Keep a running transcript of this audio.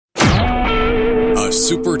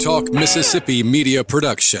SuperTalk Mississippi Media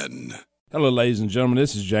Production. Hello, ladies and gentlemen.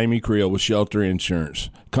 This is Jamie Creel with Shelter Insurance.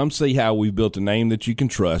 Come see how we've built a name that you can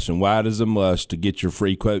trust and why it is a must to get your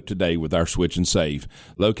free quote today with our Switch and Save.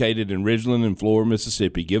 Located in Ridgeland and Flora,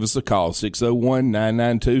 Mississippi. Give us a call,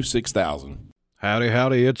 601-992-6000.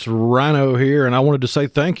 Howdy, it's Rhino here, and I wanted to say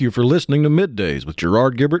thank you for listening to MidDays with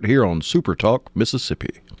Gerard Gibert here on SuperTalk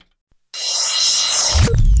Mississippi.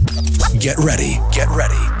 Get ready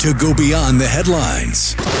to go beyond the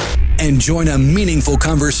headlines and join a meaningful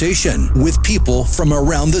conversation with people from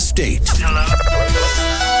around the state. Hello?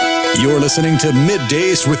 You're listening to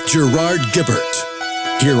MidDays with Gerard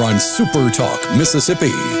Gibert here on SuperTalk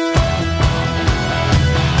Mississippi.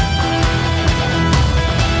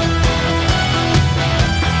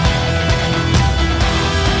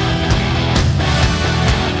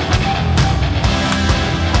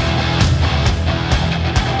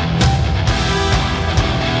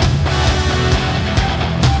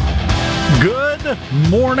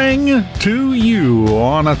 Morning to you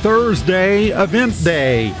on a Thursday event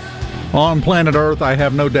day on planet Earth, I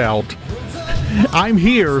have no doubt. I'm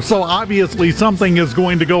here, so obviously something is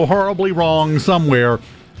going to go horribly wrong somewhere.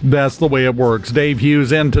 That's the way it works. Dave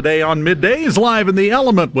Hughes in today on MidDays, live in the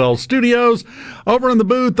Element Well studios. Over in the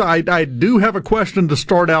booth, I do have a question to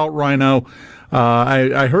start out, Rhino.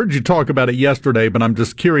 I heard you talk about it yesterday, but I'm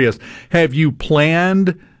just curious. Have you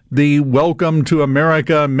planned the Welcome to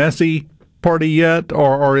America Messi party yet,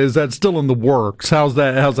 or is that still in the works? How's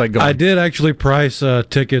that going? I did actually price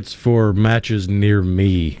tickets for matches near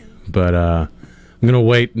me, but I'm going to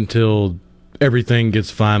wait until everything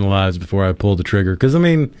gets finalized before I pull the trigger. Because, I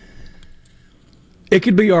mean, it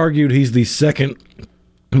could be argued he's the second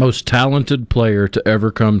most talented player to ever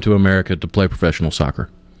come to America to play professional soccer.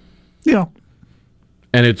 Yeah.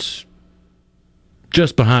 And it's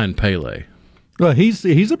just behind Pele. Well, he's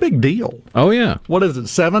a big deal. Oh, yeah. What is it?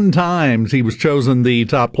 7 times he was chosen the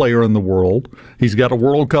top player in the world. He's got a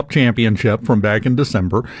World Cup championship from back in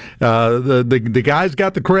December. The guy's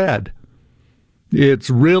got the cred. It's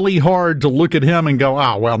really hard to look at him and go,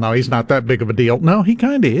 well, no, he's not that big of a deal. No, he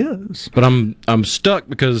kind of is. But I'm stuck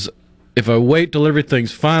because if I wait till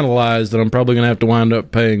everything's finalized, then I'm probably going to have to wind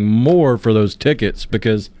up paying more for those tickets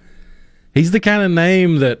because he's the kind of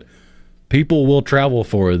name that people will travel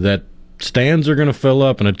for, that stands are going to fill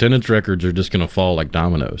up and attendance records are just going to fall like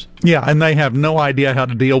dominoes. Yeah, and they have no idea how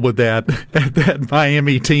to deal with that at that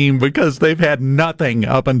Miami team because they've had nothing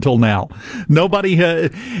up until now. Nobody,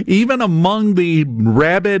 even among the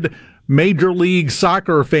rabid Major League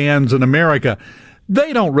Soccer fans in America,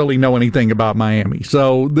 they don't really know anything about Miami.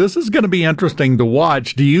 So this is going to be interesting to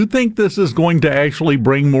watch. Do you think this is going to actually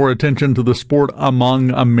bring more attention to the sport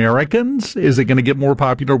among Americans? Is it going to get more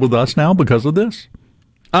popular with us now because of this?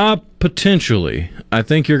 Potentially. I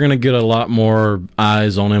think you're going to get a lot more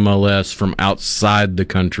eyes on MLS from outside the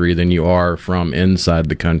country than you are from inside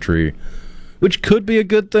the country, which could be a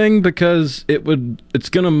good thing because it's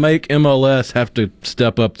going to make MLS have to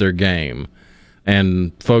step up their game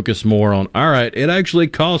and focus more on, all right, it actually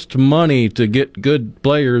costs money to get good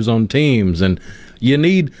players on teams, and you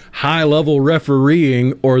need high-level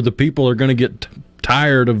refereeing or the people are going to get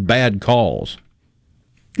tired of bad calls.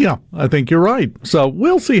 Yeah, I think you're right. So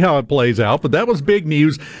we'll see how it plays out. But that was big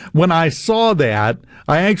news. When I saw that,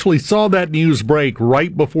 I actually saw that news break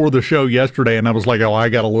right before the show yesterday, and I was like, I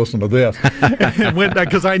got to listen to this.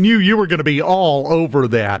 Because I knew you were going to be all over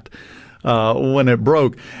that when it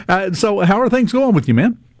broke. So how are things going with you,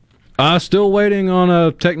 man? Still waiting on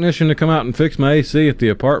a technician to come out and fix my AC at the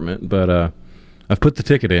apartment, but I've put the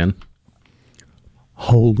ticket in.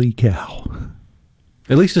 Holy cow.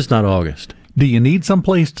 At least it's not August. Do you need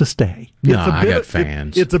someplace to stay? No, I got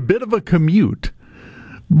fans. It's a bit of a commute,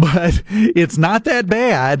 but it's not that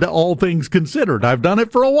bad, all things considered. I've done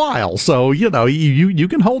it for a while, so, you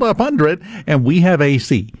can hold up under it, and we have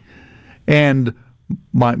AC. And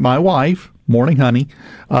my wife, Morning Honey,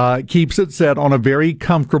 keeps it set on a very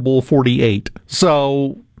comfortable 48.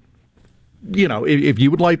 So, if you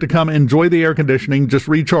would like to come enjoy the air conditioning, just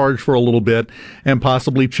recharge for a little bit and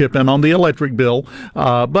possibly chip in on the electric bill.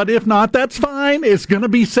 But if not, that's fine. It's going to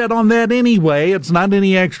be set on that anyway. It's not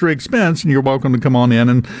any extra expense, and you're welcome to come on in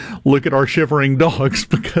and look at our shivering dogs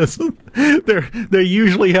because they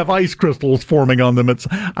usually have ice crystals forming on them.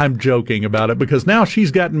 I'm joking about it because now she's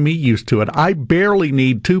gotten me used to it. I barely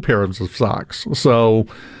need 2 pairs of socks, so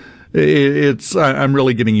I'm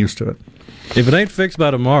really getting used to it. If it ain't fixed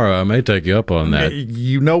by tomorrow, I may take you up on that.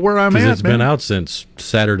 You know where I'm at, because it's been out since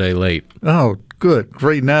Saturday late. Oh, good.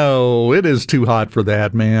 Great. No, it is too hot for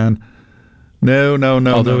that, man. No.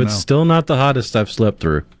 Although it's still not the hottest I've slept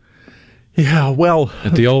through. Yeah, well.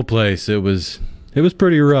 At the old place, it was It was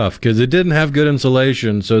pretty rough because it didn't have good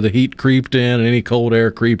insulation, so the heat creeped in and any cold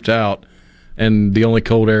air creeped out, and the only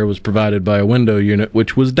cold air was provided by a window unit,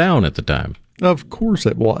 which was down at the time. Of course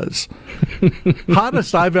it was.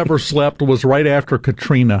 Hottest I've ever slept was right after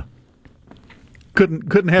Katrina.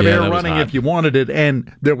 Couldn't have air running if you wanted it,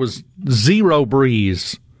 and there was zero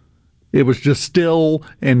breeze. It was just still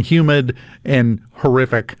and humid and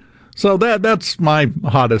horrific. So that's my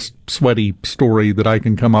hottest, sweaty story that I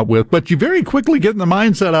can come up with. But you very quickly get in the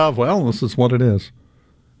mindset of, well, this is what it is.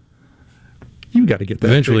 You got to get that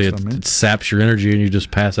eventually fixed, it saps your energy and you just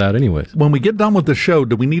pass out anyways. When we get done with the show,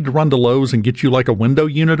 do we need to run to Lowe's and get you like a window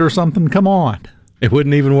unit or something? Come on. It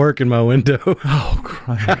wouldn't even work in my window. Oh,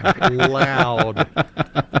 crying out loud.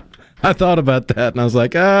 I thought about that, and I was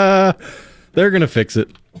like, they're going to fix it.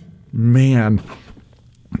 Man,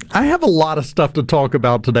 I have a lot of stuff to talk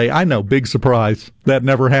about today. I know, big surprise. That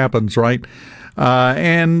never happens, right?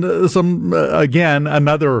 And again,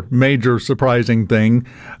 another major surprising thing.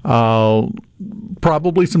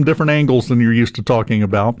 Probably some different angles than you're used to talking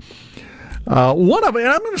about. One of it, and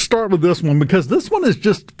I'm going to start with this one because this one is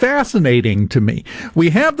just fascinating to me.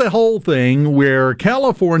 We have the whole thing where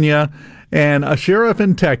California and a sheriff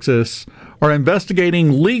in Texas are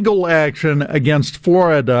investigating legal action against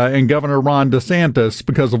Florida and Governor Ron DeSantis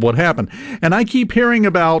because of what happened. And I keep hearing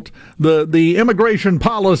about the immigration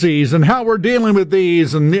policies and how we're dealing with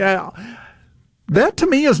these. And that to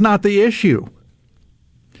me is not the issue.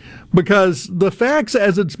 Because the facts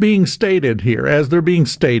as it's being stated here, as they're being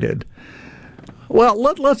stated, well,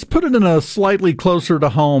 let's put it in a slightly closer to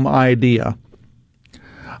home idea.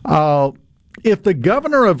 If the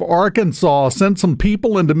governor of Arkansas sent some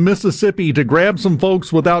people into Mississippi to grab some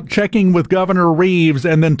folks without checking with Governor Reeves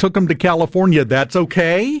and then took them to California, that's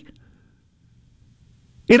okay?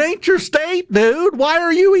 It ain't your state, dude. Why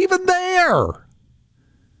are you even there?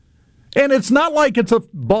 And it's not like it's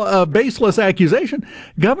a baseless accusation.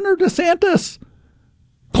 Governor DeSantis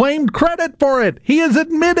claimed credit for it. He has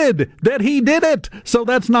admitted that he did it, so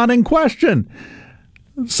that's not in question.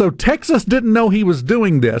 So Texas didn't know he was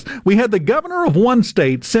doing this. We had the governor of one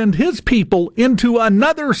state send his people into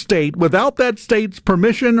another state without that state's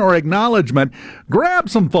permission or acknowledgement, grab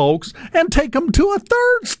some folks, and take them to a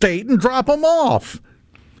third state and drop them off.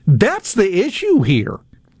 That's the issue here.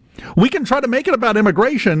 We can try to make it about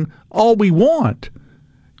immigration all we want.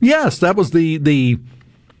 Yes, that was the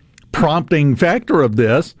prompting factor of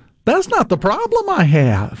this. That's not the problem I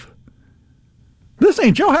have. This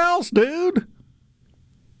ain't your house, dude.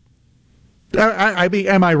 I mean,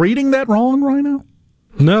 am I reading that wrong right now?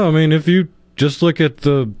 No, I mean, if you just look at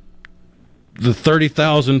the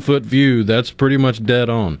 30,000 foot view, that's pretty much dead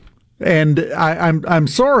on. And I'm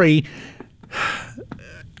sorry.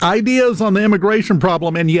 Ideas on the immigration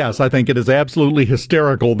problem, and yes, I think it is absolutely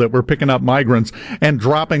hysterical that we're picking up migrants and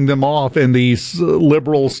dropping them off in these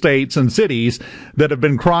liberal states and cities that have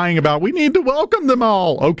been crying about, we need to welcome them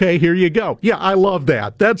all. Okay, here you go. Yeah, I love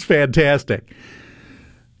that. That's fantastic.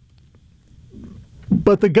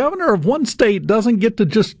 But the governor of one state doesn't get to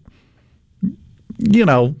just,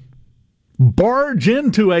 barge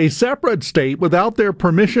into a separate state without their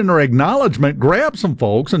permission or acknowledgement, grab some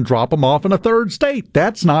folks and drop them off in a third state.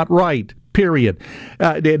 That's not right, period.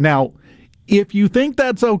 Now, if you think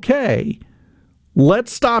that's okay,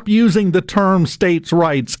 let's stop using the term states'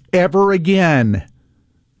 rights ever again.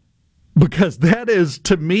 Because that is,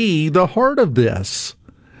 to me, the heart of this.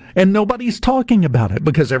 And nobody's talking about it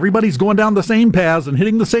because everybody's going down the same paths and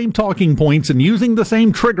hitting the same talking points and using the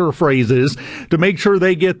same trigger phrases to make sure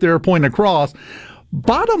they get their point across.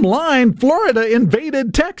 Bottom line, Florida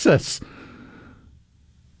invaded Texas.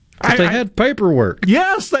 But they had paperwork.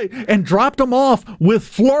 Yes, and dropped them off with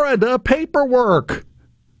Florida paperwork.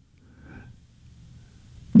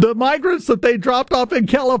 The migrants that they dropped off in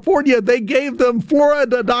California, they gave them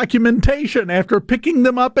Florida documentation after picking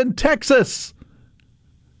them up in Texas.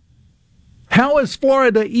 How is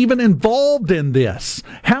Florida even involved in this?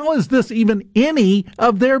 How is this even any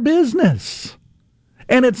of their business?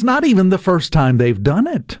 And it's not even the first time they've done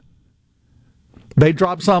it. They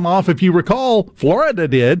dropped some off, if you recall, Florida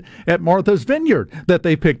did, at Martha's Vineyard that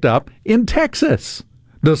they picked up in Texas.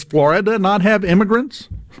 Does Florida not have immigrants?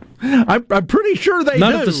 I'm pretty sure they do.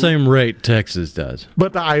 Not at the same rate Texas does.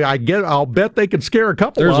 But I'll bet they could scare a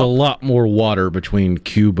couple There's up. a lot more water between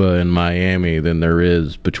Cuba and Miami than there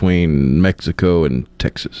is between Mexico and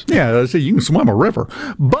Texas. Yeah, so you can swim a river.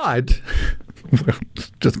 But,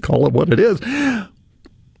 just call it what it is.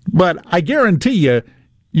 But I guarantee you,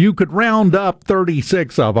 you could round up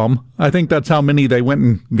 36 of them. I think that's how many they went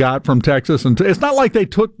and got from Texas. And it's not like they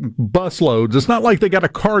took busloads. It's not like they got a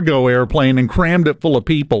cargo airplane and crammed it full of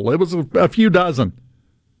people. It was a few dozen.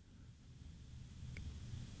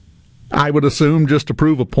 I would assume just to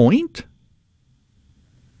prove a point.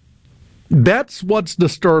 That's what's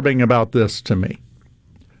disturbing about this to me.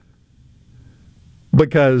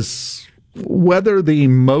 Because whether the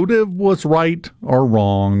motive was right or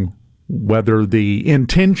wrong, whether the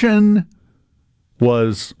intention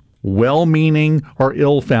was well-meaning or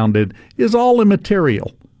ill-founded, is all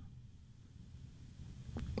immaterial.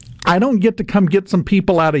 I don't get to come get some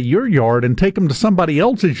people out of your yard and take them to somebody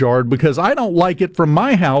else's yard because I don't like it from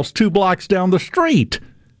my house 2 blocks down the street.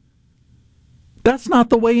 That's not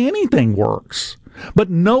the way anything works. But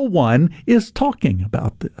no one is talking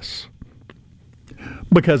about this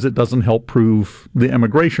because it doesn't help prove the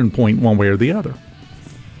immigration point one way or the other.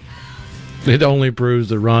 It only proves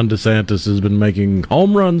that Ron DeSantis has been making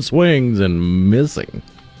home run swings and missing.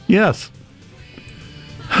 Yes.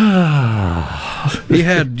 He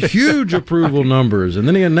had huge approval numbers, and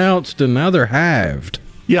then he announced, and now they're halved.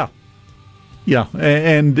 Yeah. Yeah,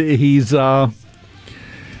 and he is an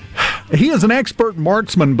expert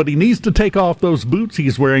marksman, but he needs to take off those boots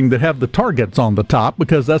he's wearing that have the targets on the top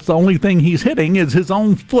because that's the only thing he's hitting is his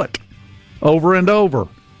own foot over and over.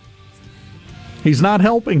 He's not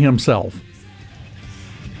helping himself.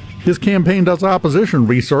 His campaign does opposition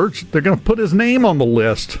research. They're going to put his name on the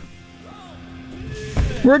list.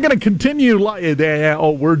 We're going to continue.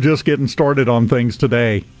 We're just getting started on things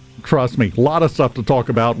today. Trust me, a lot of stuff to talk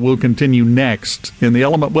about. We'll continue next in the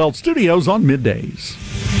Element Wealth Studios on Middays.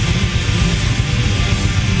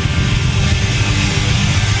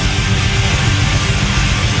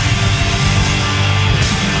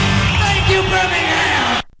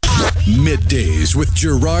 Middays with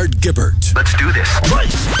Gerard Gibert. Let's do this.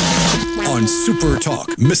 On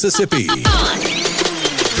SuperTalk Mississippi.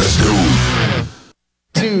 Let's go.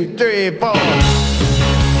 2, 3, 4.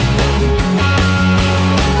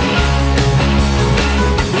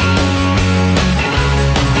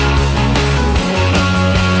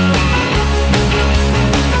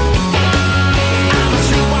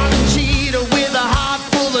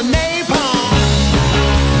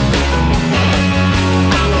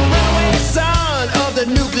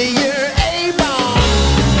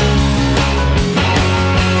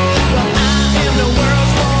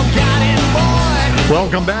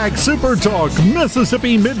 Welcome back. SuperTalk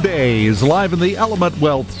Mississippi Middays, live in the Element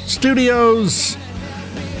Wealth Studios.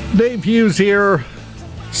 Dave Hughes here.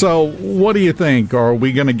 So, what do you think? Are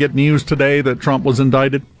we going to get news today that Trump was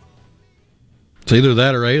indicted? It's either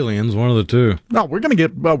that or aliens, one of the two. No, we're going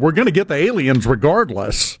to get the aliens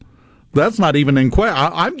regardless. That's not even in question.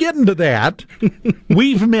 I'm getting to that.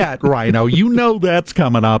 We've met, Rhino. You know that's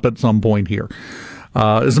coming up at some point here.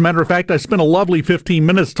 As a matter of fact, I spent a lovely 15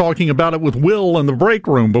 minutes talking about it with Will in the break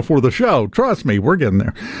room before the show. Trust me, we're getting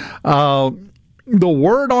there. The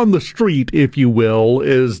word on the street, if you will,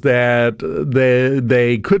 is that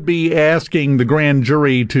they could be asking the grand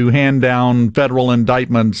jury to hand down federal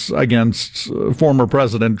indictments against former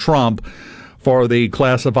President Trump for the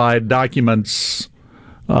classified documents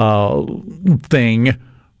thing.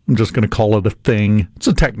 I'm just going to call it a thing. It's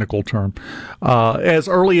a technical term. As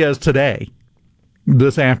early as today.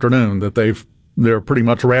 This afternoon, that they're pretty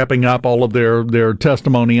much wrapping up all of their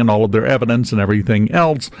testimony and all of their evidence and everything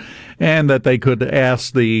else, and that they could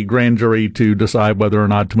ask the grand jury to decide whether or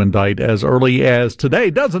not to indict as early as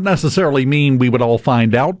today. Doesn't necessarily mean we would all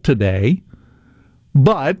find out today,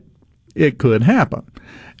 but it could happen.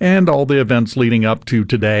 And all the events leading up to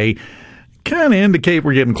today kind of indicate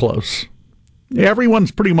we're getting close.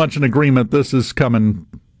 Everyone's pretty much in agreement this is coming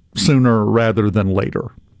sooner rather than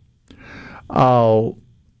later.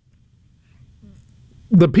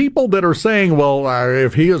 The people that are saying, well,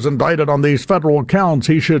 if he is indicted on these federal counts,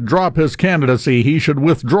 he should drop his candidacy, he should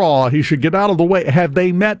withdraw, he should get out of the way. Have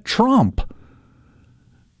they met Trump?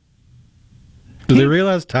 Do they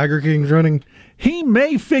realize Tiger King's running? He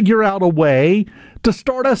may figure out a way to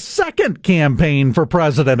start a second campaign for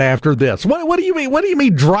president after this. What do you mean? What do you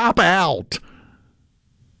mean drop out?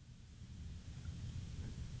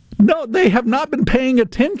 No, they have not been paying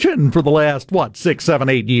attention for the last, 6, 7,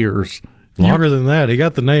 8 years. Longer than that. He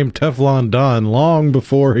got the name Teflon Don long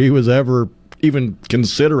before he was ever even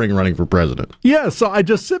considering running for president. Yeah, so I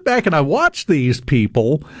just sit back and I watch these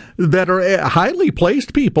people that are highly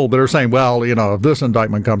placed people that are saying, well, if this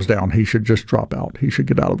indictment comes down, he should just drop out. He should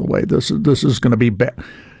get out of the way. This is going to be bad.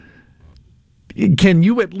 can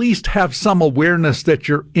you at least have some awareness that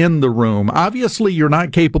you're in the room? Obviously, you're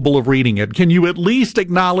not capable of reading it. Can you at least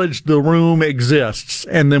acknowledge the room exists?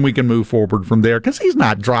 And then we can move forward from there, because he's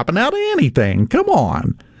not dropping out of anything. Come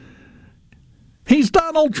on. He's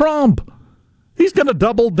Donald Trump. He's going to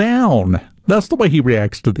double down. That's the way he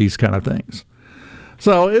reacts to these kind of things.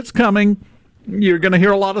 So it's coming. You're going to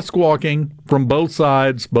hear a lot of squawking from both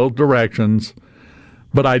sides, both directions.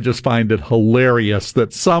 But I just find it hilarious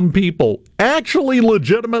that some people actually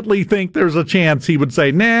legitimately think there's a chance he would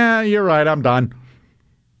say, nah, you're right, I'm done.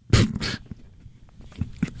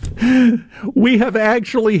 We have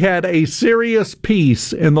actually had a serious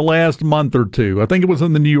piece in the last month or two, I think it was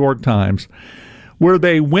in the New York Times, where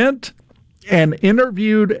they went and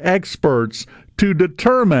interviewed experts to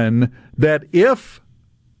determine that if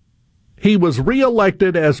he was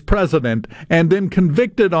reelected as president and then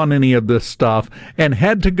convicted on any of this stuff and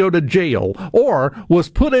had to go to jail, or was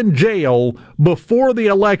put in jail before the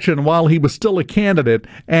election while he was still a candidate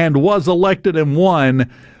and was elected and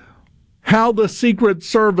won, how the Secret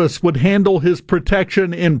Service would handle his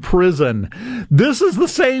protection in prison. This is the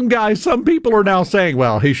same guy some people are now saying,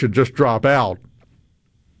 well, he should just drop out.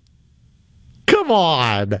 Come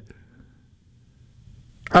on.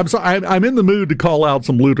 I'm sorry, I'm in the mood to call out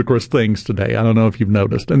some ludicrous things today. I don't know if you've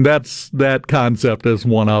noticed, and that concept is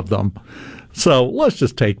one of them. So let's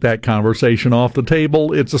just take that conversation off the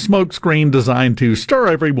table. It's a smokescreen designed to stir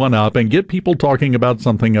everyone up and get people talking about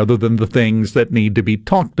something other than the things that need to be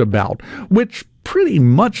talked about, which pretty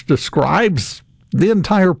much describes the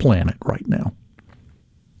entire planet right now.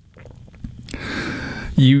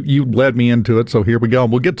 You led me into it, so here we go.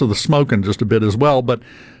 We'll get to the smoke in just a bit as well, but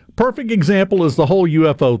perfect example is the whole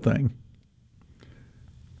UFO thing.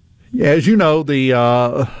 As you know,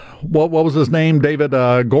 the what was his name? David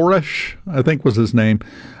Goresh, I think was his name.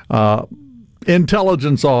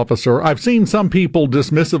 Intelligence officer. I've seen some people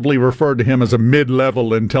dismissively refer to him as a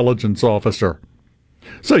mid-level intelligence officer.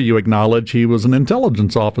 So you acknowledge he was an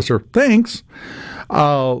intelligence officer. Thanks.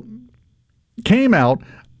 Came out.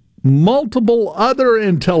 Multiple other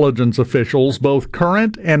intelligence officials, both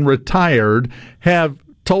current and retired, have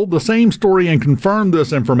told the same story and confirmed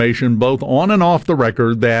this information both on and off the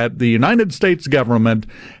record, that the United States government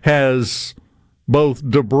has both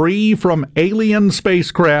debris from alien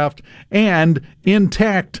spacecraft and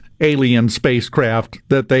intact alien spacecraft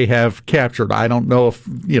that they have captured. I don't know if,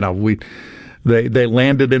 they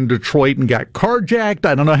landed in Detroit and got carjacked.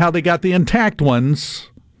 I don't know how they got the intact ones.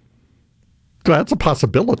 That's a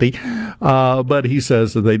possibility. But he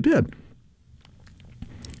says that they did.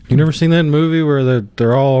 You never seen that movie where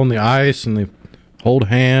they're all on the ice and they hold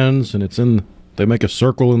hands and they make a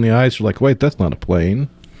circle in the ice? You're like, wait, that's not a plane.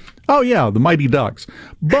 Oh, yeah, the Mighty Ducks.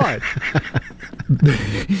 But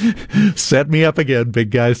set me up again,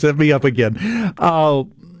 big guy. Set me up again. But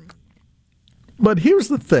here's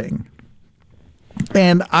the thing.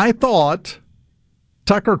 And I thought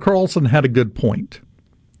Tucker Carlson had a good point.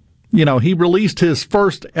 He released his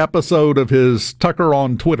first episode of his Tucker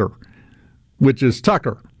on Twitter, which is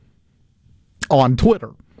Tucker on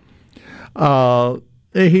Twitter.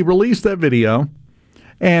 He released that video,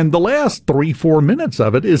 and the last 3-4 minutes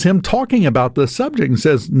of it is him talking about this subject and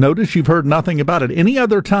says, notice you've heard nothing about it. Any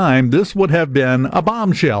other time, this would have been a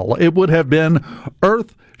bombshell. It would have been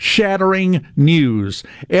earth-shattering news.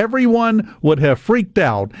 Everyone would have freaked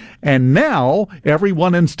out, and now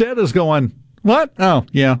everyone instead is going, what? Oh,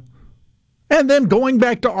 yeah. And then going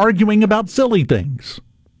back to arguing about silly things,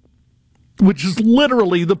 which is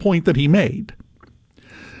literally the point that he made.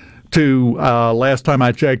 Last time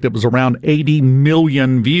I checked, it was around 80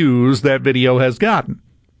 million views that video has gotten.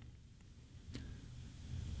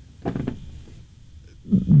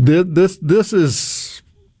 This is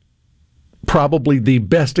probably the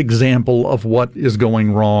best example of what is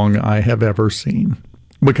going wrong I have ever seen,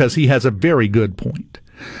 because he has a very good point.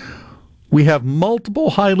 We have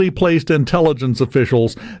multiple highly placed intelligence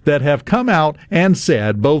officials that have come out and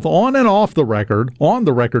said, both on and off the record,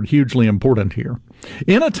 hugely important here,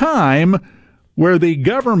 in a time where the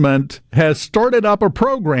government has started up a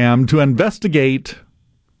program to investigate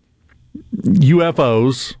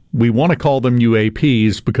UFOs. We want to call them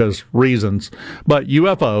UAPs because reasons, but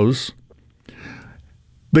UFOs.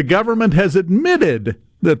 The government has admitted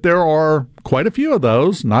that there are quite a few of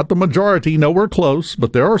those, not the majority, nowhere close,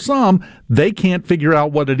 but there are some. They can't figure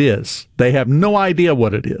out what it is. They have no idea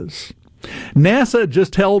what it is. NASA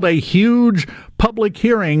just held a huge public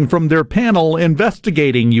hearing from their panel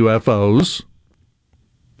investigating UFOs.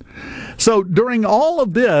 So during all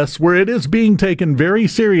of this, where it is being taken very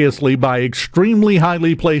seriously by extremely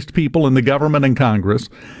highly placed people in the government and Congress,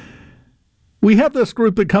 We have this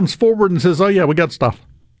group that comes forward and says, oh, yeah, we got stuff.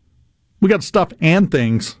 We got stuff and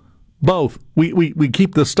things, both. We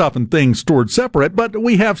keep the stuff and things stored separate, but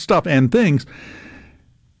we have stuff and things.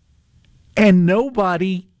 And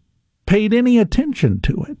nobody paid any attention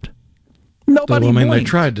to it. Nobody blinked. They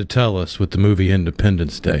tried to tell us with the movie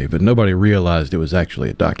Independence Day, but nobody realized it was actually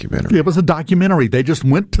a documentary. It was a documentary. They just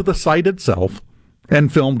went to the site itself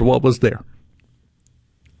and filmed what was there.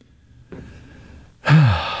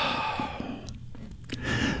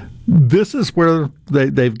 This is where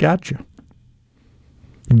they've got you.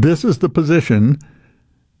 This is the position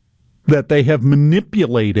that they have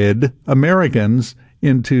manipulated Americans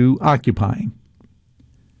into occupying.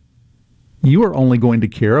 You are only going to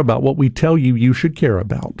care about what we tell you you should care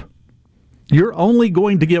about. You're only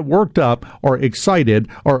going to get worked up or excited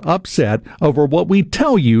or upset over what we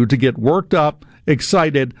tell you to get worked up,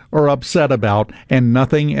 excited, or upset about, and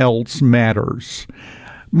nothing else matters.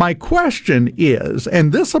 My question is,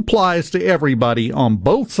 and this applies to everybody on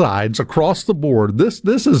both sides across the board, this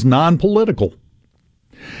is non-political.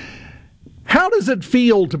 How does it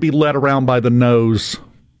feel to be led around by the nose?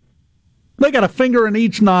 They got a finger in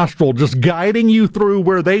each nostril just guiding you through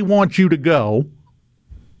where they want you to go.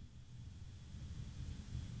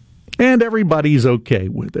 And everybody's okay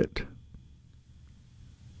with it.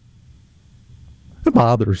 It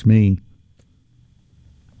bothers me.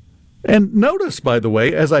 And notice, by the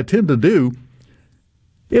way, as I tend to do,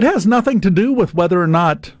 it has nothing to do with whether or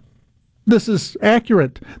not this is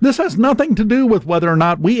accurate. This has nothing to do with whether or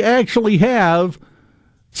not we actually have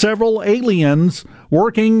several aliens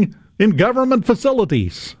working in government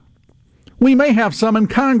facilities. We may have some in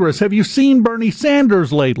Congress. Have you seen Bernie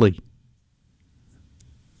Sanders lately?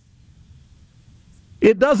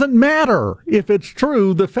 It doesn't matter if it's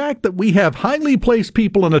true. The fact that we have highly placed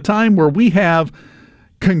people in a time where we have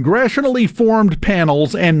congressionally formed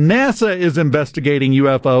panels and NASA is investigating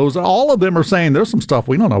UFOs, all of them are saying there's some stuff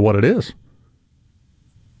we don't know what it is.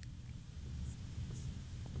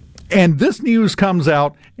 And this news comes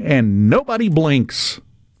out and nobody blinks.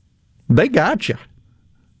 They got you.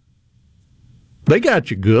 They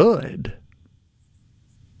got you good.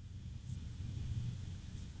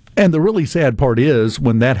 And the really sad part is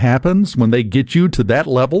when that happens, when they get you to that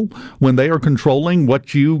level, when they are controlling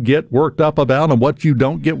what you get worked up about and what you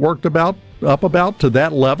don't get worked up about to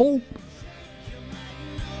that level,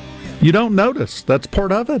 you don't notice. That's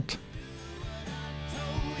part of it.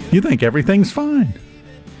 You think everything's fine.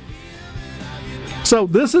 So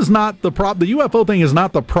this is not the problem. The UFO thing is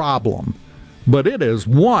not the problem, but it is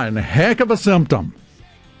one heck of a symptom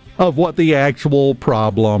of what the actual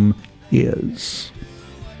problem is.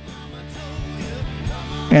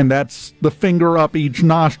 And that's the finger up each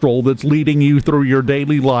nostril that's leading you through your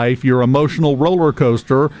daily life, your emotional roller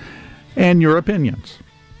coaster, and your opinions.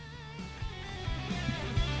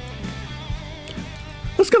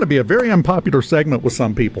 This is going to be a very unpopular segment with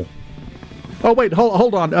some people. Oh, wait,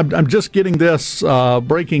 hold on. I'm just getting this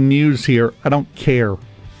breaking news here. I don't care.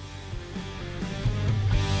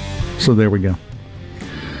 So there we go.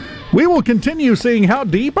 We will continue seeing how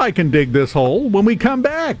deep I can dig this hole when we come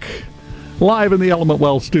back. Live in the Element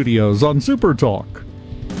Well studios on SuperTalk.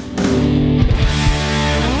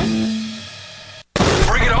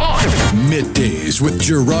 Bring it on! Middays with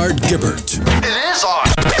Gerard Gibert. It is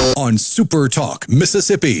on SuperTalk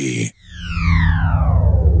Mississippi.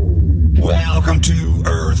 Welcome to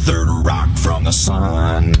Earth, third rock from the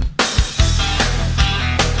sun.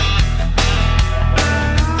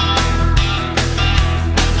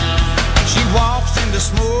 She walks into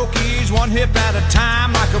Smokies, one hip at a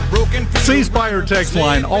time, like a broken C Spire text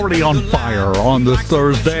line already on fire on this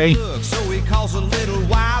Thursday.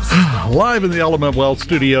 Live in the Element Well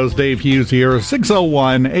studios, Dave Hughes here.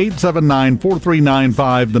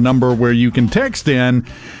 601-879-4395, the number where you can text in.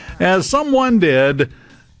 As someone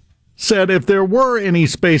said if there were any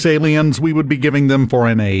space aliens, we would be giving them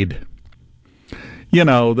foreign aid. You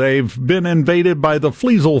know, they've been invaded by the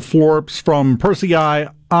Fleaselthorpes from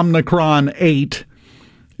Persei Omicron 8,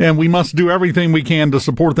 and we must do everything we can to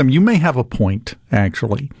support them. You may have a point,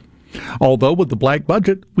 actually. Although with the black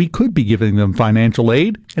budget, we could be giving them financial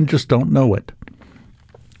aid and just don't know it.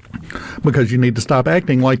 Because you need to stop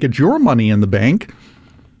acting like it's your money in the bank.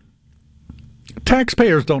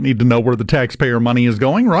 Taxpayers don't need to know where the taxpayer money is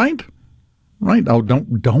going, right? Right? Oh,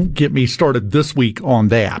 don't get me started this week on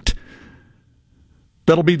that.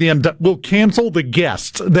 That'll be we'll cancel the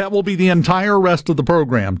guests. That will be the entire rest of the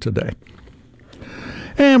program today.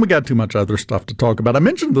 And we got too much other stuff to talk about. I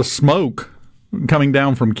mentioned the smoke coming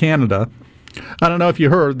down from Canada. I don't know if you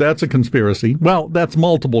heard, that's a conspiracy. Well, that's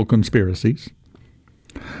multiple conspiracies.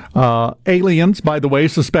 Aliens, by the way,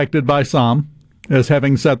 suspected by some. as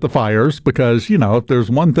having set the fires because, if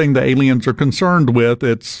there's one thing the aliens are concerned with,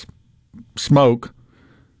 it's smoke.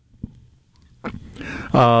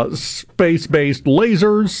 Space-based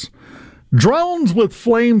lasers. Drones with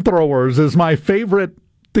flamethrowers is my favorite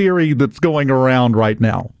theory that's going around right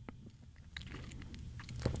now.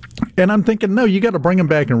 And I'm thinking, no, you got to bring them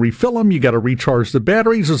back and refill them. You got to recharge the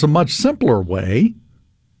batteries. There's a much simpler way,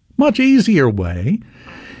 much easier way.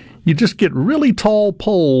 You just get really tall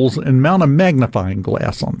poles and mount a magnifying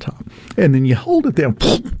glass on top. And then you hold it there.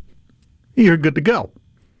 You're good to go.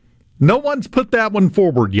 No one's put that one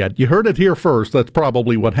forward yet. You heard it here first. That's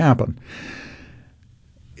probably what happened.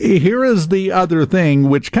 Here is the other thing,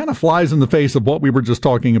 which kind of flies in the face of what we were just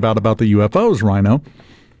talking about the UFOs, Rhino.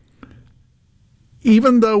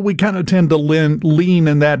 Even though we kind of tend to lean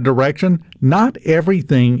in that direction, not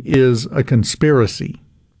everything is a conspiracy.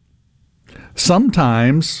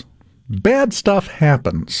 Sometimes bad stuff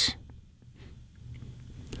happens.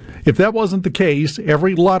 If that wasn't the case,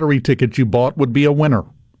 every lottery ticket you bought would be a winner.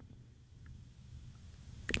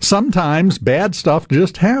 Sometimes bad stuff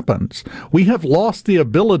just happens. We have lost the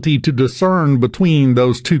ability to discern between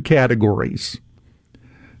those two categories.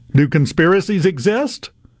 Do conspiracies exist?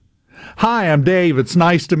 Hi, I'm Dave. It's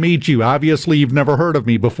nice to meet you. Obviously, you've never heard of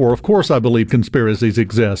me before. Of course, I believe conspiracies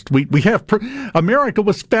exist. America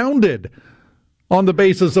was founded on the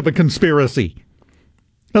basis of a conspiracy.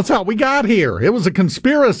 That's how we got here. It was a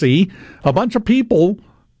conspiracy. A bunch of people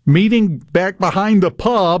meeting back behind the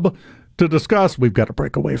pub to discuss, we've got to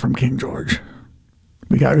break away from King George.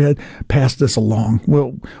 We got to pass this along.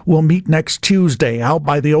 We'll meet next Tuesday out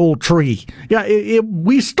by the old tree. Yeah,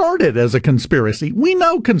 we started as a conspiracy. We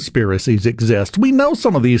know conspiracies exist. We know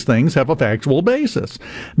some of these things have a factual basis.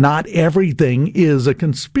 Not everything is a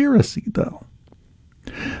conspiracy, though.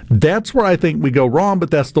 That's where I think we go wrong, but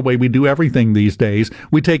that's the way we do everything these days.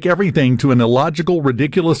 We take everything to an illogical,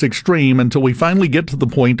 ridiculous extreme until we finally get to the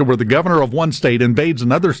point where the governor of one state invades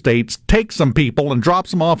another state, takes some people and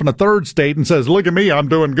drops them off in a third state and says, look at me, I'm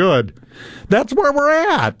doing good. That's where we're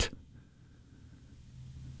at.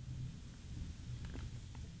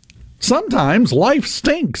 Sometimes life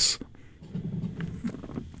stinks.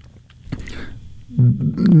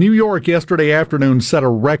 New York yesterday afternoon set a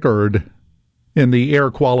record in the air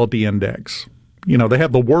quality index. They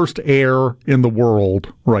have the worst air in the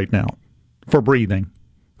world right now for breathing.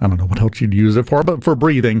 I don't know what else you'd use it for, but for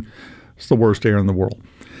breathing, it's the worst air in the world.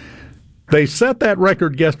 They set that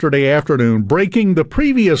record yesterday afternoon, breaking the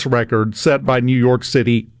previous record set by New York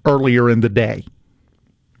City earlier in the day.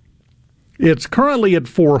 It's currently at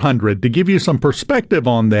 400. To give you some perspective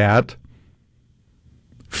on that,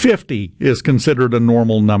 50 is considered a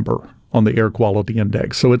normal number on the air quality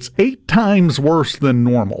index. So it's 8 times worse than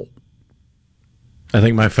normal. I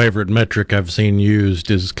think my favorite metric I've seen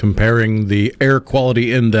used is comparing the air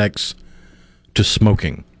quality index to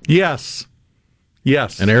smoking. Yes.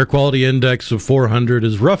 An air quality index of 400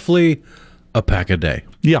 is roughly a pack a day.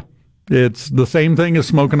 Yeah. It's the same thing as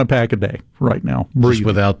smoking a pack a day right now. Just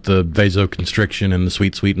without the vasoconstriction and the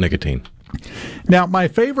sweet, sweet nicotine. Now, my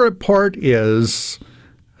favorite part is,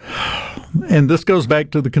 and this goes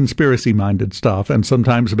back to the conspiracy-minded stuff, and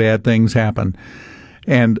sometimes bad things happen,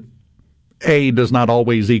 and A does not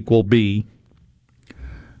always equal B.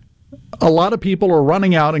 A lot of people are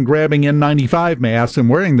running out and grabbing N95 masks and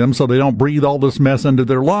wearing them so they don't breathe all this mess into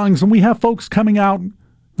their lungs, and we have folks coming out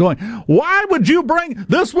going, why would you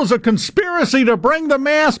this was a conspiracy to bring the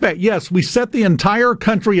mask back. Yes, we set the entire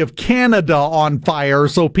country of Canada on fire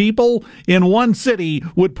so people in one city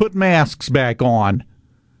would put masks back on.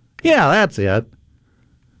 Yeah, that's it.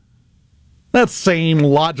 That's sane,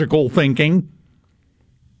 logical thinking.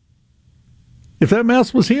 If that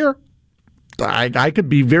mess was here, I could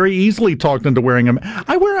be very easily talked into wearing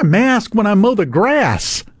I wear a mask when I mow the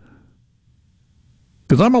grass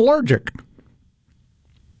because I'm allergic.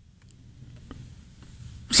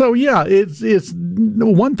 So yeah, it's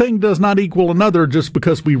one thing does not equal another just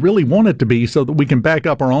because we really want it to be, so that we can back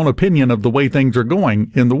up our own opinion of the way things are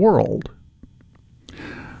going in the world.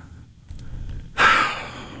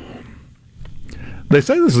 They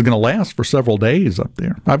say this is going to last for several days up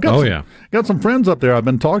there. I've got got some friends up there I've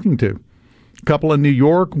been talking to. A couple in New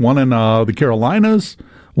York, one in the Carolinas,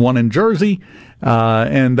 one in Jersey,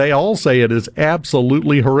 and they all say it is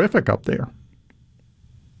absolutely horrific up there.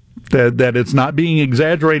 That it's not being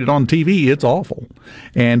exaggerated on TV. It's awful.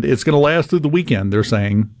 And it's going to last through the weekend, they're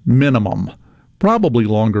saying, minimum. Probably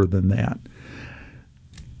longer than that.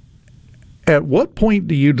 At what point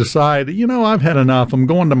do you decide, I've had enough. I'm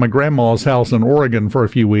going to my grandma's house in Oregon for a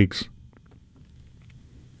few weeks?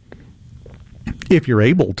 If you're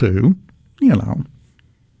able to,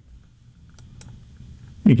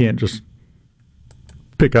 You can't just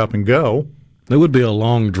pick up and go. It would be a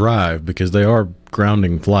long drive because they are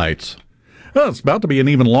grounding flights. Well, it's about to be an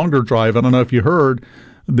even longer drive. I don't know if you heard,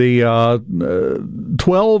 the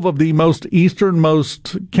 12 of the most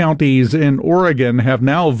easternmost counties in Oregon have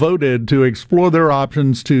now voted to explore their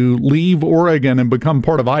options to leave Oregon and become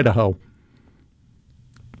part of Idaho.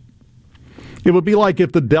 It would be like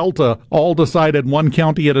if the Delta all decided one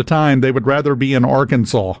county at a time they would rather be in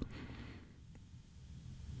Arkansas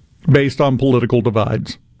based on political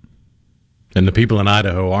divides. And the people in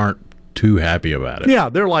Idaho aren't too happy about it. Yeah,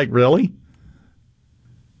 they're like, really?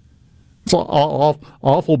 It's an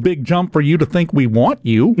awful big jump for you to think we want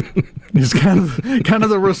you. Is kind of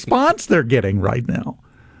the response they're getting right now.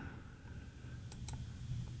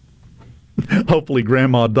 Hopefully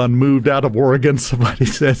Grandma done moved out of Oregon. Somebody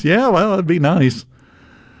says, yeah, well, that'd be nice.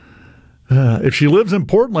 If she lives in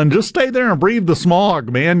Portland, just stay there and breathe the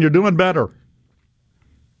smog, man. You're doing better.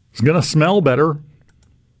 It's going to smell better.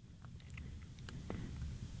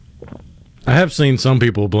 I have seen some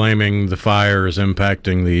people blaming the fires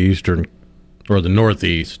impacting the eastern or the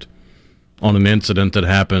northeast on an incident that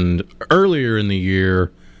happened earlier in the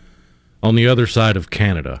year on the other side of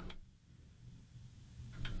Canada.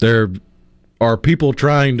 There are people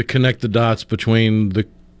trying to connect the dots between the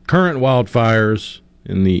current wildfires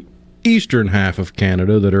in the eastern half of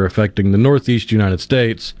Canada that are affecting the northeast United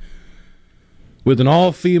States with an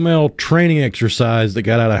all-female training exercise that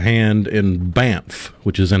got out of hand in Banff,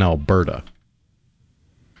 which is in Alberta.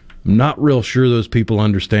 I'm not real sure those people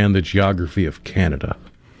understand the geography of Canada.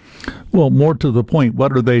 Well, more to the point,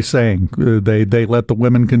 what are they saying? They let the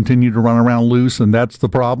women continue to run around loose, and that's the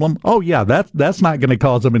problem? Oh, yeah, that's not going to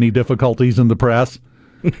cause them any difficulties in the press.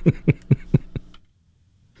 I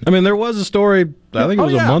mean, there was a story, I think it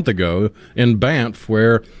was a month ago, in Banff,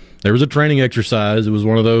 where there was a training exercise. It was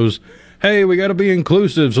one of those, hey, we got to be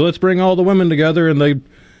inclusive, so let's bring all the women together, and they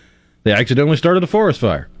accidentally started a forest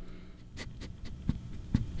fire.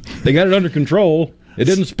 They got it under control. It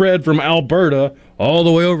didn't spread from Alberta all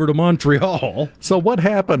the way over to Montreal. So what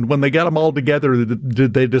happened when they got them all together?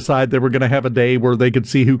 Did they decide they were going to have a day where they could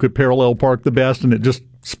see who could parallel park the best, and it just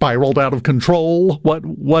spiraled out of control?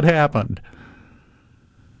 What happened?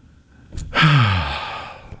 As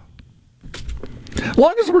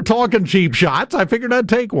long as we're talking cheap shots, I figured I'd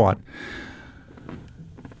take one.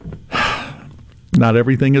 Not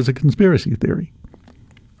everything is a conspiracy theory.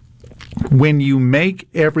 When you make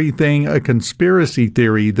everything a conspiracy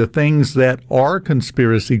theory, the things that are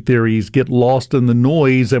conspiracy theories get lost in the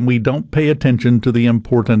noise, and we don't pay attention to the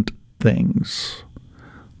important things,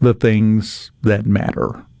 the things that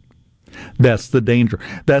matter. That's the danger.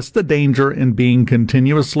 That's the danger in being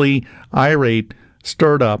continuously irate,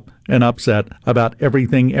 stirred up, and upset about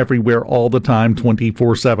everything, everywhere, all the time,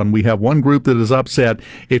 24/7. We have one group that is upset.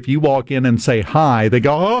 If you walk in and say hi, they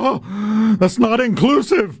go, oh, that's not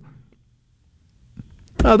inclusive.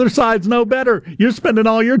 Other side's no better. You're spending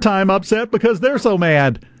all your time upset because they're so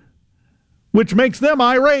mad, which makes them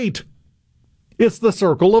irate. It's the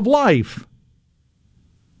circle of life.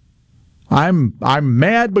 I'm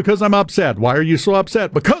mad because I'm upset. Why are you so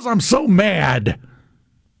upset? Because I'm so mad.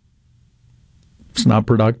 It's not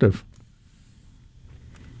productive.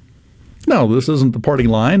 No, this isn't the party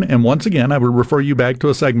line. And once again, I would refer you back to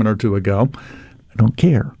a segment or two ago. I don't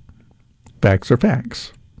care. Facts are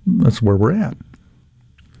facts. That's where we're at.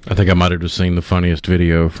 I think I might have just seen the funniest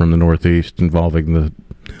video from the Northeast involving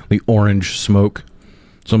the orange smoke.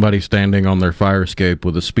 Somebody standing on their fire escape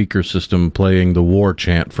with a speaker system playing the war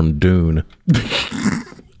chant from Dune.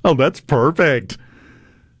 Oh, that's perfect.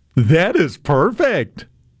 That is perfect.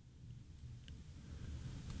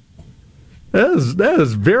 That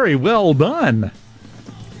is very well done.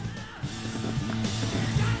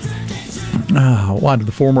 Why did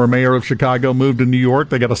the former mayor of Chicago move to New York?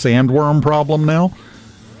 They got a sandworm problem now?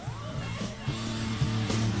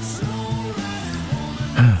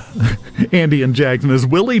 Andy in Jackson, is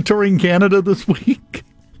Willie touring Canada this week?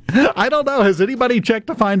 I don't know. Has anybody checked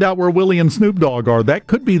to find out where Willie and Snoop Dogg are? That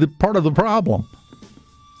could be the part of the problem.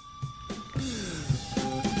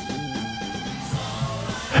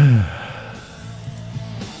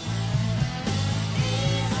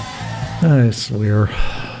 I swear.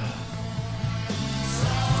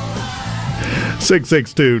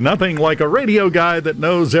 662, nothing like a radio guy that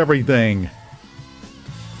knows everything.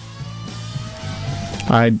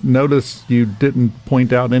 I noticed you didn't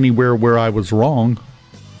point out anywhere where I was wrong.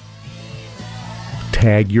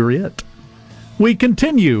 Tag, you're it. We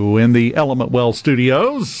continue in the Element Well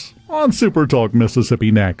studios on SuperTalk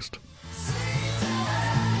Mississippi next.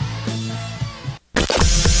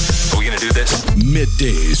 Are we going to do this?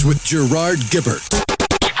 Middays with Gerard Gibert.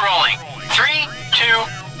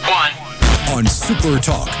 on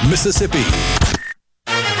SuperTalk Mississippi.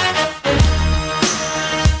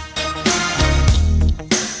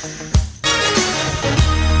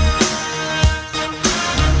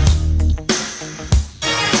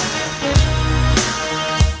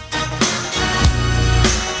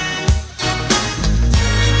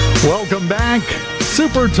 Welcome back.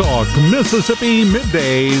 SuperTalk Mississippi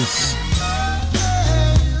Middays.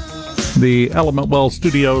 The Element Well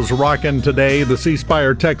Studios rocking today. The C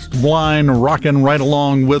Spire text line rocking right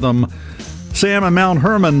along with them. Sam in Mount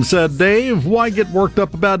Hermon said, Dave, why get worked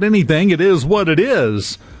up about anything? It is what it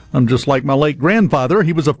is. I'm just like my late grandfather.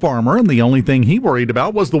 He was a farmer, and the only thing he worried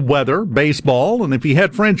about was the weather, baseball, and if he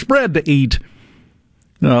had French bread to eat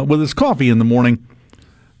with his coffee in the morning.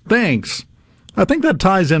 Thanks. I think that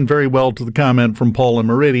ties in very well to the comment from Paul in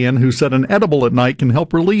Meridian, who said an edible at night can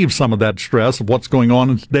help relieve some of that stress of what's going on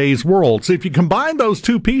in today's world. So if you combine those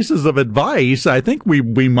two pieces of advice, I think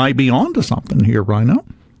we might be on to something here, Rhino.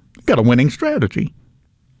 We've got a winning strategy.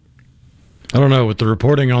 I don't know. With the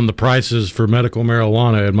reporting on the prices for medical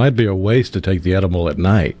marijuana, it might be a waste to take the edible at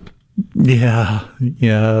night. Yeah,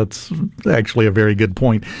 it's actually a very good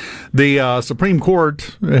point. The Supreme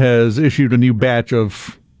Court has issued a new batch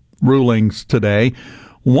of rulings today.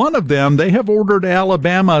 One of them, they have ordered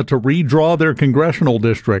Alabama to redraw their congressional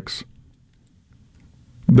districts.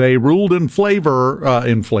 They ruled in favor of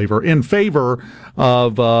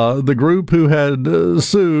the group who had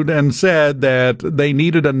sued and said that they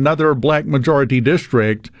needed another black majority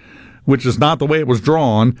district, which is not the way it was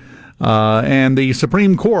drawn. And the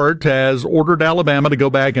Supreme Court has ordered Alabama to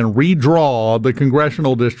go back and redraw the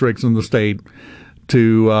congressional districts in the state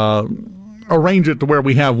to arrange it to where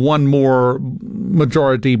we have one more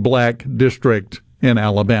majority black district in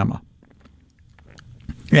Alabama.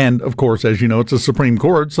 And, of course, as you know, it's a Supreme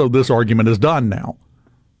Court, so this argument is done now.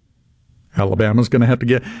 Alabama's going to have to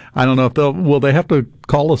get, I don't know if will they have to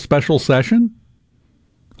call a special session?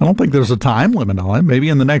 I don't think there's a time limit on it. Maybe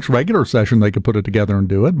in the next regular session they could put it together and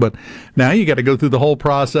do it. But now you got to go through the whole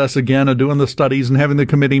process again of doing the studies and having the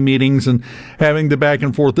committee meetings and having the back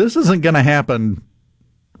and forth. This isn't going to happen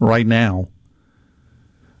right now.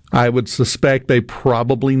 I would suspect they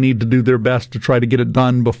probably need to do their best to try to get it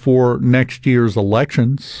done before next year's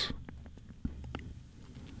elections.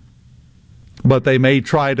 But they may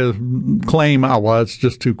try to claim, it's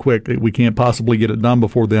just too quick. We can't possibly get it done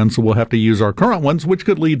before then, so we'll have to use our current ones, which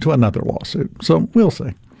could lead to another lawsuit. So we'll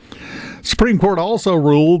see. Supreme Court also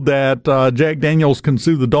ruled that Jack Daniels can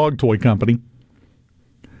sue the dog toy company.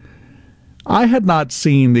 I had not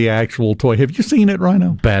seen the actual toy. Have you seen it,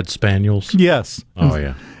 Rhino? Bad Spaniels? Yes. Oh,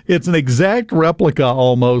 yeah. It's an exact replica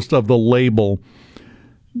almost of the label.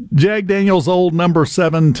 Jack Daniels Old No.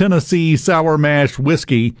 7 Tennessee Sour Mash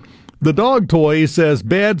Whiskey. The dog toy says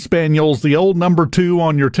Bad Spaniels, the old No. 2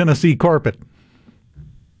 on your Tennessee carpet.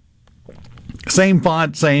 Same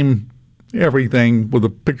font, same everything, with a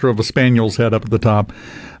picture of a spaniel's head up at the top.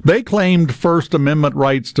 They claimed First Amendment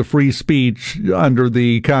rights to free speech under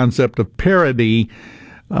the concept of parody.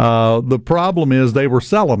 The problem is they were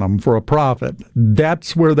selling them for a profit.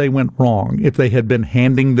 That's where they went wrong. If they had been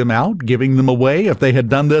handing them out, giving them away, if they had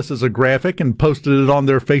done this as a graphic and posted it on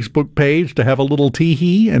their Facebook page to have a little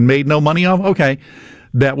tee-hee and made no money off, okay,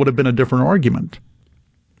 that would have been a different argument.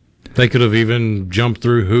 They could have even jumped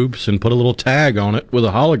through hoops and put a little tag on it with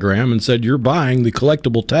a hologram and said, you're buying the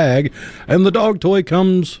collectible tag, and the dog toy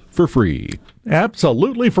comes for free.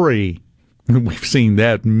 Absolutely free. We've seen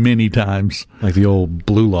that many times. Like the old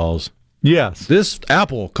Blue Laws. Yes. This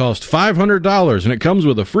apple cost $500, and it comes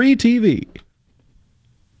with a free TV.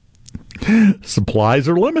 Supplies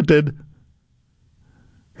are limited.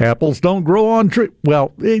 Apples don't grow on trees.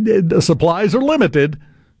 Well, the supplies are limited.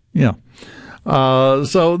 Yeah.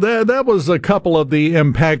 So that was a couple of the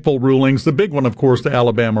impactful rulings. The big one, of course, the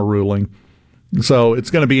Alabama ruling. So it's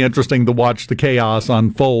going to be interesting to watch the chaos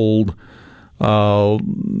unfold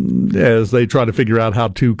as they try to figure out how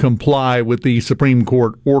to comply with the Supreme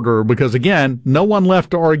Court order. Because, again, no one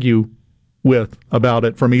left to argue with about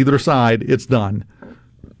it from either side. It's done.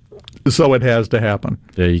 So it has to happen.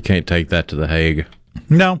 Yeah, you can't take that to The Hague.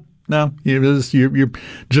 No.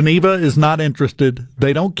 Geneva is not interested.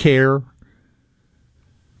 They don't care.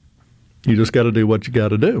 You just got to do what you got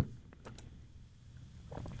to do.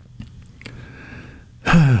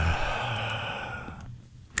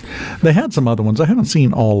 They had some other ones. I haven't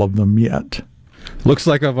seen all of them yet. Looks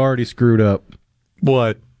like I've already screwed up.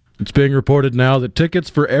 What? It's being reported now that tickets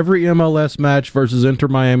for every MLS match versus Inter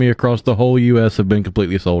Miami across the whole U.S. have been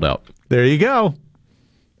completely sold out. There you go.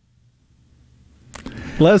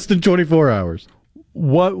 Less than 24 hours.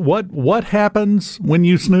 What happens when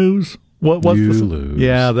you snooze? What's you the, lose.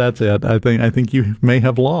 Yeah, that's it. I think you may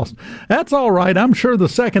have lost. That's all right. I'm sure the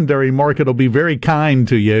secondary market will be very kind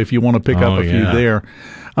to you if you want to pick up a few there.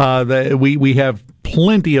 We have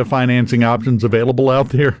plenty of financing options available out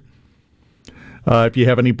there. If you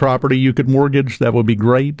have any property you could mortgage, that would be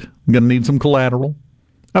great. I'm going to need some collateral.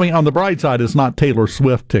 I mean, on the bright side, it's not Taylor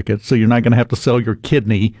Swift tickets, so you're not going to have to sell your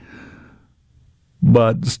kidney.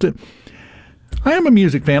 But still, I am a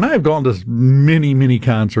music fan. I have gone to many, many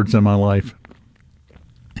concerts in my life,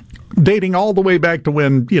 dating all the way back to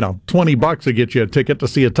when, $20 would get you a ticket to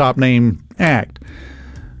see a top-name act.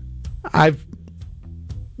 I've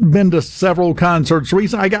been to several concerts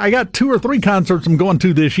recently. I got 2 or 3 concerts I'm going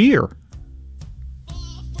to this year.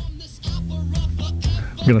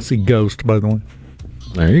 I'm going to see Ghost, by the way.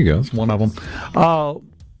 There you go. That's one of them.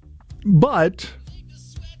 But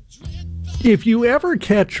if you ever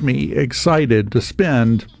catch me excited to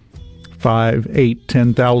spend $5,000,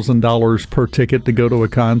 $8,000, $10,000 per ticket to go to a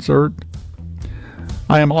concert,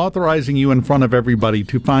 I am authorizing you in front of everybody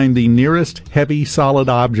to find the nearest heavy, solid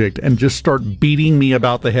object and just start beating me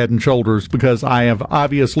about the head and shoulders, because I have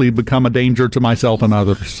obviously become a danger to myself and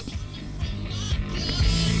others.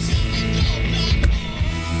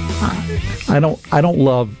 I don't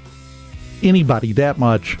love anybody that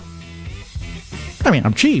much. I mean,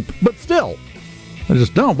 I'm cheap, but still, I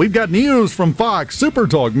just don't. We've got news from Fox,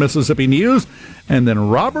 SuperTalk Mississippi News, and then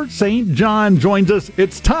Robert St. John joins us.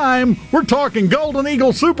 It's time. We're talking Golden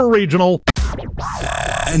Eagle Super Regional.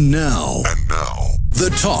 And now,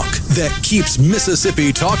 the talk that keeps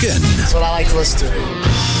Mississippi talking. That's what I like to listen to.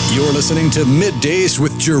 You're listening to Middays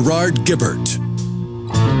with Gerard Gibert,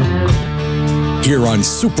 here on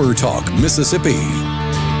SuperTalk Mississippi.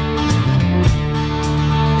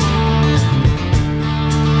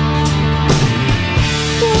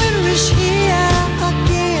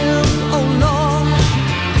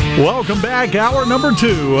 Welcome back. Hour number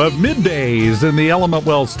 2 of Middays in the Element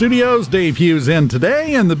Wealth Studios. Dave Hughes in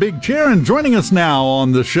today in the big chair, and joining us now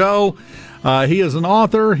on the show, he is an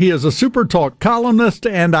author, he is a Super Talk columnist,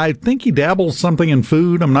 and I think he dabbles something in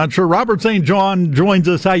food. I'm not sure. Robert St. John joins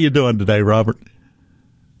us. How you doing today, Robert?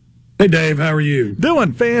 Hey, Dave. How are you?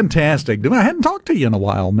 Doing fantastic. I hadn't talked to you in a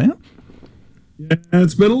while, man. Yeah,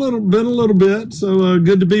 it's been a little bit, so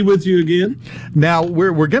good to be with you again. Now,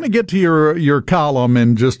 we're going to get to your column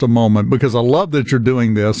in just a moment, because I love that you're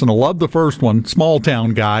doing this, and I love the first one, small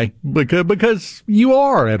town guy, because you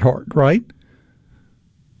are at heart, right?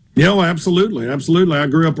 Yeah, absolutely. I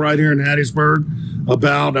grew up right here in Hattiesburg.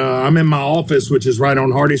 I'm in my office, which is right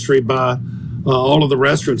on Hardy Street by all of the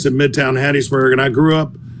restaurants in Midtown Hattiesburg, and I grew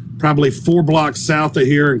up probably 4 blocks south of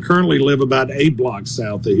here and currently live about 8 blocks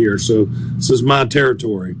south of here. So this is my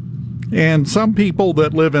territory. And some people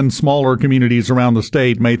that live in smaller communities around the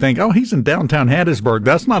state may think, oh, he's in downtown Hattiesburg.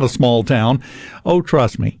 That's not a small town. Oh,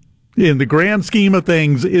 trust me. In the grand scheme of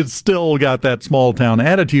things, it's still got that small town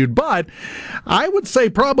attitude. But I would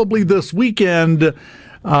say probably this weekend,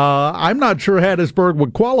 I'm not sure Hattiesburg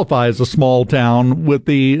would qualify as a small town with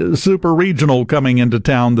the super regional coming into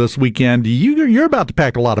town this weekend. You're about to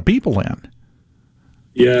pack a lot of people in.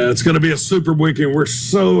 Yeah, it's going to be a super weekend. We're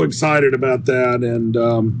so excited about that. And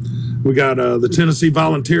we got the Tennessee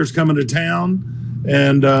Volunteers coming to town.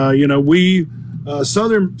 And,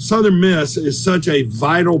 Southern Miss is such a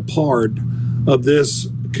vital part of this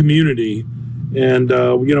community. And,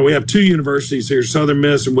 we have 2 universities here, Southern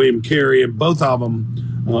Miss and William Carey, and both of them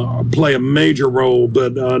play a major role,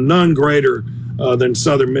 but none greater than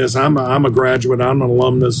Southern Miss. I'm a graduate. I'm an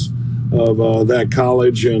alumnus of that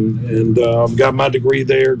college, and got my degree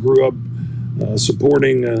there. Grew up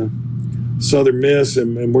supporting Southern Miss,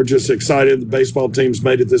 and we're just excited the baseball team's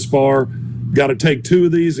made it this far. Got to take 2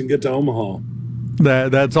 of these and get to Omaha.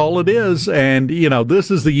 That's all it is, and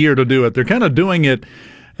this is the year to do it. They're kind of doing it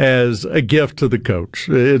as a gift to the coach.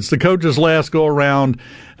 It's the coach's last go around,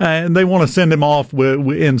 and they want to send him off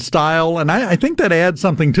in style. And I think that adds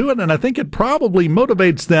something to it, and I think it probably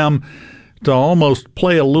motivates them to almost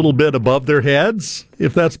play a little bit above their heads,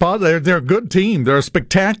 if that's possible. They're a good team. They're a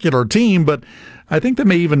spectacular team, but I think they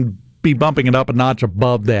may even be bumping it up a notch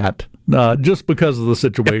above that just because of the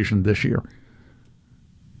situation this year.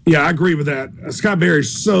 Yeah, I agree with that. Scott Berry's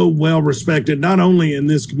so well respected, not only in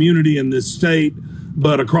this community, in this state,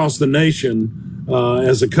 but across the nation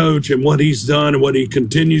as a coach, and what he's done and what he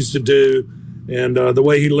continues to do, and the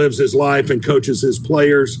way he lives his life and coaches his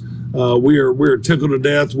players. We're tickled to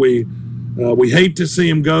death. We hate to see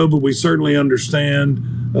him go, but we certainly understand.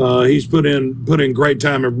 He's put in great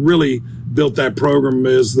time and really built that program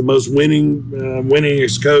as the most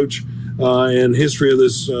winningest coach in history of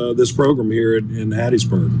this program here in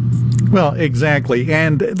Hattiesburg. Well, exactly.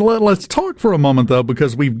 And let's talk for a moment, though,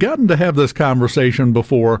 because we've gotten to have this conversation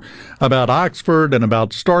before about Oxford and about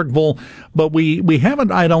Starkville, but we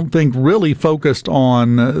haven't, I don't think, really focused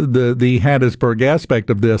on the Hattiesburg aspect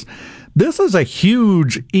of this. This is a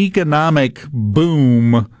huge economic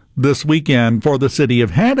boom this weekend for the city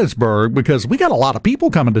of Hattiesburg because we got a lot of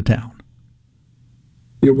people coming to town.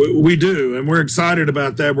 Yeah, we do, and we're excited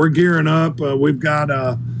about that. We're gearing up.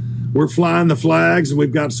 We're flying the flags, and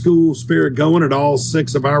we've got school spirit going at all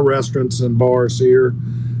 6 of our restaurants and bars here.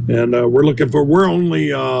 And we're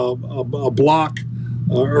only a block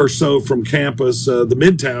or so from campus. The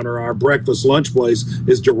Midtown, or our breakfast lunch place,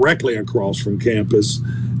 is directly across from campus.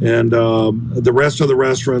 And the rest of the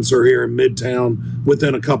restaurants are here in Midtown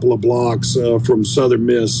within a couple of blocks from Southern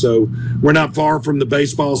Miss. So we're not far from the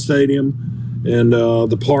baseball stadium and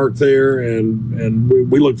the park there. And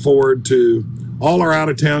we look forward to all our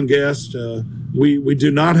out-of-town guests. We do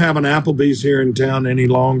not have an Applebee's here in town any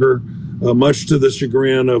longer, much to the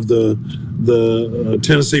chagrin of the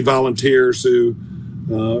Tennessee Volunteers, who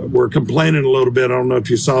were complaining a little bit. I don't know if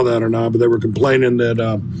you saw that or not, but they were complaining that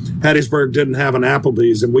Hattiesburg didn't have an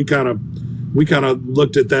Applebee's, and we kind of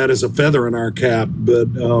looked at that as a feather in our cap. But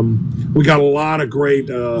we got a lot of great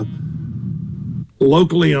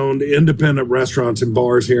locally owned independent restaurants and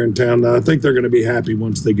bars here in town. I think they're going to be happy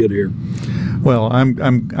once they get here. Well,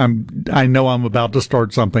 I know I'm about to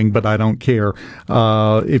start something, but I don't care.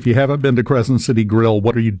 If you haven't been to Crescent City Grill,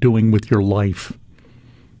 what are you doing with your life?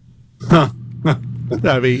 I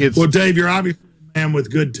mean, well, Dave, you're obviously a man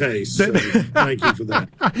with good taste. So thank you for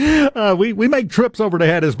that. We make trips over to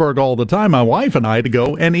Hattiesburg all the time, my wife and I, to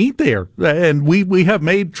go and eat there. And we have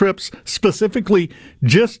made trips specifically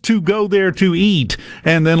just to go there to eat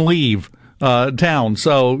and then leave town.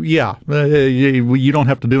 So, yeah, you don't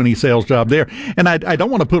have to do any sales job there. And I don't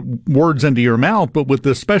want to put words into your mouth, but with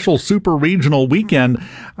this special super regional weekend,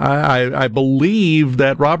 I believe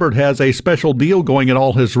that Robert has a special deal going at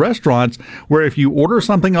all his restaurants where if you order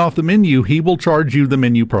something off the menu, he will charge you the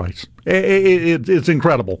menu price. It's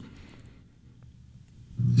incredible.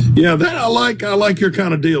 Yeah, I like your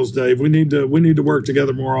kind of deals, Dave. We need to work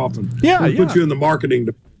together more often. Yeah, we'll put you in the marketing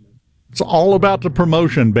department. It's all about the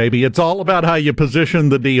promotion, baby. It's all about how you position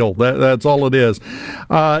the deal. That's all it is.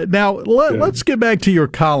 Now, let's get back to your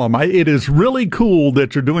column. It is really cool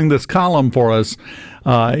that you're doing this column for us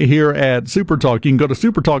here at SuperTalk. You can go to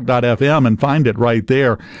supertalk.fm and find it right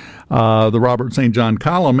there, the Robert St. John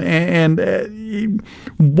column. And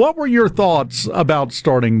what were your thoughts about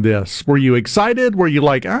starting this? Were you excited? Were you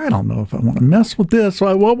like, I don't know if I want to mess with this?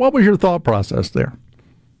 What was your thought process there?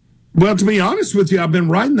 Well, to be honest with you, I've been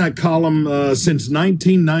writing that column since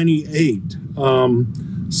 1998.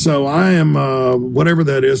 So I am, whatever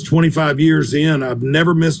that is, 25 years in. I've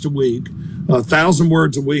never missed a week, 1,000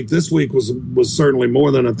 words a week. This week was certainly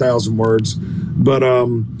more than 1,000 words. But,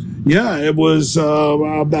 yeah, it was,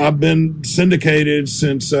 I've been syndicated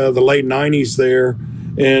since the late 90s there.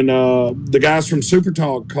 And the guys from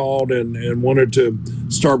SuperTalk called and wanted to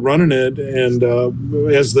start running it. And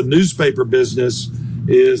as the newspaper business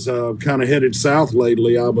is kind of headed south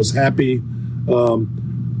lately, I was happy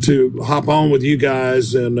to hop on with you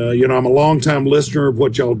guys. And, I'm a longtime listener of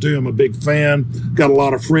what y'all do. I'm a big fan. Got a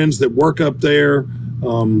lot of friends that work up there.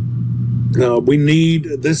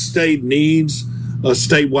 This state needs a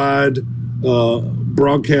statewide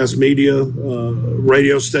broadcast media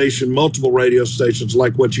radio station, multiple radio stations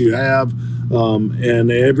like what you have.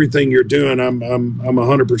 And everything you're doing, I'm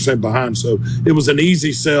 100% behind. So it was an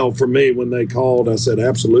easy sell for me when they called. I said,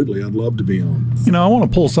 absolutely, I'd love to be on. I want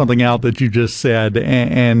to pull something out that you just said,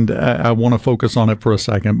 and I want to focus on it for a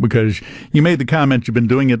second because you made the comment you've been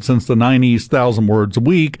doing it since the 90s, 1,000 words a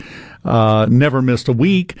week, never missed a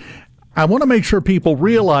week. I want to make sure people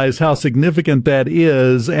realize how significant that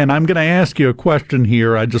is, and I'm going to ask you a question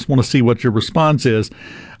here. I just want to see what your response is.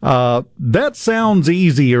 That sounds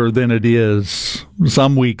easier than it is,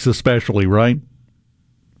 some weeks especially, right?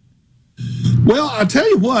 Well, I'll tell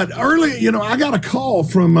you what, early, I got a call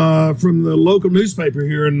from the local newspaper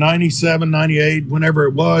here in 97, 98, whenever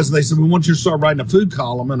it was. They said, we want you to start writing a food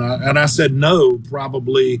column. And I said no,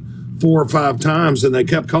 probably 4 or 5 times, and they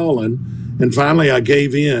kept calling. And finally I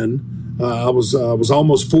gave in. I was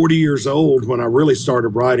almost 40 years old when I really started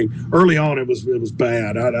writing. Early on, it was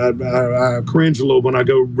bad. I cringe a little when I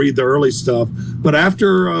go read the early stuff. But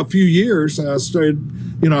after a few years, I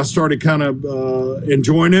started kind of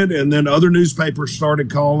enjoying it. And then other newspapers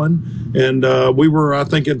started calling. And we were, I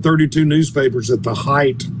think, in 32 newspapers at the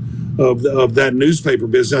height of that newspaper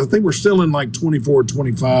business. I think we're still in like 24,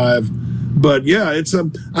 25. But yeah, I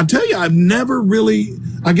tell you,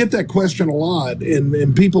 I get that question a lot,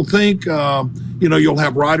 and people think, you'll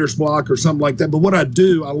have writer's block or something like that. But what I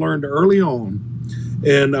do, I learned early on,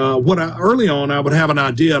 and early on, I would have an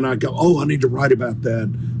idea, and I'd go, oh, I need to write about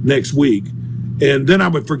that next week. And then I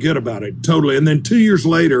would forget about it totally. And then 2 years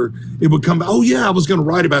later, it would come back, oh, yeah, I was going to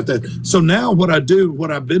write about that. So now what I've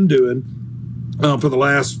been doing for the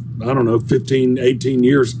last, 15, 18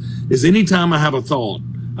 years, is anytime I have a thought,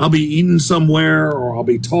 I'll be eating somewhere or I'll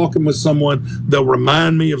be talking with someone. They'll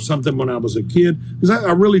remind me of something when I was a kid. Because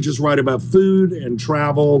I really just write about food and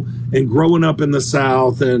travel and growing up in the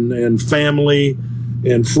South and family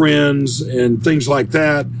and friends and things like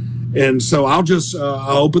that. And so I'll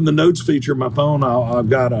open the notes feature of my phone. I've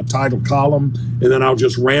got a title column, and then I'll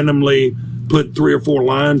just randomly put 3 or 4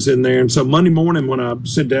 lines in there. And so Monday morning when I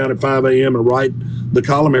sit down at 5 a.m. and write the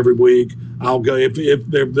column every week, I'll go, if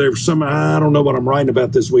there's some, I don't know what I'm writing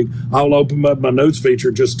about this week, I'll open up my notes feature,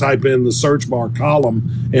 just type in the search bar column,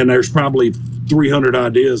 and there's probably 300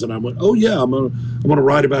 ideas. And I went, oh yeah, I'm gonna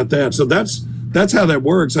write about that. So that's how that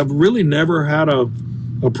works. I've really never had a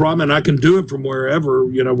problem, and I can do it from wherever,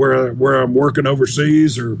 where I'm working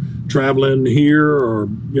overseas or traveling here or,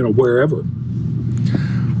 wherever.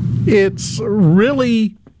 It's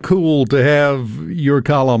really cool to have your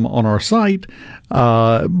column on our site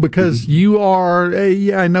because you are,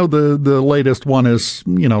 I know the latest one is,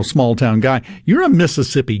 small town guy. You're a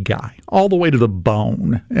Mississippi guy all the way to the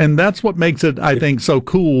bone. And that's what makes it, I think, so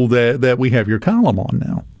cool that we have your column on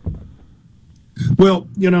now. Well,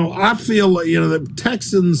 I feel, that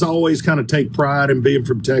Texans always kind of take pride in being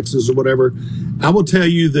from Texas or whatever. I will tell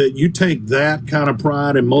you that you take that kind of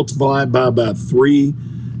pride and multiply it by about 3,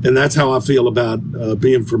 and that's how I feel about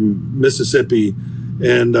being from Mississippi.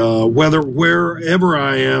 And wherever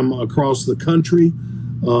I am across the country,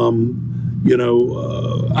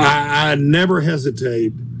 I never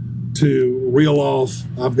hesitate to reel off.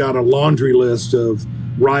 I've got a laundry list of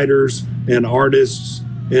writers and artists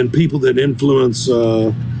and people that influence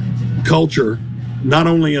culture, not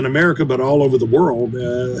only in America, but all over the world,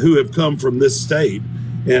 who have come from this state.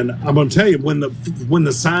 And I'm going to tell you, when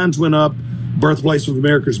the signs went up, Birthplace of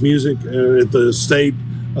America's Music at the state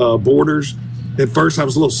borders, at first I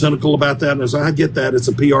was a little cynical about that. And I was like, I get that. It's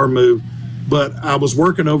a PR move. But I was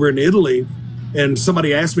working over in Italy, and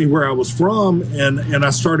somebody asked me where I was from, and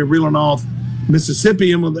I started reeling off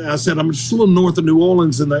Mississippi, and I said, I'm just a little north of New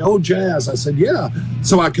Orleans, and they, oh, jazz. I said, yeah.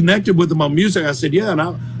 So I connected with them on music. I said, yeah, and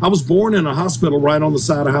I was born in a hospital right on the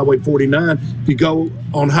side of Highway 49. If you go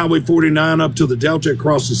on Highway 49 up to the Delta, it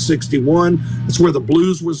crosses 61. That's where the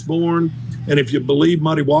blues was born. And if you believe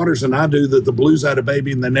Muddy Waters, and I do, that the blues had a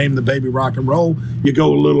baby and they named the baby rock and roll, you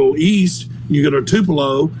go a little east, you go to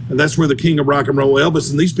Tupelo, and that's where the king of rock and roll,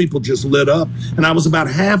 Elvis, and these people just lit up. And I was about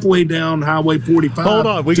halfway down Highway 45. Hold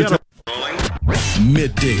on, we got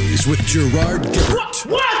Middays with Gerard Gibert.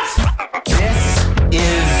 What? This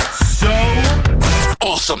is so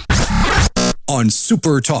Awesome. On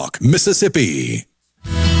SuperTalk Mississippi.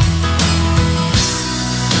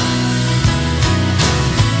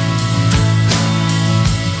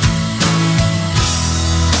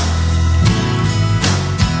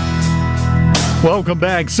 Welcome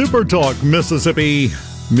back. SuperTalk Mississippi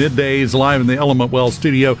Middays live in the Element Well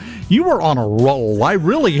studio. You were on a roll. I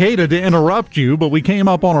really hated to interrupt you, but we came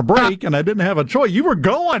up on a break and I didn't have a choice. You were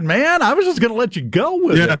going, man. I was just going to let you go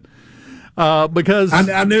with it. Because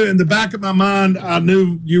I knew in the back of my mind, I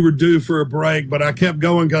knew you were due for a break, but I kept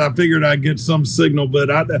going because I figured I'd get some signal, but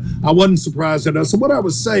I wasn't surprised at that. So what I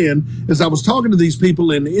was saying is I was talking to these people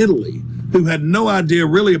in Italy who had no idea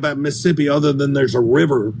really about Mississippi other than there's a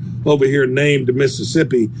river over here named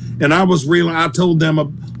Mississippi. And I told them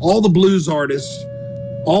all the blues artists,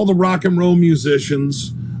 all the rock and roll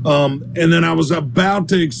musicians, and then I was about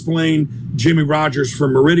to explain Jimmy Rogers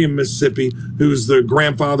from Meridian, Mississippi, who's the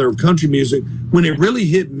grandfather of country music, when it really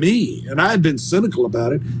hit me, and I had been cynical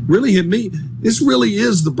about it, really hit me. This really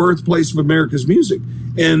is the birthplace of America's music.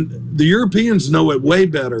 And the Europeans know it way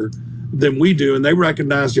better than we do, and they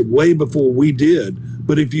recognized it way before we did.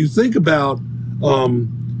 But if you think about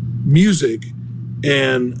music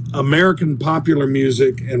and American popular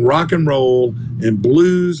music and rock and roll and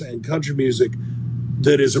blues and country music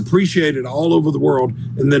that is appreciated all over the world,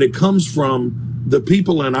 and then it comes from the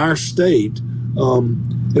people in our state,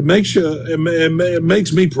 it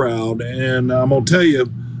makes me proud. And I'm gonna tell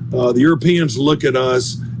you, the Europeans look at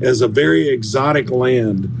us as a very exotic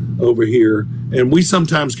land over here, and we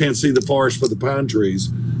sometimes can't see the forest for the pine trees.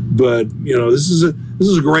 But this is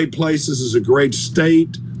a great place. This is a great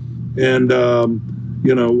state, and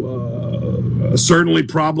certainly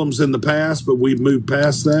problems in the past, but we've moved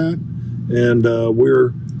past that. And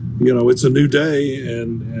we're it's a new day,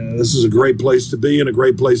 and this is a great place to be and a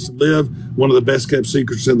great place to live. One of the best kept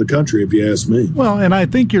secrets in the country, if you ask me. Well, and I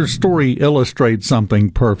think your story illustrates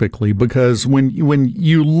something perfectly, because when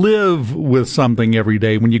you live with something every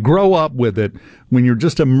day, when you grow up with it, when you're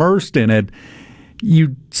just immersed in it,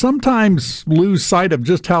 you sometimes lose sight of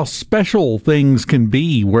just how special things can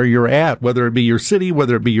be where you're at, whether it be your city,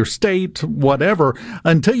 whether it be your state, whatever,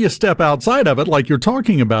 until you step outside of it, like you're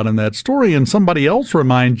talking about in that story, and somebody else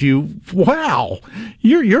reminds you, wow,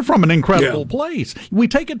 you're from an incredible place. We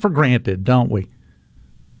take it for granted, don't we?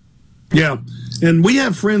 Yeah, and we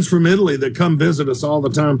have friends from Italy that come visit us all the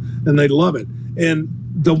time, and they love it. And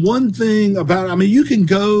the one thing about, you can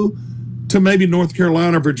go to maybe North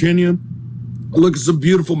Carolina, Virginia, look at some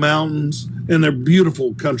beautiful mountains, and they're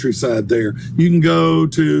beautiful countryside there. You can go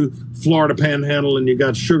to Florida Panhandle, and you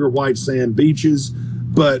got sugar white sand beaches.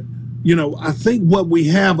 But, I think what we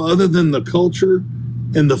have other than the culture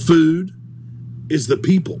and the food is the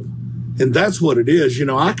people. And that's what it is.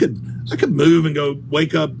 I could move and go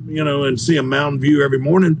wake up, and see a mountain view every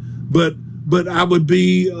morning, but I would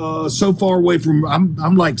be so far away from,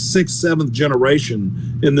 I'm like 6th, 7th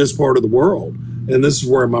generation in this part of the world. And this is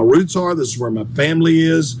where my roots are. This is where my family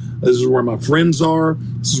is. This is where my friends are.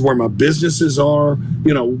 This is where my businesses are.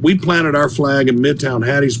 We planted our flag in Midtown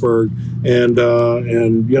Hattiesburg, and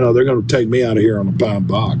they're going to take me out of here on a pine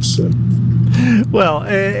box. So. Well,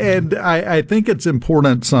 and I think it's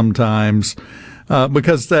important sometimes,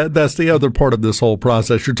 because that's the other part of this whole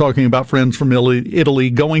process. You're talking about friends from Italy,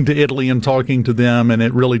 going to Italy and talking to them, and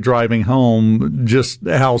it really driving home just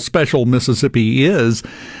how special Mississippi is.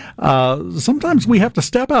 Sometimes we have to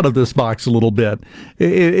step out of this box a little bit.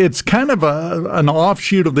 It's kind of an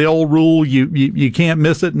offshoot of the old rule, you can't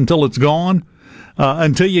miss it until it's gone.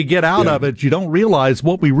 Until you get out of it, you don't realize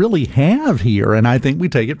what we really have here, and I think we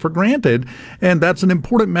take it for granted. And that's an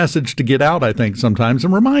important message to get out, I think, sometimes,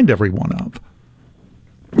 and remind everyone of.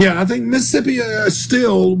 Yeah, I think Mississippi,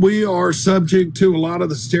 still, we are subject to a lot of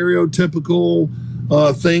the stereotypical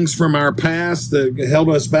things from our past that held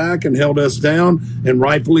us back and held us down, and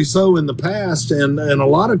rightfully so in the past. And a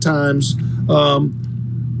lot of times,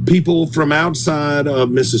 people from outside of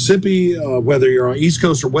Mississippi, whether you're on East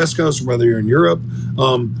Coast or West Coast, or whether you're in Europe,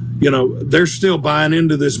 they're still buying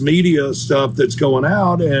into this media stuff that's going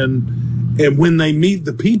out. And when they meet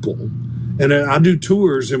the people, and I do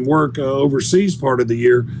tours and work overseas part of the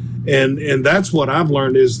year, and that's what I've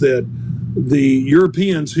learned, is that the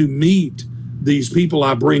Europeans who meet these people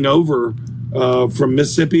I bring over from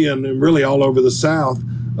Mississippi and really all over the South,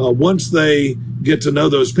 once they get to know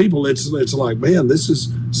those people, it's like, man, this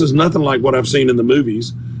is nothing like what I've seen in the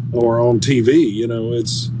movies or on TV.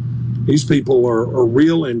 These people are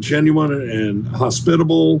real and genuine and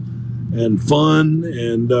hospitable and fun,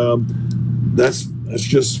 and that's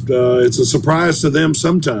just it's a surprise to them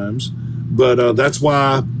sometimes, but that's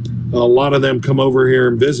why a lot of them come over here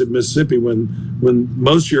and visit Mississippi when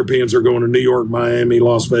most Europeans are going to New York, Miami,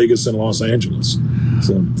 Las Vegas, and Los Angeles.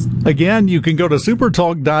 So again, you can go to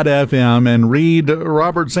supertalk.fm and read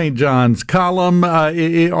Robert St. John's column.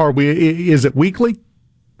 Is it weekly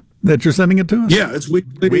that you're sending it to us? Yeah, it's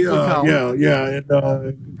weekly. Yeah.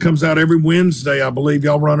 It comes out every Wednesday, I believe.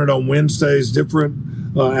 Y'all run it on Wednesdays.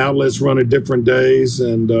 Different outlets run it different days,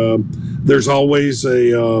 and there's always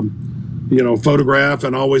a photograph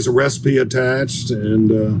and always a recipe attached.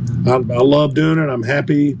 And I love doing it. I'm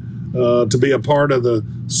happy to be a part of the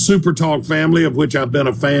SuperTalk family, of which I've been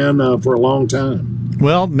a fan for a long time.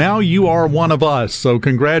 Well, now you are one of us, so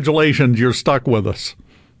congratulations, you're stuck with us.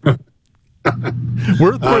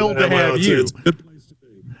 We're thrilled to have you. It's a good place to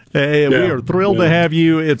be. Hey, we are thrilled to have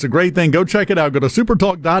you. It's a great thing. Go check it out. Go to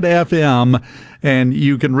supertalk.fm, and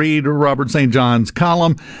you can read Robert St. John's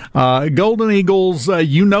column. Golden Eagles,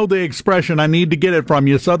 you know the expression. I need to get it from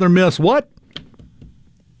you. Southern Miss, what?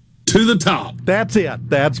 To the top. That's it.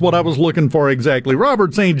 That's what I was looking for exactly.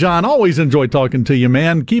 Robert St. John, always enjoy talking to you,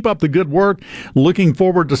 man. Keep up the good work. Looking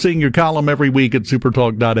forward to seeing your column every week at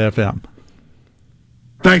supertalk.fm.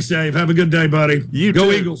 Thanks, Dave. Have a good day, buddy.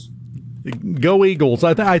 Go Eagles. Go Eagles.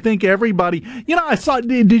 I think everybody, I saw,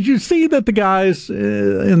 did you see that the guys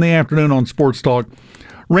in the afternoon on Sports Talk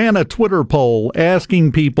ran a Twitter poll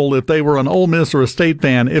asking people if they were an Ole Miss or a State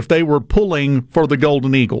fan, if they were pulling for the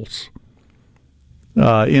Golden Eagles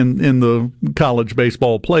in the college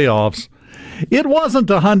baseball playoffs? It wasn't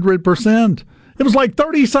 100%. It was like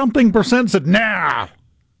 30-something% said, nah.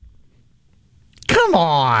 Come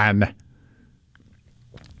on.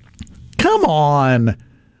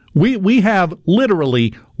 We have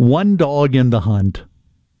literally one dog in the hunt.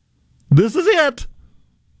 This is it.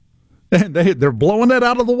 And they're blowing it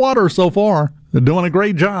out of the water so far. They're doing a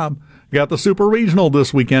great job. Got the Super Regional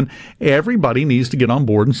this weekend. Everybody needs to get on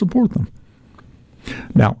board and support them.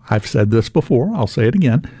 Now, I've said this before. I'll say it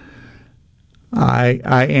again. I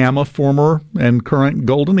am a former and current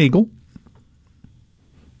Golden Eagle.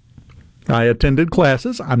 I attended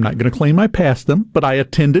classes. I'm not going to claim I passed them, but I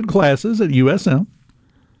attended classes at USM.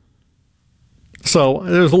 So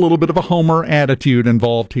there's a little bit of a homer attitude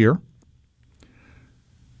involved here.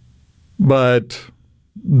 But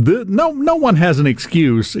no one has an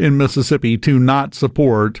excuse in Mississippi to not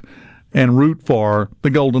support and root for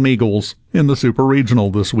the Golden Eagles in the Super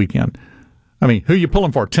Regional this weekend. I mean, who are you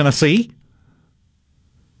pulling for? Tennessee?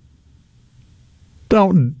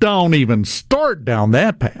 Don't even start down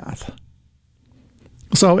that path.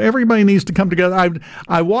 So everybody needs to come together.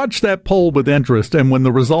 I watched that poll with interest, and when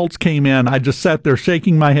the results came in, I just sat there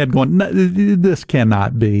shaking my head going, no, this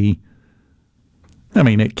cannot be. I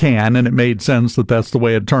mean, it can, and it made sense that that's the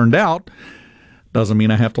way it turned out. Doesn't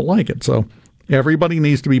mean I have to like it. So everybody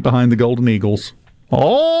needs to be behind the Golden Eagles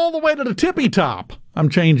all the way to the tippy top. I'm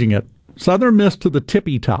changing it. Southern Miss to the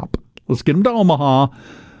tippy top. Let's get them to Omaha.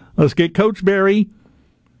 Let's get Coach Berry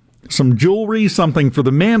some jewelry, something for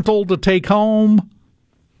the mantle to take home.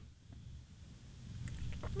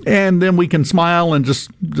 And then we can smile and just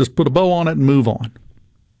put a bow on it and move on.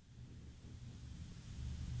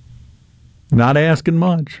 Not asking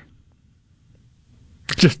much.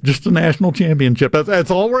 Just a national championship.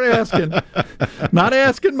 That's all we're asking. Not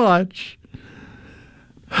asking much.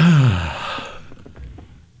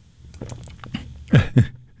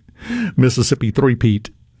 Mississippi three-peat.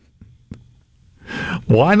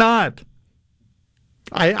 Why not?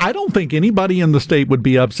 I don't think anybody in the state would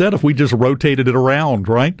be upset if we just rotated it around,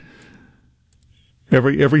 right?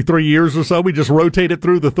 Every 3 years or so, we just rotate it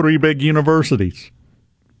through the three big universities.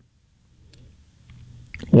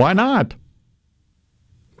 Why not?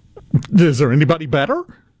 Is there anybody better?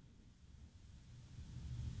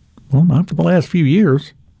 Well, not for the last few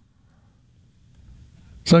years.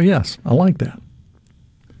 So, yes, I like that.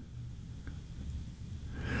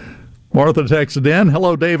 Martha texted in,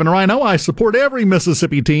 hello, Dave and Rhino. I support every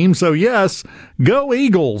Mississippi team, so yes, go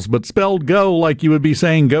Eagles, but spelled go like you would be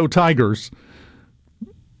saying go Tigers.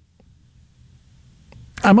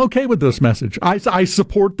 I'm okay with this message. I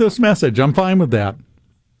support this message. I'm fine with that.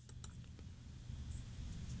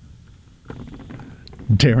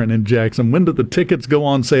 Darren and Jackson, when did the tickets go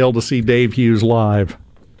on sale to see Dave Hughes live?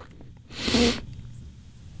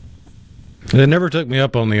 They never took me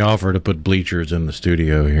up on the offer to put bleachers in the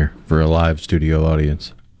studio here for a live studio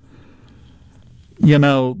audience. You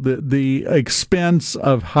know, the expense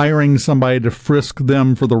of hiring somebody to frisk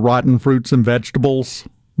them for the rotten fruits and vegetables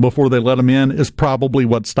before they let them in is probably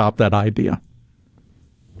what stopped that idea.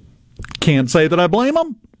 Can't say that I blame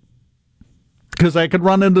them, because I could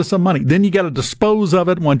run into some money. Then you got to dispose of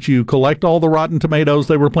it once you collect all the rotten tomatoes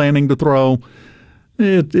they were planning to throw.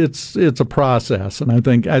 It's a process, and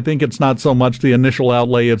I think it's not so much the initial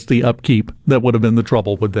outlay, it's the upkeep that would have been the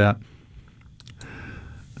trouble with that.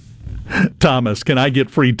 Thomas, can I get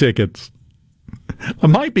free tickets? I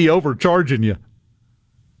might be overcharging you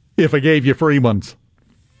if I gave you free ones.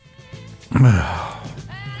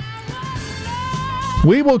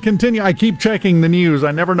 We will continue. I keep checking the news.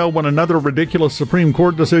 I never know when another ridiculous Supreme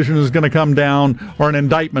Court decision is going to come down or an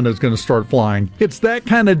indictment is going to start flying. It's that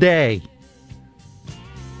kind of day.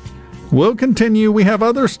 We'll continue. We have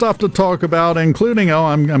other stuff to talk about, including,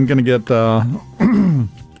 I'm going to get, going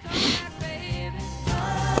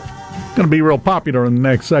to be real popular in the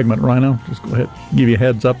next segment, Rhino. Just go ahead, give you a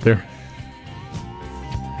heads up there.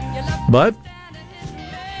 But,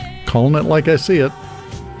 calling it like I see it.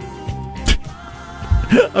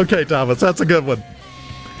 Okay, Thomas, that's a good one.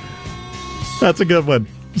 That's a good one.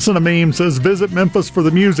 Sent a meme, says, visit Memphis for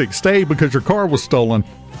the music. Stay because your car was stolen.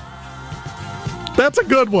 That's a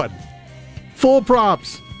good one. Full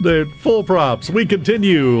props, dude, full props. We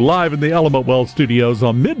continue live in the Element Wealth Studios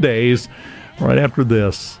on Middays right after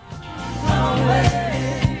this.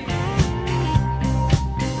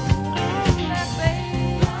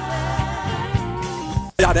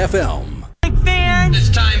 .fm. It's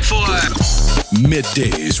time for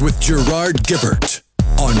Middays with Gerard Gibert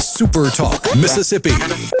on SuperTalk Mississippi.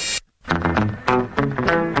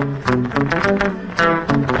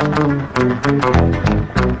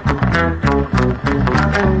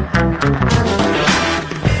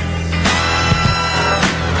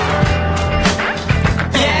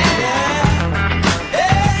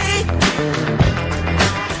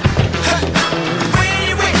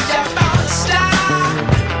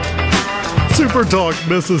 SuperTalk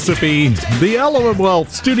Mississippi, the Element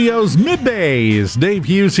Wealth Studios, Middays. Dave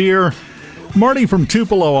Hughes here. Marty from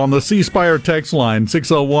Tupelo on the C Spire text line,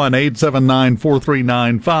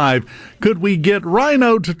 601-879-4395. Could we get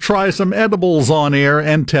Rhino to try some edibles on air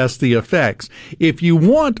and test the effects? If you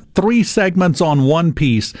want 3 segments on one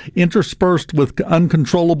piece interspersed with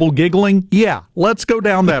uncontrollable giggling, yeah, let's go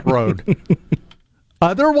down that road.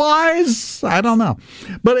 Otherwise, I don't know.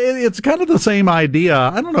 But it's kind of the same idea.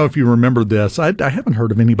 I don't know if you remember this. I haven't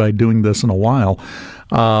heard of anybody doing this in a while.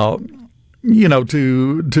 To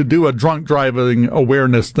do a drunk driving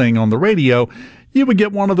awareness thing on the radio, you would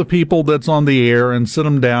get one of the people that's on the air and sit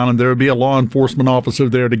them down, and there would be a law enforcement officer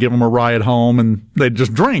there to give them a ride home, and they'd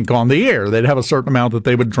just drink on the air. They'd have a certain amount that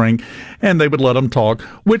they would drink, and they would let them talk,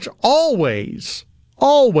 which always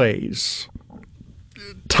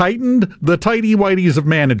tightened the tighty-whities of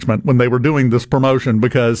management when they were doing this promotion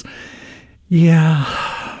because,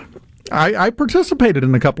 I participated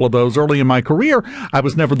in a couple of those early in my career. I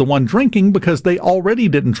was never the one drinking because they already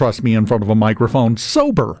didn't trust me in front of a microphone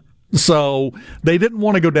sober. So they didn't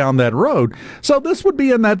want to go down that road. So this would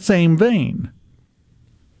be in that same vein.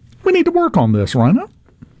 We need to work on this, Rhino.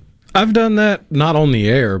 I've done that not on the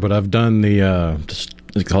air, but I've done the,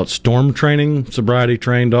 they call it storm training, sobriety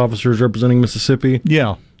trained officers representing Mississippi.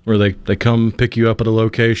 Yeah. Where they come pick you up at a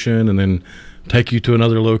location and then take you to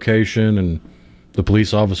another location, and the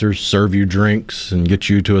police officers serve you drinks and get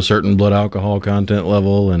you to a certain blood alcohol content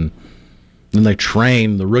level, and then they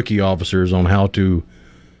train the rookie officers on how to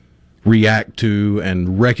react to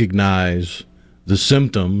and recognize the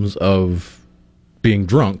symptoms of being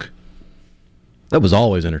drunk. That was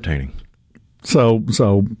always entertaining. So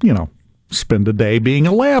spend a day being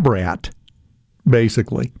a lab rat,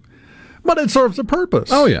 basically. But it serves a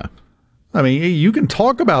purpose. Oh, yeah. I mean, you can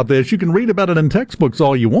talk about this, you can read about it in textbooks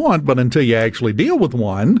all you want, but until you actually deal with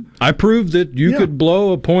one. I proved that you could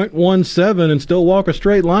blow a .17 and still walk a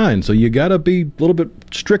straight line, so you got to be a little bit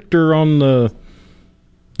stricter on the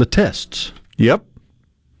tests. Yep.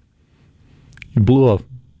 You blew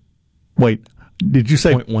wait, did you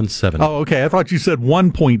say .17? Oh, okay. I thought you said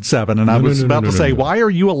 1.7, and I was about to say, why are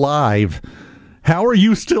you alive? How are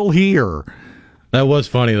you still here? That was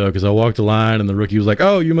funny, though, because I walked the line, and the rookie was like,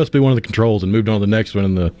 oh, you must be one of the controls, and moved on to the next one,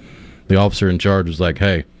 and the officer in charge was like,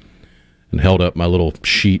 hey, and held up my little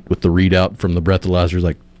sheet with the readout from the breathalyzer,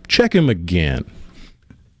 like, check him again.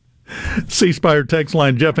 C Spire text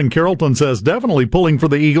line Jeff in Carrollton says, definitely pulling for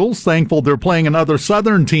the Eagles, thankful they're playing another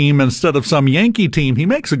Southern team instead of some Yankee team. He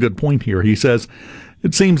makes a good point here. He says,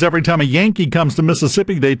 it seems every time a Yankee comes to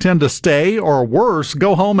Mississippi, they tend to stay, or worse,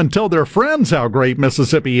 go home and tell their friends how great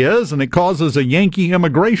Mississippi is, and it causes a Yankee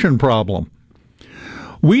immigration problem.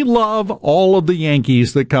 We love all of the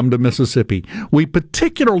Yankees that come to Mississippi. We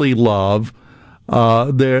particularly love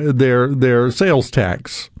their sales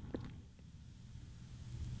tax.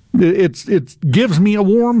 It gives me a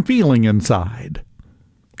warm feeling inside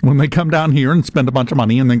when they come down here and spend a bunch of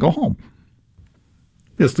money and then go home.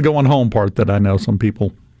 It's the going home part that I know some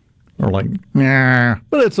people are like, nah,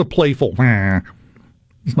 but it's a playful, nah.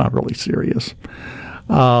 It's not really serious.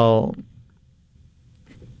 Let's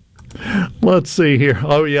see here.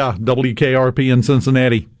 Oh, yeah, WKRP in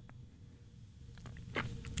Cincinnati.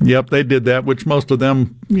 Yep, they did that, which most of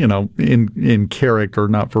them, in character,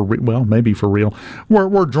 not for real, well, maybe for real,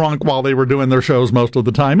 were drunk while they were doing their shows most of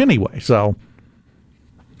the time anyway, so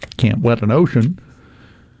can't wet an ocean.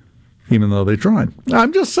 Even though they tried.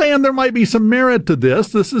 I'm just saying there might be some merit to this.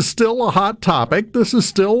 This is still a hot topic. This is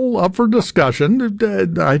still up for discussion.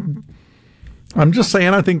 I'm just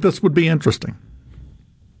saying I think this would be interesting.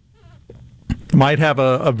 Might have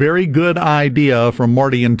a very good idea from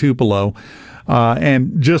Marty in Tupelo.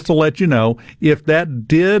 And just to let you know, if that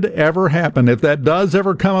did ever happen, if that does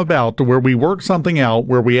ever come about to where we work something out,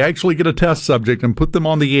 where we actually get a test subject and put them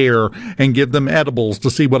on the air and give them edibles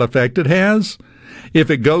to see what effect it has, if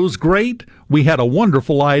it goes great, we had a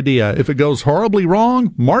wonderful idea. If it goes horribly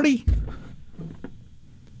wrong, Marty,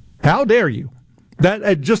 how dare you?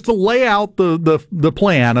 That just to lay out the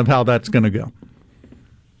plan of how that's going to go.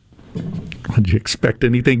 Did you expect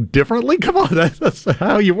anything differently? Come on, that's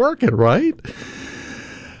how you work it, right?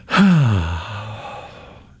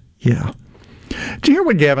 Yeah. Did you hear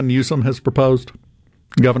what Gavin Newsom has proposed?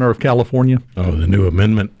 Governor of California? Oh, the new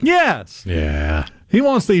amendment? Yes. Yeah. He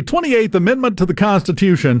wants the 28th Amendment to the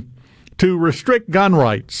Constitution to restrict gun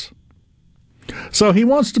rights. So he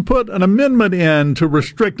wants to put an amendment in to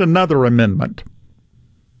restrict another amendment.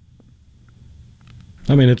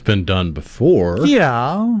 I mean, it's been done before.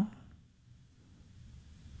 Yeah.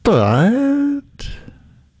 But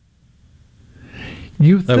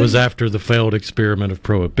that was after the failed experiment of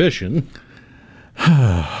prohibition.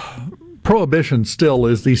 Prohibition still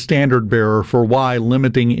is the standard bearer for why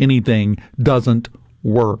limiting anything doesn't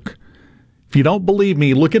work. If you don't believe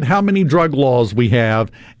me, look at how many drug laws we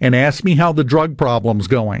have and ask me how the drug problem's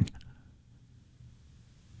going.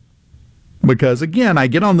 Because, again, I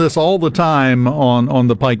get on this all the time on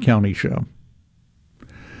the Pike County Show.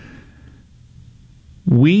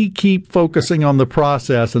 We keep focusing on the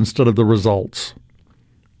process instead of the results.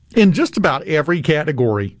 In just about every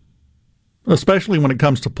category, especially when it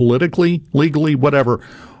comes to politically, legally, whatever,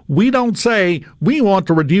 we don't say we want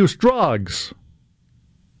to reduce drugs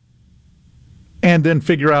and then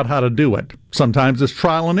figure out how to do it. Sometimes it's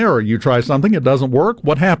trial and error. You try something, it doesn't work.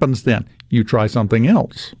 What happens then? You try something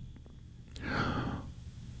else.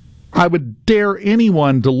 I would dare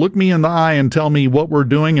anyone to look me in the eye and tell me what we're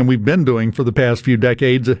doing and we've been doing for the past few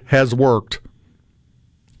decades has worked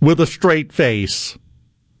with a straight face.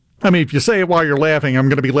 I mean, if you say it while you're laughing, I'm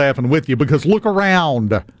going to be laughing with you because look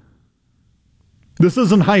around. This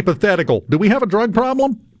isn't hypothetical. Do we have a drug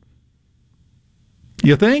problem?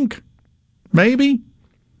 You think? Maybe?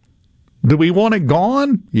 Do we want it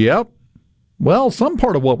gone? Yep. Well, some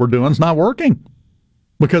part of what we're doing is not working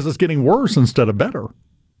because it's getting worse instead of better.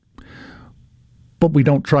 But we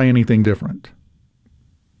don't try anything different.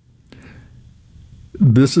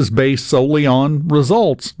 This is based solely on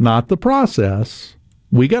results, not the process.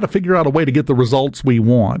 We got to figure out a way to get the results we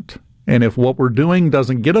want. And if what we're doing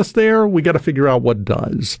doesn't get us there, we got to figure out what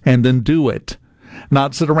does and then do it.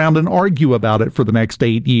 Not sit around and argue about it for the next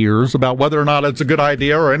 8 years about whether or not it's a good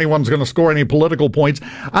idea or anyone's going to score any political points.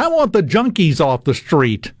 I want the junkies off the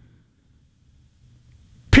street.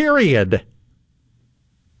 Period.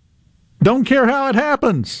 Don't care how it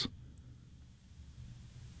happens.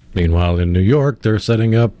 Meanwhile, in New York, they're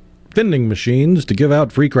setting up vending machines to give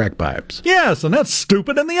out free crack pipes. Yes, and that's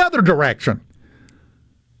stupid in the other direction.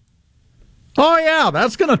 Oh, yeah,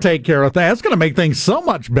 that's going to take care of that. That's going to make things so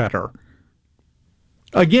much better.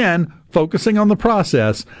 Again, focusing on the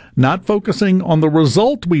process, not focusing on the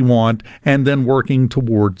result we want, and then working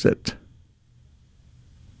towards it.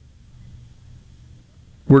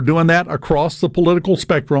 We're doing that across the political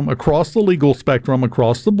spectrum, across the legal spectrum,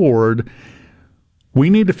 across the board. We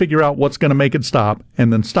need to figure out what's going to make it stop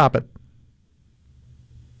and then stop it.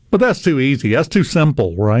 But that's too easy. That's too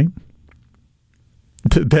simple, right?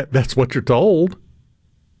 That's what you're told.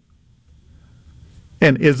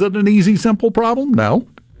 And is it an easy, simple problem? No.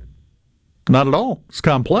 Not at all. It's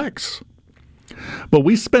complex. But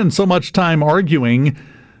we spend so much time arguing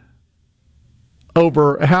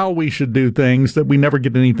over how we should do things that we never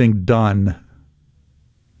get anything done.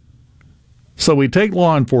 So we take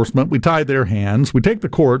law enforcement, we tie their hands. We take the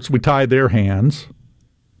courts, we tie their hands.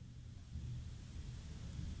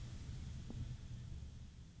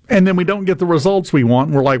 And then we don't get the results we want.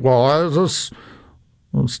 And we're like, well,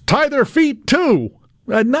 let's tie their feet too.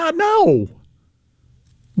 No.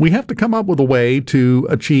 We have to come up with a way to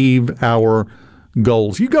achieve our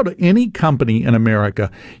goals. You go to any company in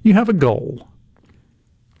America, you have a goal.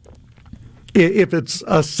 If it's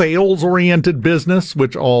a sales-oriented business,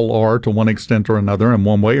 which all are to one extent or another, in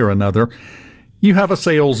one way or another, you have a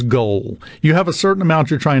sales goal. You have a certain amount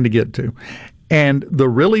you're trying to get to. And the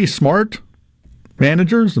really smart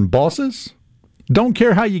managers and bosses don't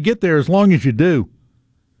care how you get there as long as you do.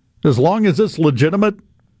 As long as it's legitimate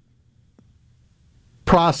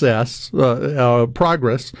progress,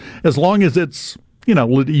 as long as it's,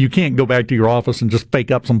 you can't go back to your office and just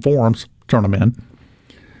fake up some forms, turn them in.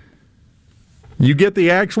 You get the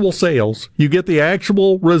actual sales. You get the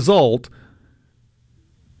actual result.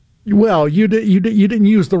 Well, you didn't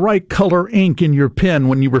use the right color ink in your pen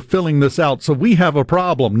when you were filling this out, so we have a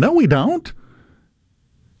problem. No, we don't.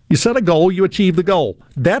 You set a goal, you achieve the goal.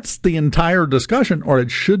 That's the entire discussion, or it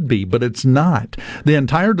should be, but it's not. The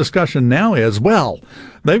entire discussion now is, well,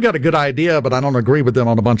 they've got a good idea, but I don't agree with them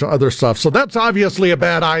on a bunch of other stuff, so that's obviously a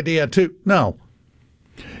bad idea, too. No.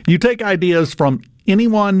 You take ideas from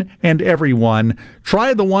anyone and everyone,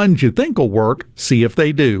 try the ones you think will work, see if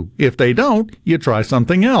they do. If they don't, you try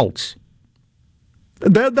something else.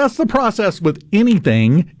 That's the process with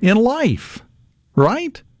anything in life,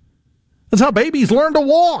 right? That's how babies learn to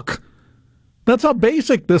walk. That's how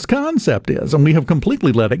basic this concept is, and we have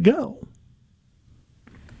completely let it go.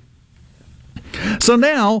 So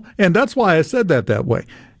now, and that's why I said that way,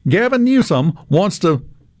 Gavin Newsom wants to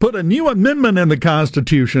put a new amendment in the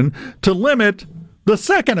Constitution to limit the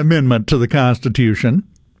Second Amendment to the Constitution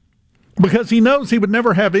because he knows he would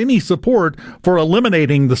never have any support for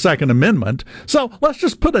eliminating the Second Amendment. So let's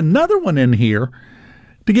just put another one in here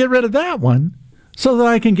to get rid of that one so that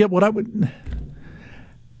I can get what I would...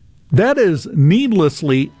 That is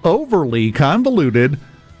needlessly, overly convoluted,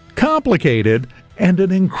 complicated, and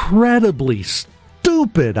an incredibly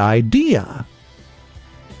stupid idea.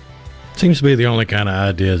 Seems to be the only kind of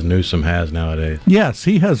ideas Newsom has nowadays. Yes,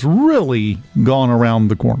 he has really gone around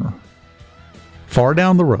the corner. Far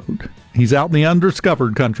down the road. He's out in the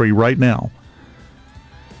undiscovered country right now.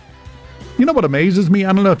 You know what amazes me?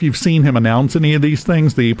 I don't know if you've seen him announce any of these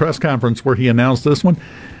things. The press conference where he announced this one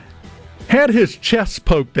had his chest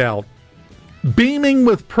poked out, beaming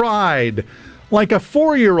with pride, like a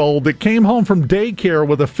 4-year-old that came home from daycare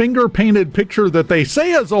with a finger-painted picture that they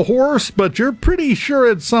say is a horse, but you're pretty sure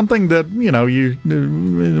it's something that,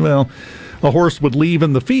 a horse would leave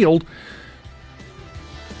in the field.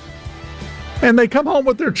 And they come home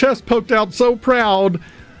with their chest poked out so proud.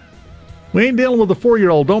 We ain't dealing with a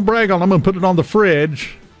 4-year-old. Don't brag on them and put it on the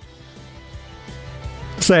fridge.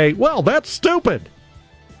 Say, well, that's stupid.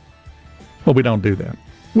 Well, we don't do that.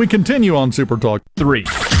 We continue on Super Talk 3.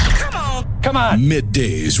 Come on.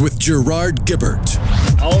 Middays with Gerard Gibert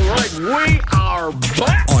All right, we are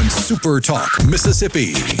back. on Super Talk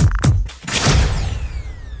Mississippi.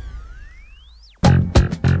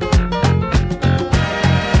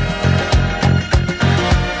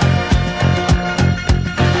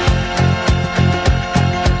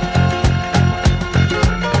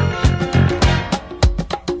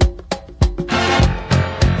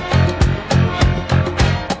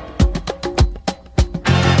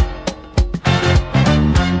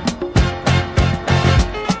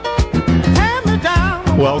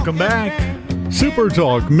 Welcome back. Super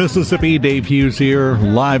Talk Mississippi. Dave Hughes here,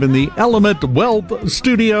 live in the Element Wealth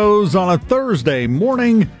Studios on a Thursday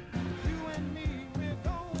morning.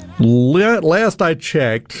 Last I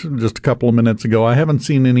checked, just a couple of minutes ago, I haven't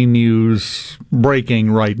seen any news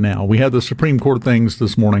breaking right now. We had the Supreme Court things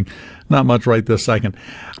this morning. Not much right this second.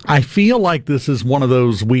 I feel like this is one of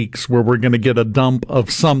those weeks where we're going to get a dump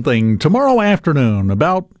of something tomorrow afternoon,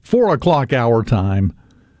 about 4 o'clock our time.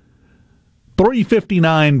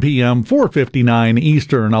 3:59 p.m., 4:59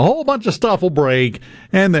 Eastern. A whole bunch of stuff will break,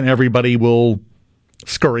 and then everybody will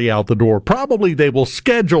scurry out the door. Probably they will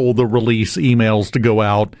schedule the release emails to go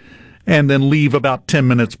out and then leave about 10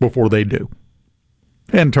 minutes before they do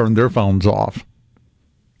and turn their phones off.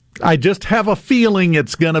 I just have a feeling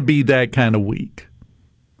it's going to be that kind of week.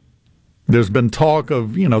 There's been talk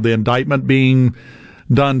of, the indictment being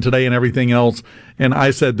done today and everything else. And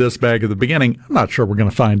I said this back at the beginning, I'm not sure we're going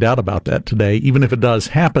to find out about that today. Even if it does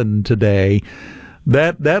happen today,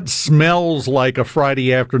 that smells like a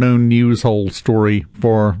Friday afternoon news hole story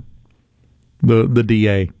for the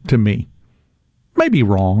DA to me. Maybe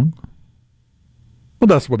wrong, but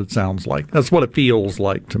that's what it sounds like. That's what it feels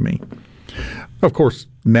like to me. Of course,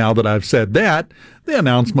 now that I've said that, the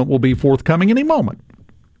announcement will be forthcoming any moment.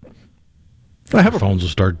 Phones will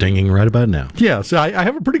start dinging right about now. Yes, I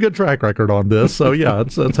have a pretty good track record on this, so yeah,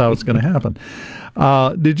 that's how it's going to happen.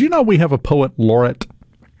 Did you know we have a poet laureate?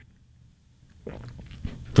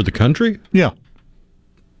 For the country? Yeah.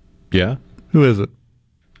 Yeah. Who is it?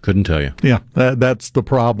 Couldn't tell you. Yeah, that's the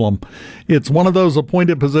problem. It's one of those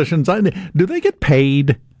appointed positions. Do they get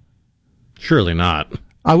paid? Surely not.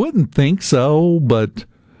 I wouldn't think so, but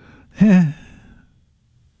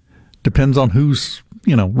depends on who's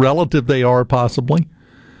relative they are, possibly.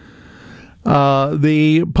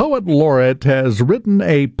 The poet laureate has written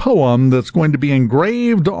a poem that's going to be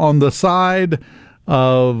engraved on the side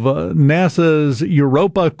of NASA's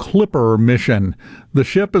Europa Clipper mission. The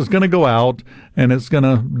ship is going to go out, and it's going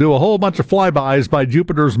to do a whole bunch of flybys by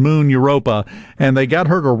Jupiter's moon, Europa, and they got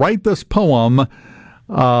her to write this poem,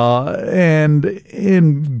 and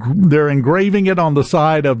they're engraving it on the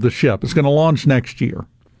side of the ship. It's going to launch next year.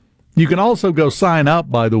 You can also go sign up,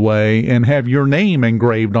 by the way, and have your name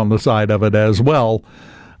engraved on the side of it as well.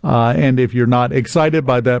 And if you're not excited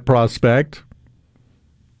by that prospect,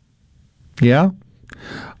 the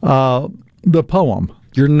poem.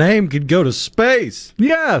 Your name could go to space.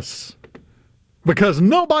 Yes, because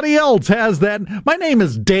nobody else has that. My name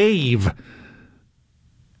is Dave.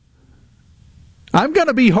 I'm going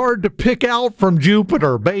to be hard to pick out from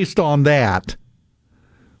Jupiter based on that.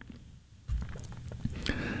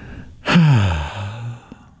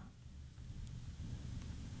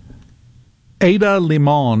 Ada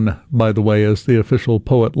Limon, by the way, is the official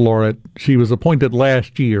poet laureate. She was appointed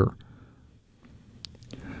last year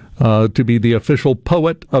to be the official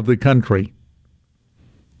poet of the country.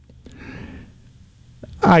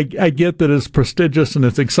 I get that it's prestigious and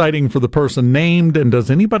it's exciting for the person named, and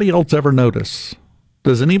does anybody else ever notice?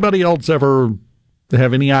 Does anybody else ever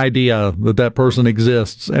have any idea that that person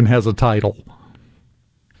exists and has a title?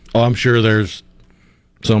 Oh, I'm sure there's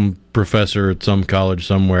some professor at some college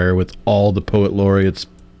somewhere with all the poet laureates'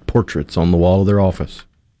 portraits on the wall of their office.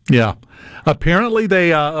 Yeah. Apparently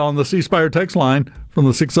they, on the C Spire text line from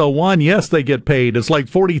the 601, yes, they get paid. It's like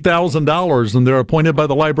 $40,000, and they're appointed by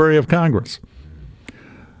the Library of Congress.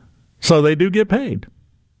 So they do get paid.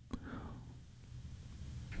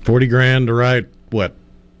 $40,000 to write, what,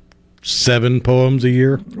 7 poems a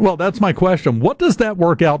year? Well, that's my question. What does that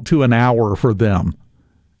work out to an hour for them?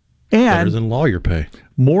 Better And than lawyer pay.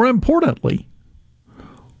 more importantly,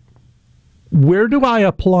 where do I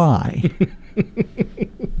apply?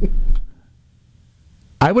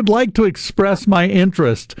 I would like to express my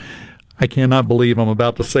interest. I cannot believe I'm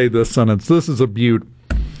about to say this sentence. This is a beaut.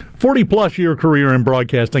 40-plus year career in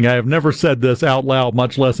broadcasting. I have never said this out loud,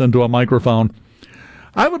 much less into a microphone.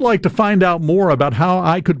 I would like to find out more about how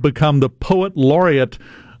I could become the poet laureate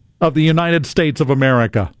of the United States of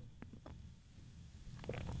America.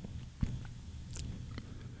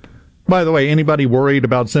 By the way, anybody worried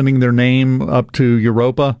about sending their name up to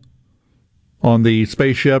Europa on the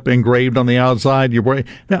spaceship engraved on the outside? You're worried.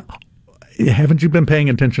 Now, haven't you been paying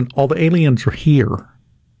attention? All the aliens are here.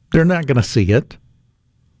 They're not going to see it.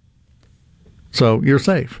 So you're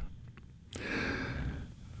safe.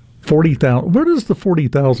 40,000. Where does the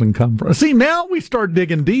 40,000 come from? See, now we start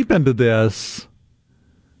digging deep into this.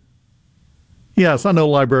 Yes, I know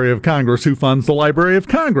Library of Congress. Who funds the Library of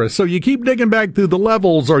Congress? So you keep digging back through the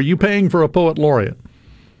levels. Are you paying for a poet laureate?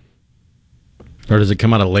 Or does it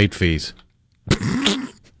come out of late fees?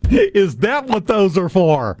 Is that what those are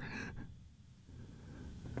for?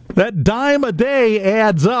 That dime a day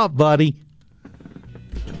adds up, buddy.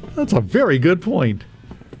 That's a very good point.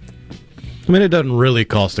 I mean, it doesn't really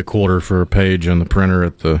cost a quarter for a page on the printer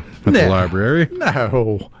at the library.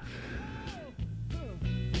 No.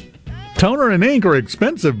 Toner and ink are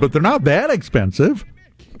expensive, but they're not that expensive.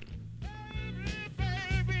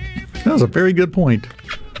 That was a very good point.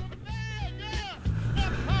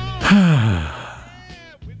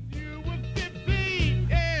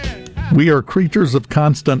 We are creatures of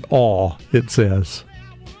constant awe, it says.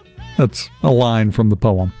 That's a line from the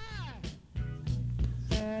poem.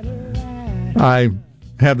 I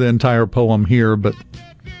have the entire poem here, but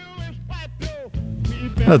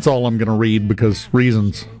that's all I'm going to read because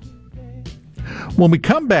reasons. When we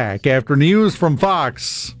come back after news from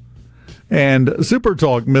Fox and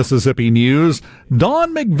SuperTalk Mississippi News,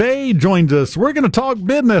 Dawn McVeigh joins us. We're going to talk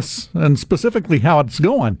business and specifically how it's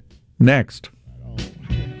going next.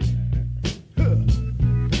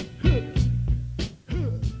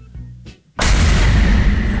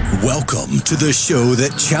 Welcome to the show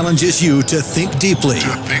that challenges you to think deeply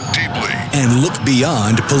and look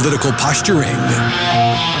beyond political posturing.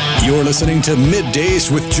 You're listening to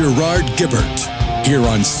Middays with Gerard Gibert here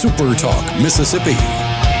on SuperTalk Mississippi.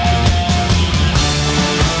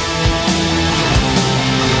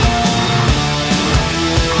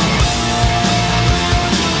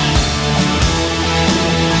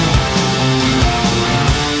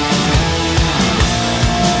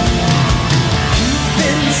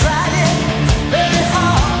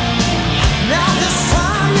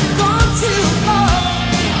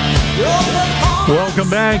 Welcome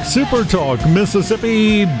back, Super Talk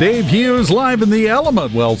Mississippi. Dave Hughes live in the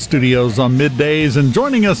Element Wealth Studios on Middays, and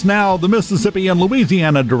joining us now, the Mississippi and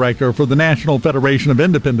Louisiana Director for the National Federation of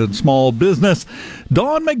Independent Small Business,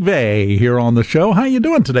 Dawn McVeigh, here on the show. How you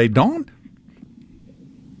doing today, Dawn?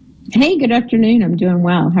 Hey, good afternoon. I'm doing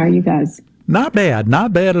well. How are you guys? Not bad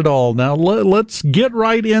at all. Now let's get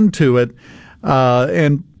right into it.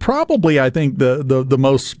 And probably, I think the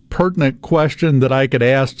most pertinent question that I could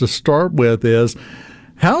ask to start with is,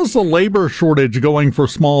 how's the labor shortage going for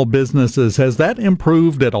small businesses? Has that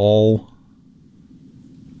improved at all?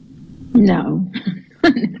 No.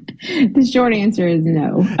 The short answer is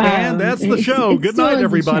no. And that's the show. Good night,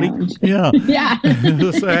 everybody. Yeah. Yeah.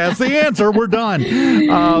 That's the answer. We're done.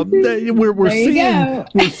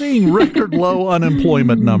 We're seeing record low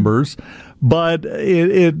unemployment numbers. But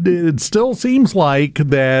it still seems like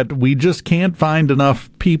that we just can't find enough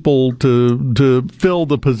people to fill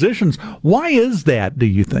the positions. Why is that, do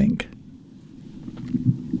you think?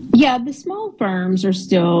 Yeah, the small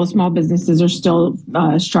businesses are still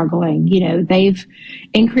struggling. You know, they've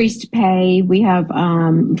increased pay. We have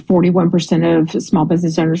 41% of small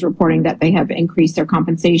business owners reporting that they have increased their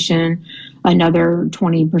compensation, another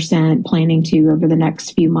 20% planning to over the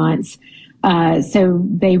next few months. So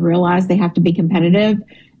they realize they have to be competitive,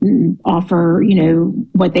 offer,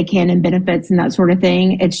 what they can in benefits and that sort of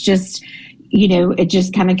thing. It's just, it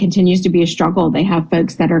just kind of continues to be a struggle. They have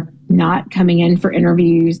folks that are not coming in for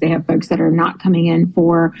interviews. They have folks that are not coming in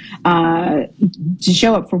to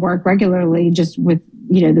show up for work regularly, just with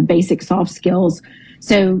the basic soft skills.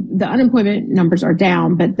 So the unemployment numbers are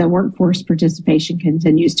down, but the workforce participation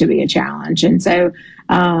continues to be a challenge. And so,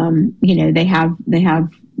 they have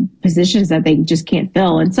positions that they just can't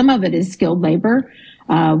fill. And some of it is skilled labor.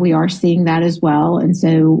 We are seeing that as well. And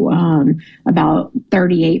so about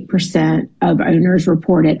 38% of owners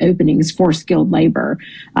reported openings for skilled labor.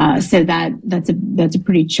 So that's a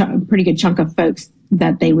pretty good chunk of folks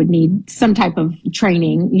that they would need some type of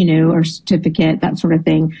training, or certificate, that sort of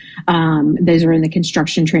thing. Those are in the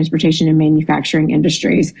construction, transportation, and manufacturing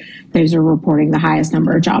industries. Those are reporting the highest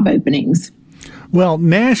number of job openings. Well,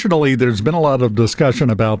 nationally, there's been a lot of discussion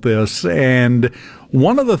about this, and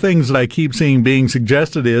one of the things that I keep seeing being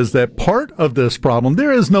suggested is that part of this problem,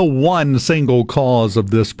 there is no one single cause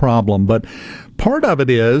of this problem, but part of it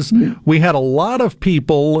is we had a lot of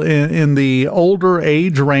people in the older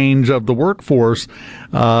age range of the workforce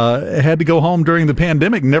had to go home during the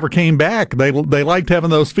pandemic, never came back. They liked having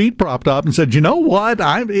those feet propped up and said, you know what,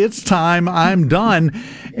 it's time, I'm done.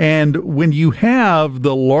 And when you have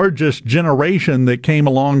the largest generation that came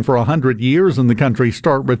along for 100 years in the country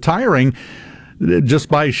start retiring, just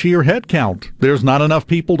by sheer head count, there's not enough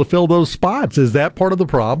people to fill those spots. Is that part of the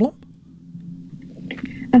problem?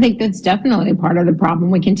 I think that's definitely part of the problem.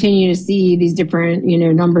 We continue to see these different,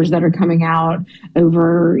 numbers that are coming out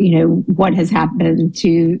over, what has happened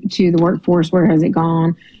to the workforce. Where has it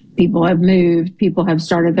gone? People have moved. People have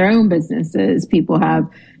started their own businesses. People have,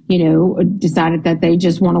 decided that they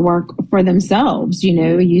just want to work for themselves.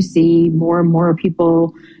 You see more and more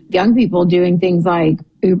people, young people, doing things like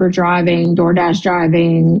Uber driving, DoorDash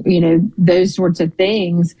driving, those sorts of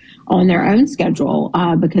things on their own schedule,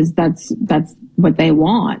 because that's what they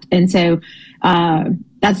want. And so,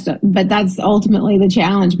 that's ultimately the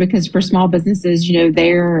challenge, because for small businesses,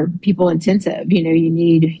 they're people intensive. You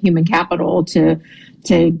need human capital to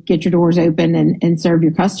get your doors open and serve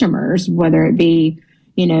your customers, whether it be,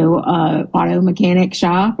 auto mechanic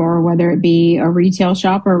shop, or whether it be a retail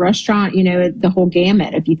shop or a restaurant, the whole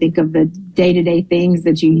gamut. If you think of the day-to-day things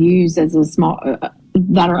that you use as a small,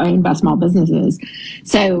 that are owned by small businesses.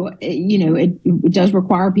 So, it does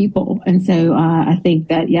require people. And so I think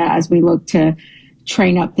that, as we look to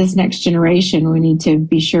train up this next generation, we need to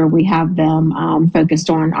be sure we have them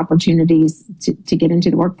focused on opportunities to get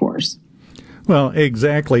into the workforce. Well,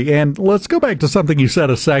 exactly. And let's go back to something you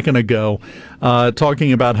said a second ago,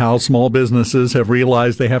 talking about how small businesses have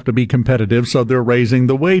realized they have to be competitive, so they're raising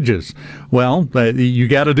the wages. Well, you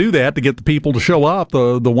got to do that to get the people to show up,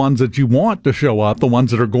 the ones that you want to show up, the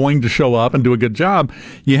ones that are going to show up and do a good job.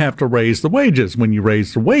 You have to raise the wages. When you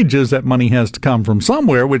raise the wages, that money has to come from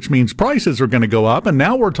somewhere, which means prices are going to go up. And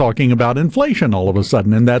now we're talking about inflation all of a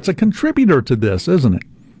sudden, and that's a contributor to this, isn't it?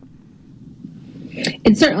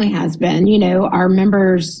 It certainly has been. Our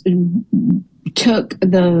members took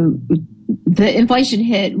the inflation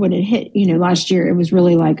hit when it hit, last year. It was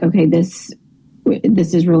really like, okay, this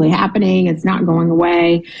is really happening. It's not going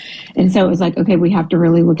away. And so it was like, okay, we have to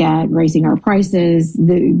really look at raising our prices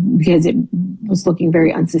because it was looking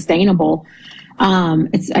very unsustainable.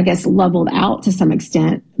 It's, I guess, leveled out to some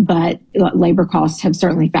extent, but labor costs have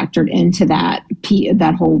certainly factored into that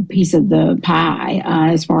whole piece of the pie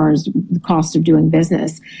as far as the cost of doing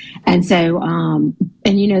business. And so,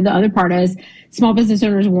 the other part is small business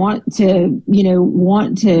owners want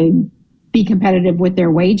to be competitive with their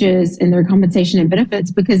wages and their compensation and benefits,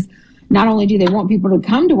 because not only do they want people to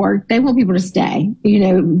come to work, they want people to stay.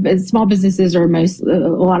 Small businesses are a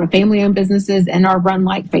lot of family-owned businesses and are run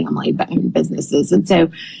like family-owned businesses. And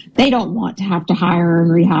so they don't want to have to hire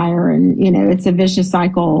and rehire. And, it's a vicious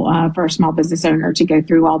cycle for a small business owner to go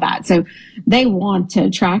through all that. So they want to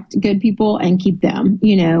attract good people and keep them,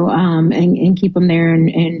 and keep them there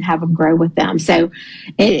and have them grow with them. So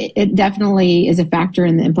it definitely is a factor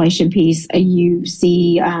in the inflation piece. You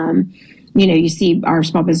see our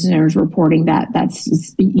small business owners reporting that's,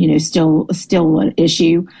 still an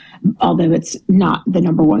issue, although it's not the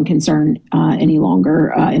number one concern any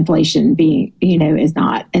longer. Inflation being, is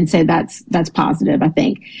not. And so that's positive, I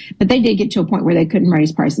think. But they did get to a point where they couldn't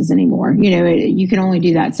raise prices anymore. You can only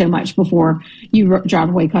do that so much before you drive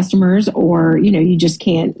away customers, or, you just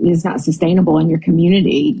can't, it's not sustainable in your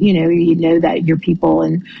community. You know that your people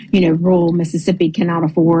in, rural Mississippi cannot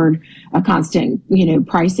afford a constant,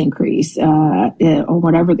 price increase or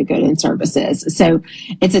whatever the good and service is. So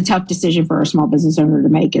it's a tough decision for a small business owner to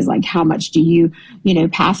make, is like, how much do you,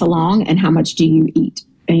 pass along, and how much do you eat,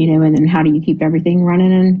 and then how do you keep everything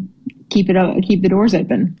running and keep the doors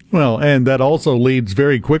open? Well, and that also leads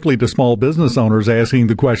very quickly to small business owners asking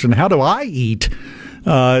the question, how do I eat?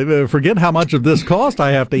 Forget how much of this cost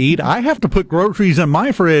I have to eat. I have to put groceries in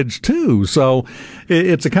my fridge too. So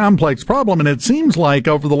it's a complex problem. And it seems like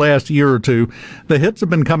over the last year or two, the hits have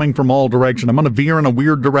been coming from all directions. I'm going to veer in a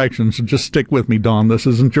weird direction. So just stick with me, Dawn. This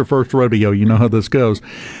isn't your first rodeo. You know how this goes.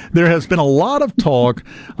 There has been a lot of talk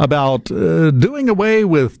about doing away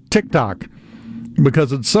with TikTok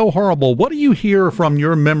because it's so horrible. What do you hear from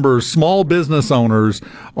your members, small business owners?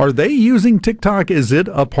 Are they using TikTok? Is it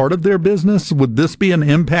a part of their business? Would this be an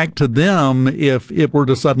impact to them if it were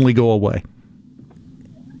to suddenly go away?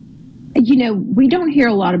 You know, we don't hear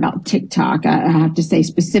a lot about TikTok, I have to say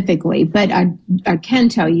specifically, but I can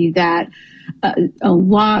tell you that a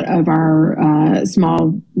lot of our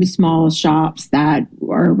small shops that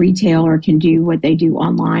are retail or can do what they do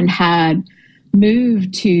online had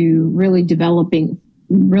moved to really developing,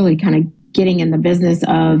 really kind of getting in the business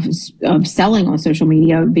of selling on social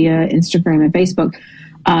media via Instagram and Facebook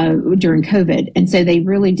during COVID. And so they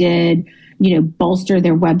really did, you know, bolster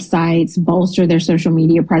their websites, bolster their social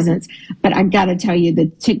media presence. But I got to tell you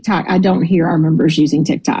that TikTok, I don't hear our members using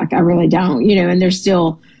TikTok. I really don't, you know, and there's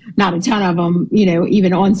still not a ton of them, you know,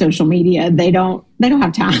 even on social media. They don't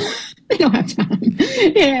have time. They don't have time.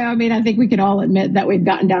 You know, I mean, I think we can all admit that we've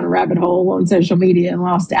gotten down a rabbit hole on social media and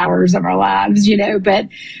lost hours of our lives, you know, but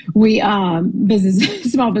we,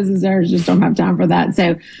 small business owners just don't have time for that.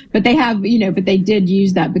 So, but they have, you know, but they did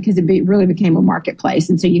use that because it really became a marketplace.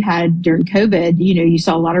 And so you had during COVID, you know, you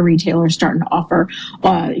saw a lot of retailers starting to offer,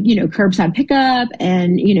 you know, curbside pickup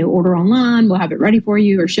and, you know, order online, we'll have it ready for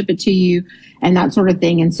you or ship it to you and that sort of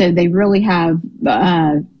thing. And so they really have,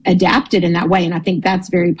 adapted in that way. And I think that's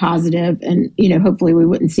very positive. And, you know, hopefully we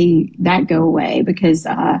wouldn't see that go away because,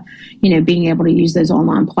 you know, being able to use those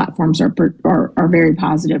online platforms are very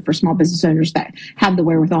positive for small business owners that have the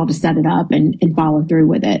wherewithal to set it up and follow through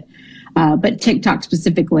with it. But TikTok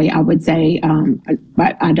specifically, I would say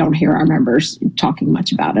I don't hear our members talking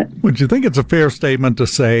much about it. Would you think it's a fair statement to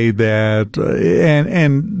say that,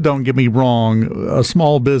 and don't get me wrong, a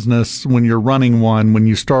small business, when you're running one, when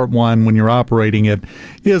you start one, when you're operating it,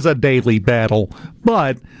 is a daily battle.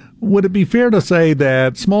 But would it be fair to say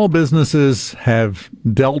that small businesses have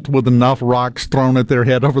dealt with enough rocks thrown at their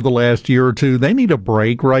head over the last year or two? They need a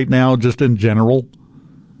break right now, just in general.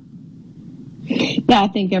 Yeah, I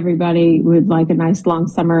think everybody would like a nice long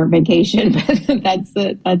summer vacation, but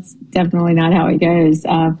that's definitely not how it goes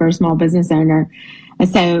for a small business owner.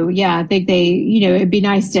 So, yeah, I think you know, it'd be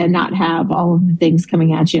nice to not have all of the things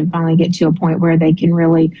coming at you and finally get to a point where they can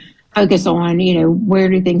really focus on, you know, where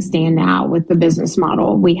do things stand now with the business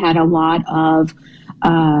model. We had a lot of,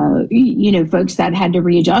 you know, folks that had to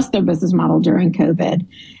readjust their business model during COVID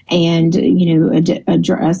and, you know,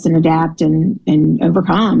 address and adapt and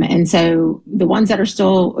overcome. And so the ones that are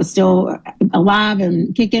still alive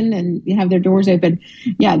and kicking and have their doors open,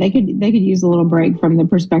 yeah, they could use a little break from the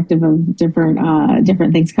perspective of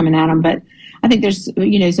different things coming at them. But I think there's,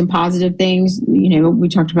 you know, some positive things. You know, we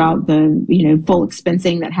talked about the, you know, full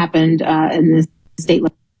expensing that happened in the state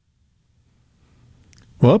level.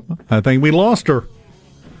 Well, I think we lost her.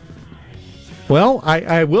 Well,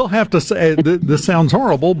 I will have to say, this sounds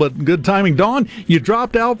horrible, but good timing. Dawn, you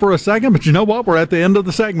dropped out for a second, but you know what? We're at the end of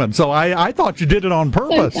the segment, so I thought you did it on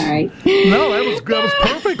purpose. Sorry. No, that was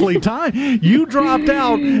perfectly timed. You dropped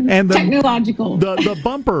out, and technological. The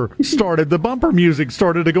bumper started. The bumper music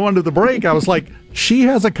started to go into the break. I was like, she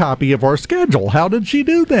has a copy of our schedule. How did she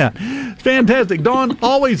do that? Fantastic. Dawn,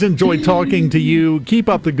 always enjoy talking to you. Keep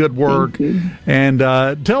up the good work. And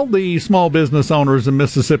tell the small business owners in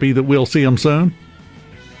Mississippi that we'll see them soon.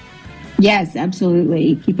 Yes,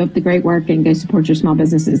 absolutely. Keep up the great work and go support your small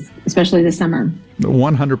businesses, especially this summer.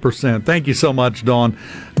 100%. Thank you so much, Dawn.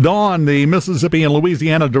 Dawn, the Mississippi and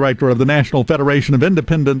Louisiana director of the National Federation of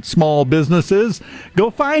Independent Small Businesses.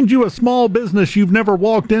 Go find you a small business you've never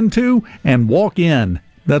walked into and walk in.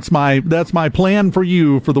 That's my plan for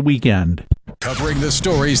you for the weekend. Covering the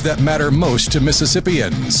stories that matter most to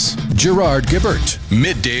Mississippians. Gerard Gibert.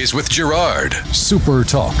 Middays with Gerard.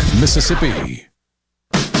 SuperTalk Mississippi.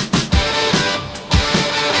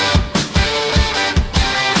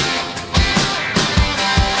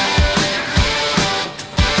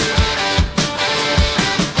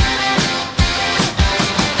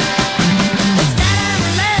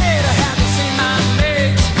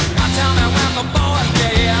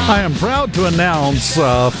 I am proud to announce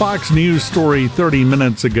Fox News story 30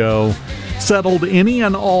 minutes ago settled any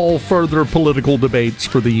and all further political debates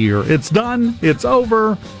for the year. It's done. It's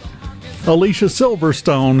over. Alicia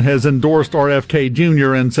Silverstone has endorsed RFK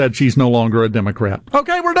Jr. and said she's no longer a Democrat.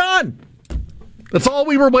 Okay, we're done. That's all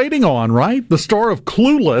we were waiting on, right? The star of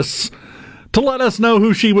Clueless to let us know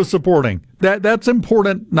who she was supporting. That's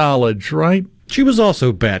important knowledge, right? She was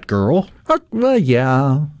also Batgirl. Well,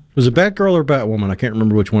 yeah. Was it Batgirl or Batwoman? I can't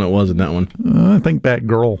remember which one it was in that one. I think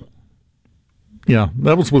Batgirl. Yeah,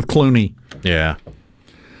 that was with Clooney. Yeah.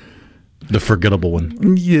 The forgettable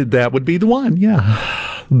one. Yeah, that would be the one, yeah.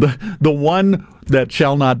 The one that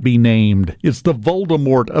shall not be named. It's the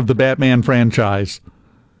Voldemort of the Batman franchise.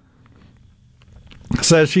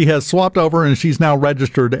 Says she has swapped over and she's now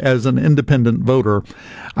registered as an independent voter.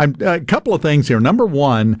 A couple of things here. Number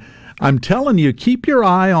one, I'm telling you, keep your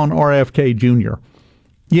eye on RFK Jr.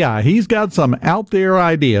 Yeah, he's got some out there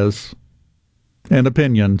ideas and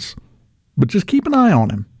opinions, but just keep an eye on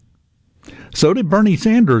him. So did Bernie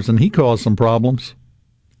Sanders, and he caused some problems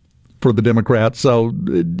for the Democrats. So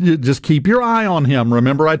just keep your eye on him.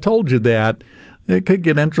 Remember, I told you that. It could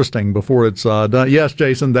get interesting before it's done. Yes,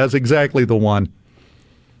 Jason, that's exactly the one.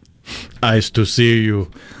 Nice to see you.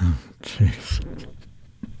 Jeez.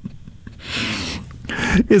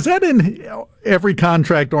 Is that in every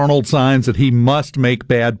contract Arnold signs that he must make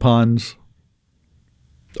bad puns?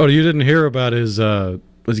 Oh, you didn't hear about his, has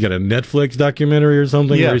he got a Netflix documentary or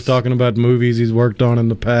something where he's talking about movies he's worked on in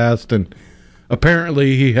the past? And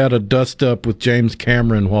apparently he had a dust-up with James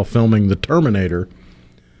Cameron while filming The Terminator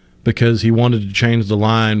because he wanted to change the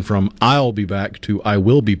line from "I'll be back" to "I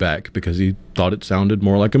will be back" because he thought it sounded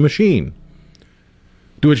more like a machine.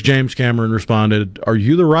 To which James Cameron responded, "Are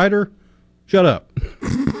you the writer? Shut up."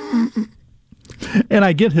 And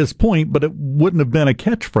I get his point, but it wouldn't have been a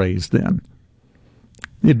catchphrase then.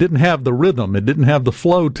 It didn't have the rhythm. It didn't have the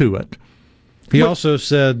flow to it. He also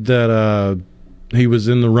said that he was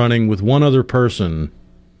in the running with one other person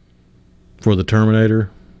for The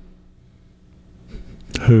Terminator.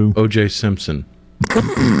 Who? O.J. Simpson.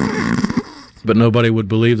 But nobody would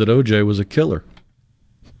believe that O.J. was a killer.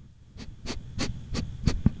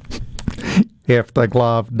 If the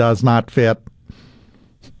glove does not fit.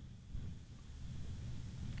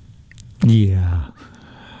 Yeah.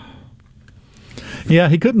 Yeah,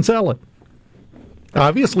 he couldn't sell it.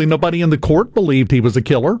 Obviously, nobody in the court believed he was a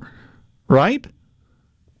killer, right?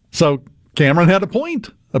 So Cameron had a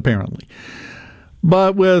point, apparently.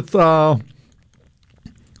 But with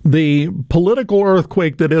the political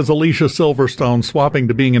earthquake that is Alicia Silverstone swapping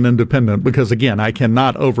to being an independent, because, again, I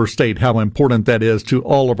cannot overstate how important that is to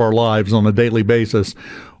all of our lives on a daily basis,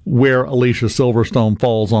 where Alicia Silverstone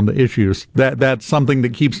falls on the issues. That's something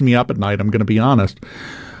that keeps me up at night, I'm going to be honest.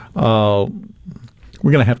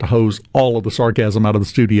 We're going to have to hose all of the sarcasm out of the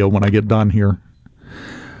studio when I get done here.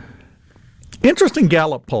 Interesting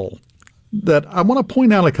Gallup poll that I want to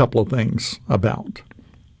point out a couple of things about.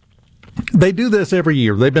 They do this every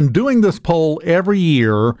year. They've been doing this poll every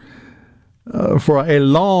year for a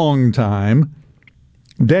long time,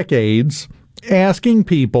 decades, asking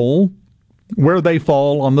people where they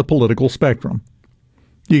fall on the political spectrum.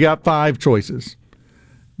 You got 5 choices.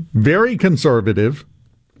 Very conservative,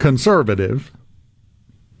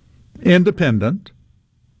 independent,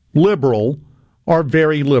 liberal, or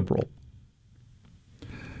very liberal.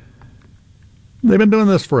 They've been doing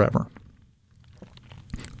this forever.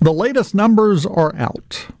 The latest numbers are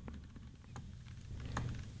out.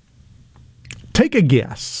 Take a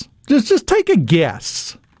guess. Just take a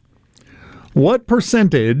guess. What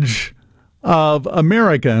percentage of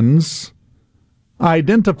Americans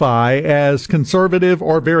identify as conservative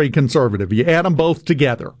or very conservative? You add them both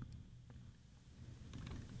together.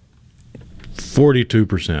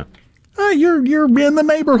 42%. You're in the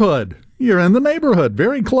neighborhood. You're in the neighborhood.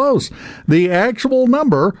 Very close. The actual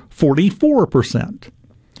number, 44%.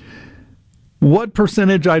 What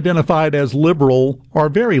percentage identified as liberal or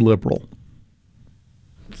very liberal?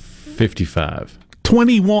 55.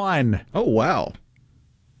 21. Oh, wow.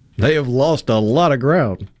 They have lost a lot of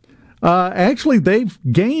ground. Actually, they've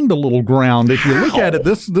gained a little ground. If you look at it,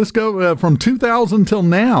 this go from 2000 till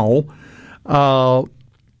now.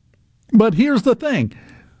 But here's the thing.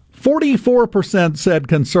 44% said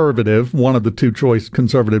conservative, one of the two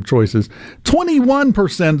conservative choices.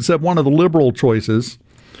 21% said one of the liberal choices.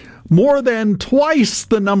 More than twice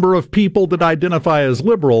the number of people that identify as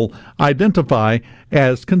liberal identify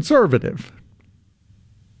as conservative.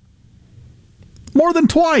 More than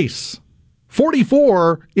twice.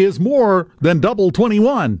 44 is more than double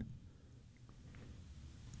 21.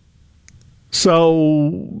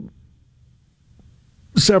 So,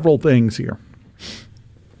 several things here.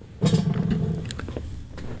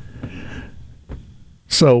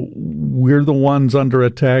 So, we're the ones under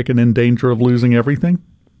attack and in danger of losing everything?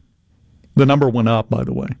 The number went up, by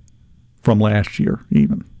the way, from last year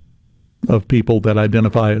even, of people that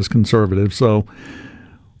identify as conservative. So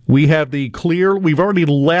we've already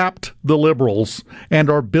lapped the liberals and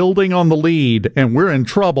are building on the lead, and we're in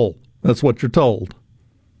trouble. That's what you're told.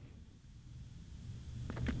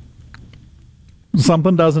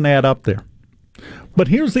 Something doesn't add up there. But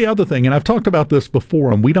here's the other thing, and I've talked about this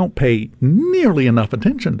before, and we don't pay nearly enough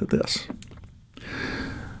attention to this.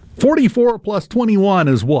 44 plus 21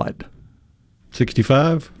 is what?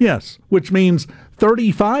 65? Yes, which means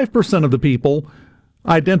 35% of the people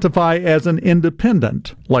identify as an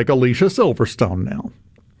independent, like Alicia Silverstone now.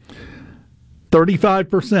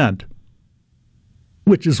 35%,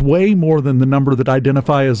 which is way more than the number that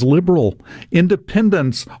identify as liberal.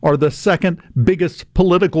 Independents are the second biggest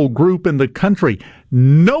political group in the country.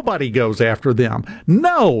 Nobody goes after them.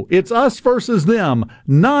 No, it's us versus them,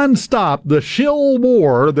 nonstop, the shill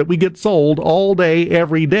war that we get sold all day,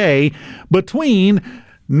 every day, between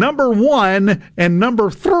number 1 and number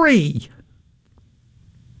 3.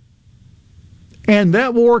 And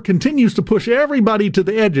that war continues to push everybody to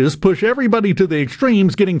the edges, push everybody to the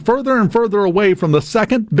extremes, getting further and further away from the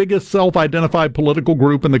second biggest self-identified political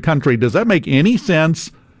group in the country. Does that make any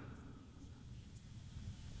sense?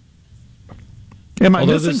 Am I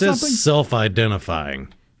missing something? This is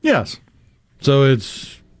self-identifying. Yes. So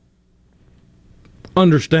it's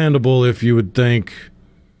understandable if you would think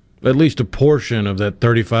at least a portion of that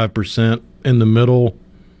 35% in the middle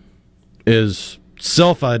is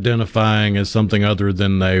self-identifying as something other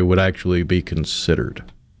than they would actually be considered.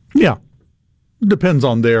 Yeah. Depends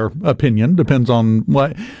on their opinion, depends on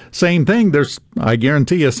what. Same thing, I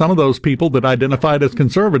guarantee you, some of those people that identified as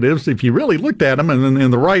conservatives, if you really looked at them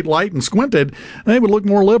in the right light and squinted, they would look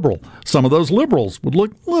more liberal. Some of those liberals would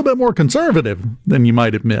look a little bit more conservative than you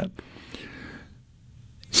might admit.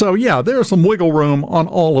 So yeah, there's some wiggle room on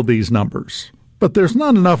all of these numbers, but there's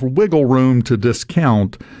not enough wiggle room to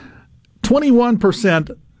discount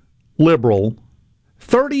 21% liberal,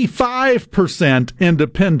 35%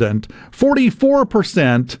 independent,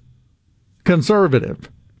 44% conservative.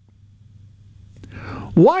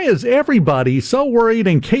 Why is everybody so worried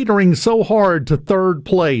and catering so hard to third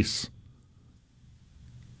place?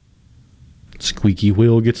 Squeaky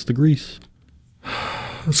wheel gets the grease.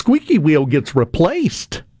 The squeaky wheel gets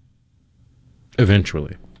replaced.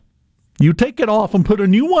 Eventually. You take it off and put a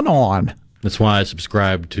new one on. That's why I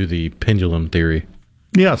subscribe to the pendulum theory.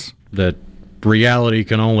 Yes. That reality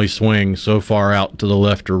can only swing so far out to the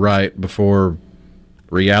left or right before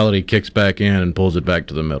reality kicks back in and pulls it back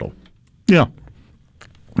to the middle. Yeah.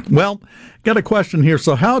 Well, got a question here.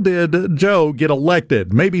 So how did Joe get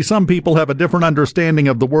elected? Maybe some people have a different understanding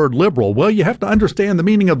of the word liberal. Well, you have to understand the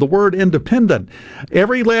meaning of the word independent.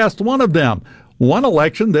 Every last one of them. One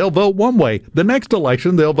election, they'll vote one way. The next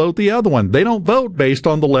election, they'll vote the other one. They don't vote based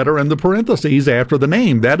on the letter in the parentheses after the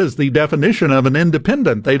name. That is the definition of an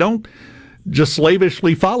independent. They don't just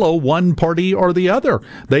slavishly follow one party or the other.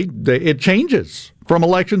 It changes from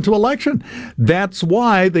election to election. That's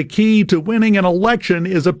why the key to winning an election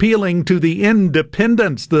is appealing to the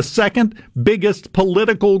independents, the second biggest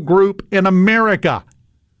political group in America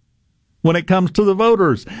when it comes to the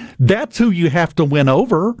voters. That's who you have to win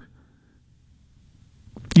over.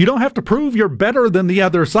 You don't have to prove you're better than the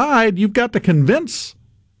other side. You've got to convince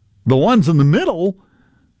the ones in the middle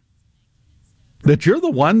that you're the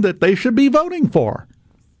one that they should be voting for.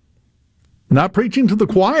 Not preaching to the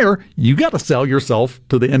choir, you got to sell yourself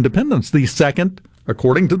to the independents. The second,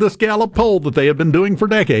 according to this Gallup poll that they have been doing for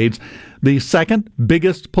decades, the second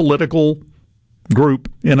biggest political group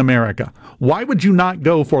in America. Why would you not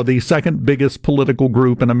go for the second biggest political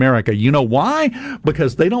group in America? You know why?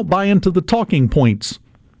 Because they don't buy into the talking points.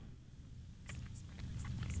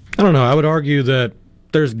 I don't know. I would argue that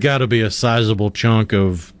there's got to be a sizable chunk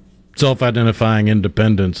of self-identifying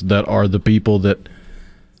independents that are the people that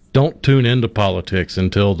don't tune into politics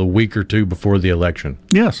until the week or two before the election.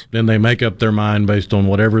 Yes. Then they make up their mind based on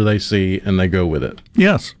whatever they see, and they go with it.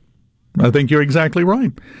 Yes. I think you're exactly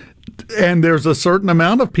right. And there's a certain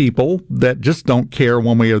amount of people that just don't care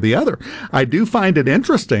one way or the other. I do find it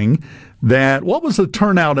interesting that, what was the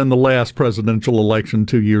turnout in the last presidential election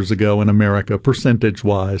 2 years ago in America,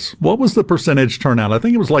 percentage-wise? What was the percentage turnout? I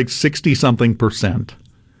think it was like 60-something%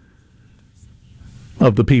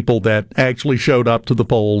 of the people that actually showed up to the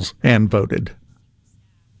polls and voted.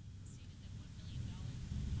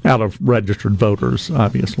 Out of registered voters,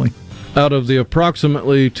 obviously. Out of the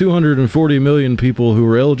approximately 240 million people who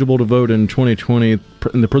were eligible to vote in 2020, in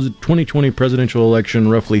the 2020 presidential election,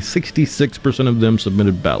 roughly 66% of them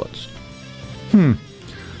submitted ballots.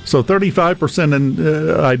 So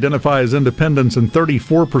 35% identify as independents and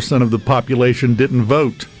 34% of the population didn't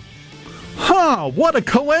vote. What a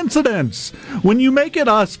coincidence. When you make it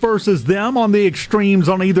us versus them on the extremes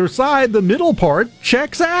on either side, the middle part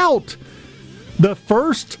checks out. The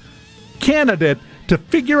first candidate to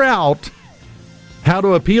figure out how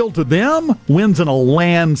to appeal to them wins in a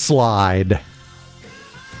landslide.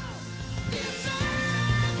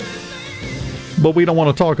 But we don't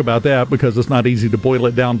want to talk about that because it's not easy to boil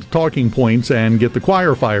it down to talking points and get the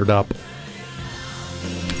choir fired up.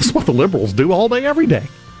 It's what the liberals do all day, every day.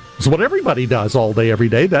 It's what everybody does all day, every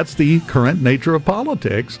day. That's the current nature of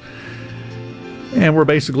politics. And we're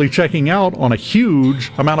basically checking out on a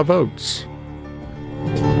huge amount of votes.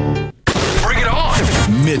 Bring it on!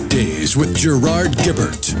 Middays with Gerard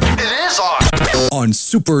Gibert. It is on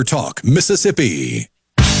SuperTalk Mississippi.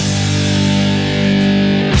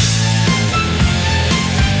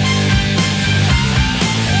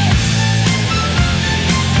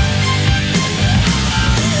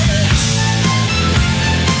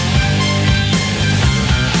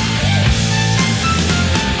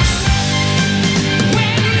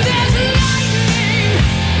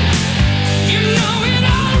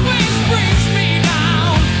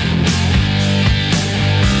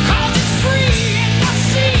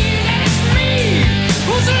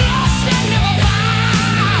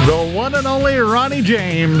 One and only Ronnie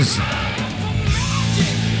James.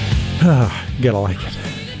 Gotta like it.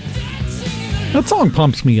 That song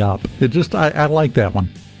pumps me up. I like that one.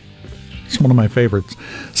 It's one of my favorites.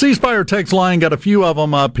 C-Spire text line, got a few of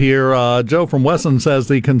them up here. Joe from Wesson says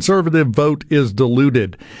the conservative vote is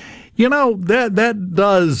diluted. You know, that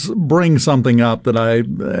does bring something up that I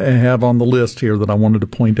have on the list here that I wanted to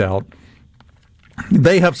point out.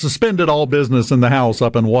 They have suspended all business in the House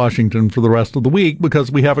up in Washington for the rest of the week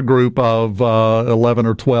because we have a group of 11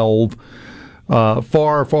 or 12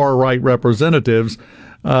 far right representatives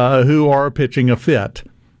who are pitching a fit.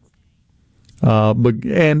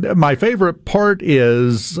 And my favorite part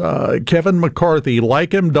is Kevin McCarthy.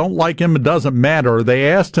 Like him, don't like him, it doesn't matter. They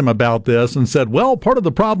asked him about this and said, well, part of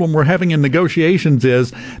the problem we're having in negotiations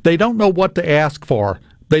is they don't know what to ask for.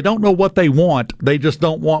 They don't know what they want. They just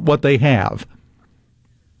don't want what they have.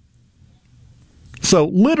 So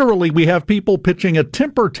literally we have people pitching a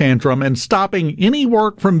temper tantrum and stopping any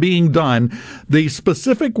work from being done. The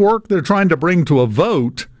specific work they're trying to bring to a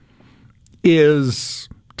vote is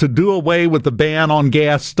to do away with the ban on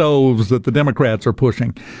gas stoves that the Democrats are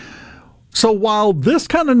pushing. So while this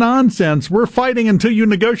kind of nonsense, we're fighting until you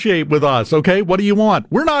negotiate with us, okay? What do you want?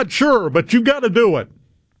 We're not sure, but you got to do it.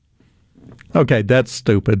 Okay, that's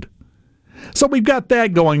stupid. So we've got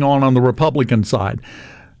that going on the Republican side.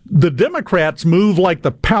 The Democrats move like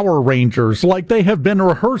the Power Rangers, like they have been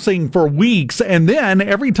rehearsing for weeks, and then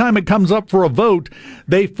every time it comes up for a vote,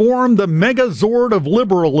 they form the Megazord of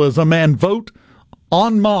liberalism and vote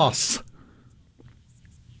en masse.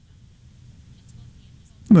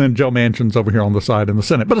 And then Joe Manchin's over here on the side in the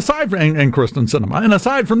Senate. But aside from, and Kristen Sinema, and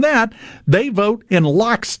aside from that, they vote in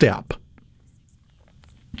lockstep.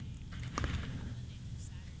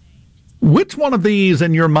 Which one of these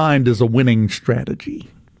in your mind is a winning strategy?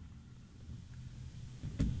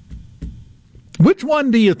 Which one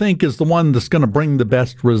do you think is the one that's going to bring the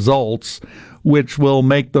best results, which will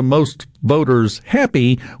make the most voters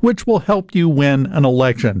happy, which will help you win an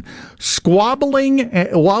election? Squabbling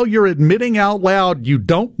while you're admitting out loud you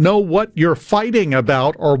don't know what you're fighting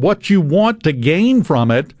about or what you want to gain from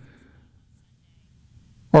it,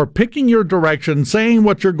 or picking your direction, saying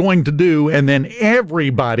what you're going to do, and then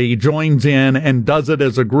everybody joins in and does it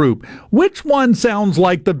as a group. Which one sounds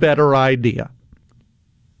like the better idea?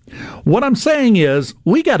 What I'm saying is,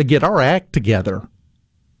 we got to get our act together.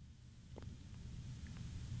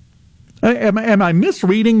 Am I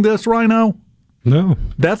misreading this, Rhino? No.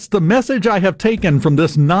 That's the message I have taken from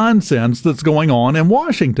this nonsense that's going on in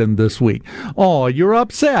Washington this week. Oh, you're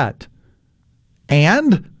upset.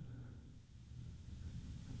 And?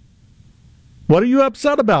 What are you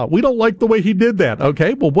upset about? We don't like the way he did that.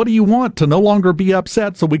 Okay, well, what do you want to no longer be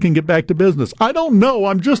upset so we can get back to business? I don't know.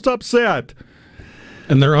 I'm just upset.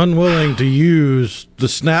 And they're unwilling to use the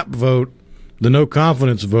snap vote, the no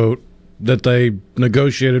confidence vote that they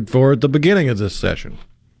negotiated for at the beginning of this session.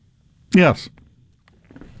 Yes.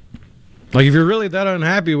 Like, if you're really that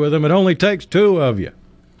unhappy with them, it only takes two of you.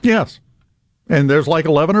 Yes. And there's like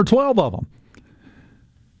 11 or 12 of them.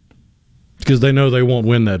 Because they know they won't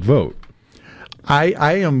win that vote.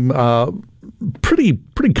 I am pretty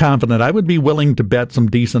confident. I would be willing to bet some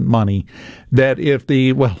decent money that if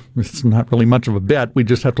it's not really much of a bet. We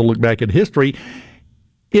just have to look back at history.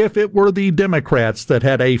 If it were the Democrats that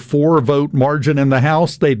had a 4-vote margin in the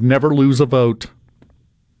House, they'd never lose a vote.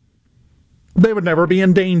 They would never be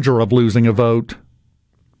in danger of losing a vote.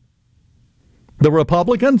 The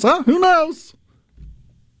Republicans? Who knows?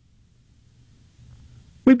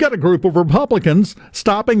 We've got a group of Republicans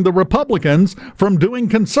stopping the Republicans from doing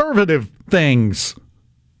conservative things.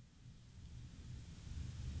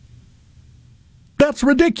 That's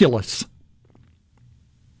ridiculous.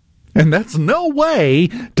 And that's no way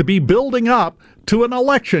to be building up to an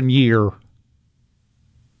election year.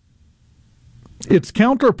 It's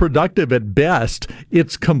counterproductive at best.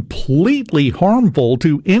 It's completely harmful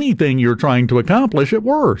to anything you're trying to accomplish at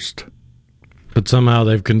worst. But somehow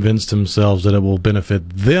they've convinced themselves that it will benefit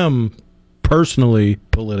them personally,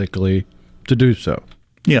 politically, to do so.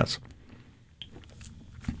 Yes.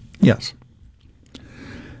 Yes.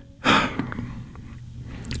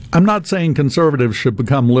 I'm not saying conservatives should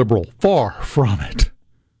become liberal. Far from it.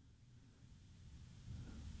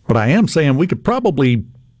 But I am saying we could probably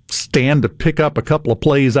stand to pick up a couple of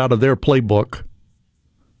plays out of their playbook.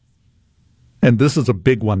 And this is a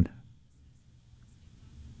big one.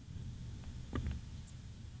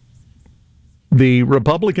 The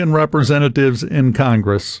Republican representatives in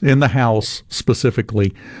Congress, in the House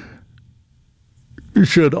specifically,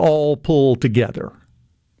 should all pull together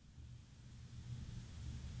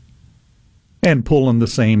and pull in the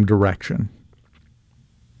same direction.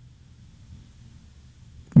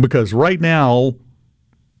 Because right now,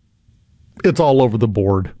 it's all over the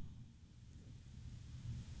board.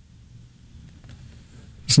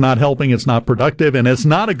 It's not helping, it's not productive, and it's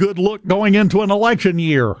not a good look going into an election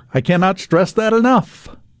year. I cannot stress that enough.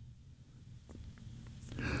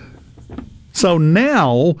 So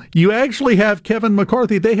now you actually have Kevin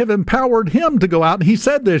McCarthy. They have empowered him to go out, and he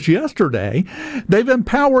said this yesterday. They've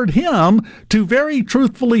empowered him to very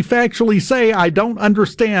truthfully, factually say, I don't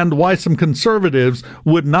understand why some conservatives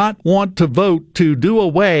would not want to vote to do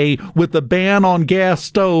away with the ban on gas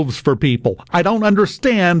stoves for people. I don't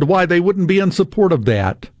understand why they wouldn't be in support of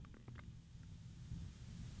that.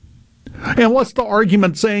 And what's the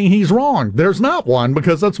argument saying he's wrong? There's not one,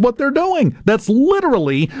 because that's what they're doing. That's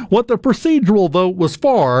literally what the procedural vote was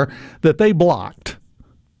for that they blocked.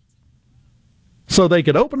 So they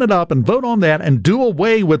could open it up and vote on that and do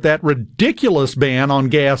away with that ridiculous ban on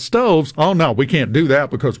gas stoves. Oh, no, we can't do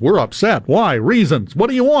that because we're upset. Why? Reasons. What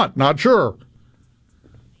do you want? Not sure.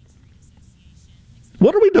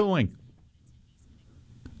 What are we doing?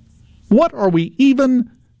 What are we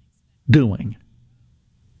even doing?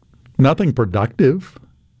 Nothing productive.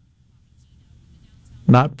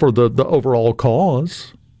 Not for the overall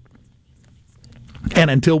cause. And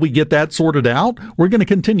until we get that sorted out, we're going to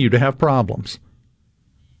continue to have problems.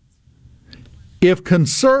 If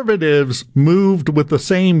conservatives moved with the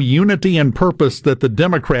same unity and purpose that the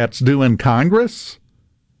Democrats do in Congress,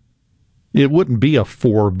 it wouldn't be a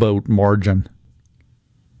 4-vote margin.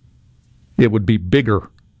 It would be bigger.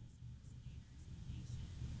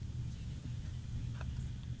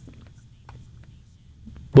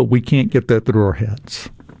 But we can't get that through our heads.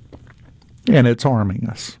 And it's harming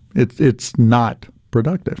us. It's not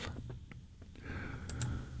productive.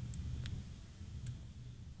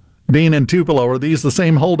 Dean and Tupelo, are these the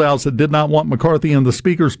same holdouts that did not want McCarthy in the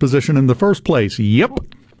speaker's position in the first place? Yep.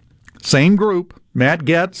 Same group. Matt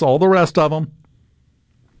Gaetz, all the rest of them.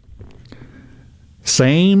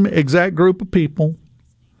 Same exact group of people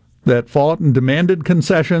that fought and demanded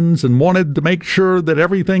concessions and wanted to make sure that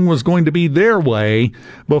everything was going to be their way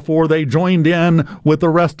before they joined in with the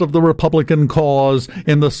rest of the Republican cause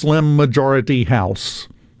in the slim majority House.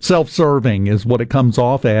 Self-serving is what it comes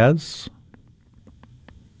off as.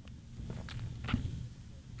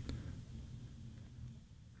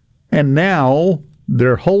 And now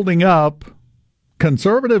they're holding up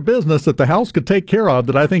conservative business that the House could take care of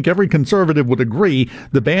that I think every conservative would agree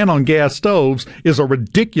the ban on gas stoves is a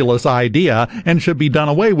ridiculous idea and should be done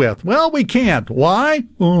away with. Well, we can't. Why?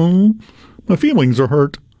 My feelings are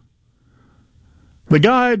hurt. The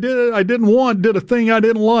guy I didn't want did a thing I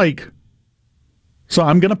didn't like. So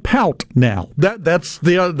I'm going to pout now. That's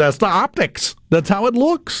the optics. That's how it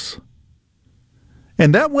looks.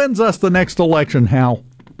 And that wins us the next election, Hal.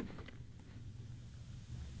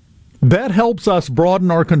 That helps us broaden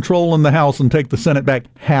our control in the House and take the Senate back.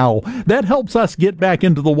 How? That helps us get back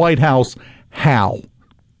into the White House. How?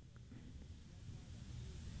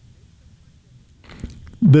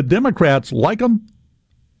 The Democrats like them,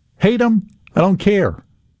 hate them, I don't care.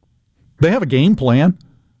 They have a game plan.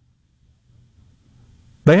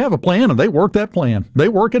 They have a plan and they work that plan. They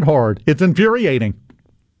work it hard. It's infuriating.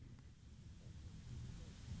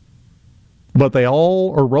 But they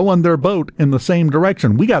all are rowing their boat in the same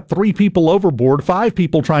direction. We got 3 people overboard, 5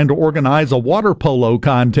 people trying to organize a water polo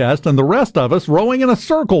contest, and the rest of us rowing in a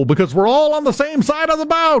circle because we're all on the same side of the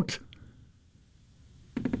boat.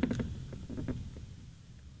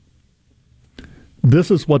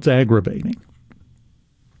 This is what's aggravating.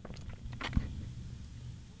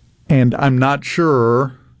 And I'm not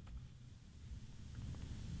sure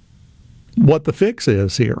what the fix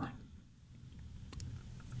is here.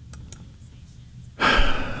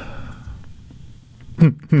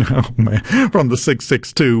 No, man. From the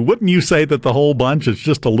 662, wouldn't you say that the whole bunch is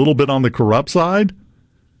just a little bit on the corrupt side?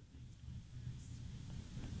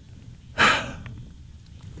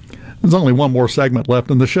 There's only one more segment left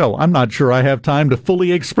in the show. I'm not sure I have time to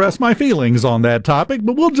fully express my feelings on that topic,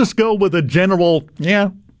 but we'll just go with a general, yeah,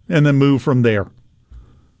 and then move from there.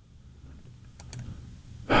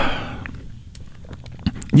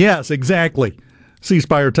 Yes, exactly.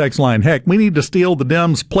 C-Spire text line. Heck, we need to steal the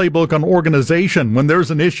Dems' playbook on organization. When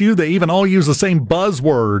there's an issue, they even all use the same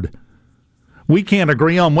buzzword. We can't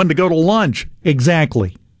agree on when to go to lunch.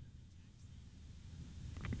 Exactly.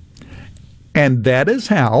 And that is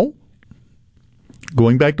how,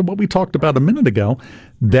 going back to what we talked about a minute ago,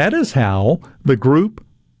 that is how the group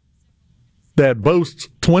that boasts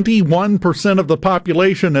 21% of the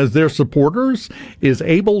population as their supporters is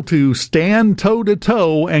able to stand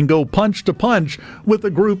toe-to-toe and go punch-to-punch with a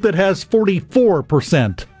group that has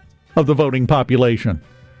 44% of the voting population.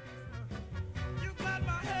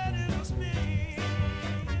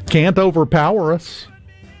 Can't overpower us,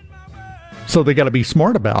 so they got to be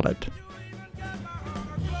smart about it.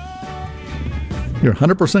 You're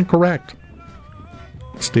 100% correct.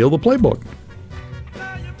 Steal the playbook.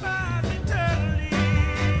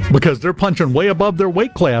 Because they're punching way above their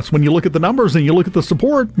weight class when you look at the numbers and you look at the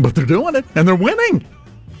support, but they're doing it, and they're winning.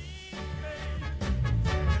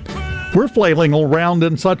 We're flailing around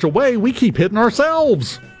in such a way, we keep hitting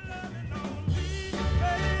ourselves.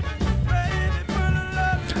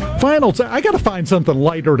 I got to find something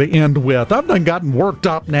lighter to end with. I've done gotten worked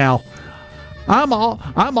up now. I'm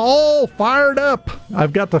all fired up.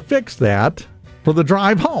 I've got to fix that for the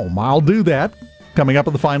drive home. I'll do that coming up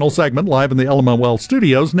in the final segment, live in the LMOL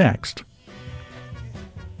studios next.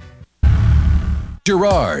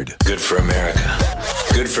 Gerard. Good for America.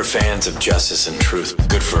 Good for fans of justice and truth.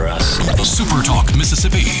 Good for us. SuperTalk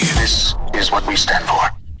Mississippi. This is what we stand for.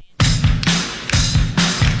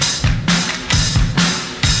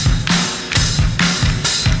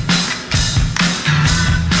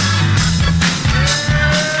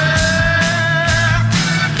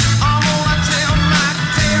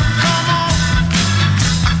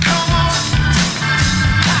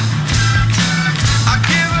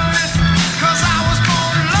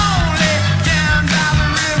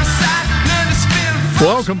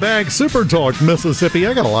 Welcome back, Super Talk Mississippi.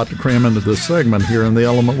 I got a lot to cram into this segment here in the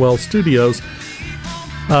Element Wealth studios.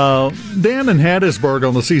 Dan in Hattiesburg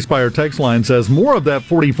on the C-Spire text line says, more of that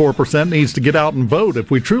 44% needs to get out and vote. If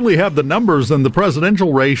we truly have the numbers, then the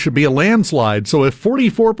presidential race should be a landslide. So if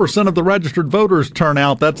 44% of the registered voters turn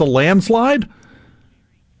out, that's a landslide?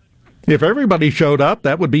 If everybody showed up,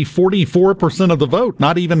 that would be 44% of the vote,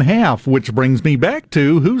 not even half, which brings me back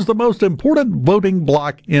to who's the most important voting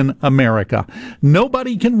bloc in America.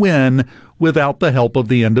 Nobody can win without the help of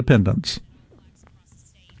the independents.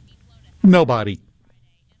 Nobody.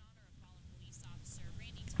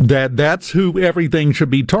 That's who everything should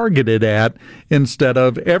be targeted at instead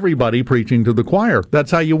of everybody preaching to the choir. That's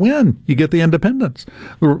how you win. You get the independents.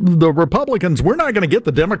 The Republicans, we're not going to get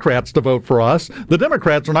the Democrats to vote for us. The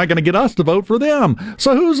Democrats are not going to get us to vote for them.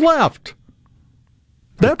 So who's left?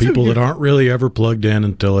 That's the people that aren't really ever plugged in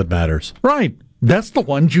until it matters. Right. That's the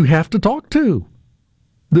ones you have to talk to.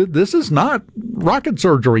 This is not rocket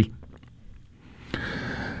surgery.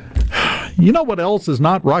 You know what else is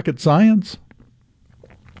not rocket science?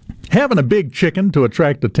 Having a big chicken to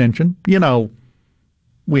attract attention. You know,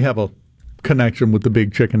 we have a connection with the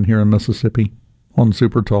big chicken here in Mississippi on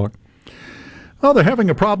Super Talk. Oh, they're having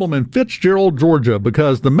a problem in Fitzgerald, Georgia,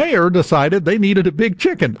 because the mayor decided they needed a big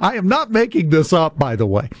chicken. I am not making this up, by the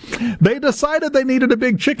way. They decided they needed a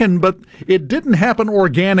big chicken, but it didn't happen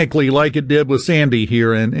organically like it did with Sandy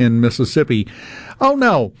here in Mississippi. Oh,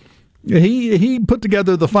 no. He put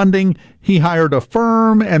together the funding, he hired a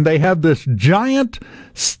firm, and they have this giant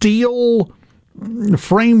steel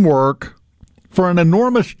framework for an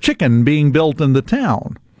enormous chicken being built in the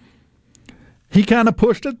town. He kind of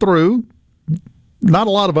pushed it through. Not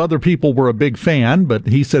a lot of other people were a big fan, but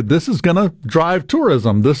he said this is going to drive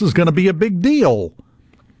tourism. This is going to be a big deal.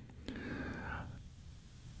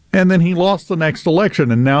 And then he lost the next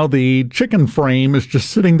election, and now the chicken frame is just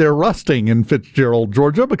sitting there rusting in Fitzgerald,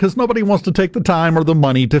 Georgia, because nobody wants to take the time or the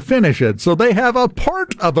money to finish it. So they have a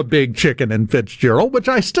part of a big chicken in Fitzgerald, which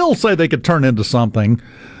I still say they could turn into something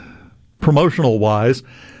promotional-wise.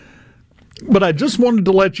 But I just wanted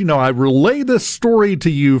to let you know, I relay this story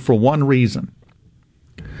to you for one reason.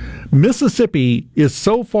 Mississippi is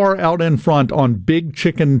so far out in front on big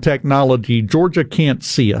chicken technology, Georgia can't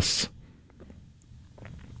see us.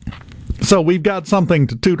 So we've got something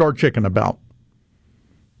to toot our chicken about.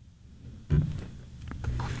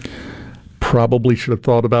 Probably should have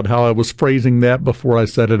thought about how I was phrasing that before I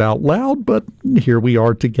said it out loud, but here we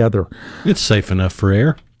are together. It's safe enough for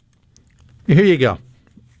air. Here you go.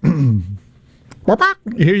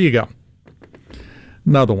 Here you go.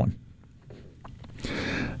 Another one.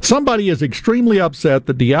 Somebody is extremely upset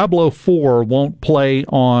that Diablo 4 won't play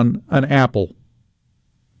on an Apple.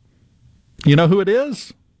 You know who it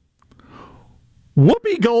is?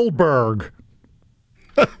 Whoopi Goldberg.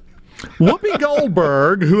 Whoopi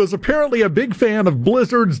Goldberg, who is apparently a big fan of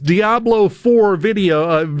Blizzard's Diablo 4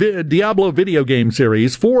 Diablo video game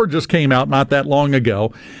series. 4 just came out not that long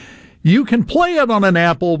ago. You can play it on an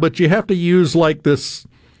Apple, but you have to use like this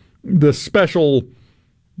special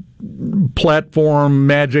platform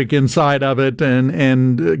magic inside of it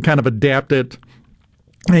and kind of adapt it.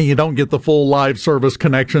 And you don't get the full live service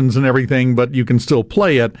connections and everything, but you can still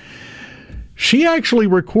play it. She actually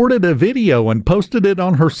recorded a video and posted it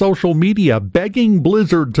on her social media begging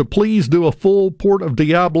Blizzard to please do a full port of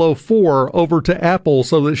Diablo 4 over to Apple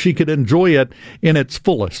so that she could enjoy it in its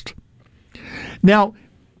fullest. Now,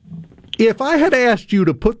 if I had asked you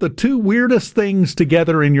to put the two weirdest things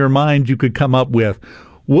together in your mind you could come up with,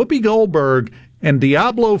 Whoopi Goldberg and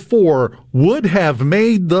Diablo 4 would have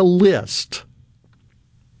made the list.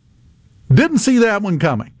 Didn't see that one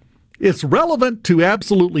coming. It's relevant to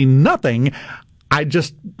absolutely nothing. I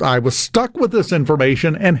was stuck with this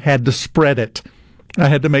information and had to spread it. I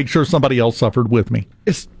had to make sure somebody else suffered with me.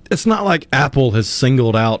 It's not like Apple has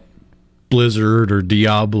singled out Blizzard or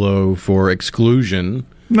Diablo for exclusion.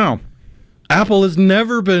 No. Apple has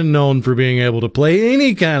never been known for being able to play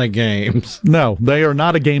any kind of games. No, they are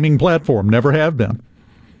not a gaming platform. Never have been.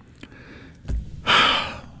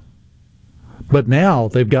 But now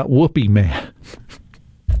they've got Whoopi mad.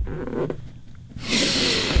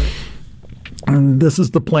 This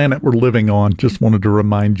is the planet we're living on. Just wanted to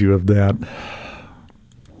remind you of that.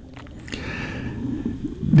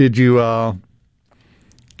 Did you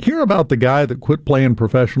hear about the guy that quit playing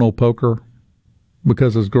professional poker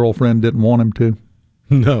because his girlfriend didn't want him to?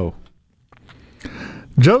 No.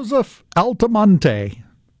 Joseph Altamonte.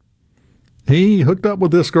 He hooked up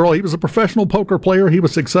with this girl. He was a professional poker player. He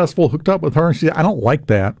was successful, hooked up with her, and she said, I don't like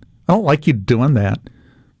that. I don't like you doing that.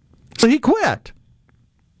 So he quit.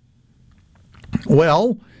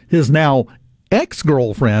 Well, his now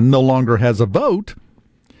ex-girlfriend no longer has a vote.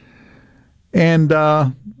 And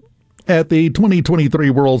at the 2023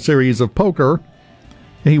 World Series of Poker,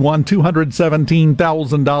 he won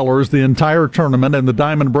 $217,000 the entire tournament and the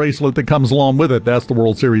diamond bracelet that comes along with it. That's the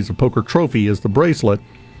World Series of Poker trophy, is the bracelet.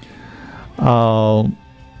 I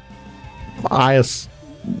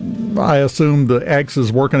assume the ex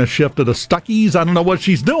is working a shift at a Stuckey's. I don't know what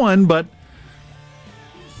she's doing, but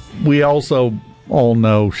we also all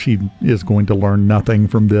know she is going to learn nothing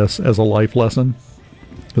from this as a life lesson.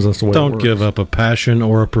 Because that's the way Don't give up a passion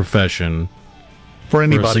or a profession for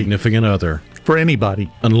anybody, or a significant other. For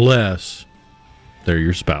anybody, unless they're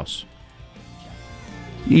your spouse.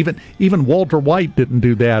 Even Walter White didn't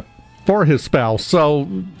do that for his spouse. So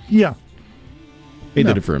yeah, he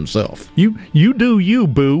did it for himself. You do you,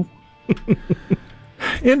 boo.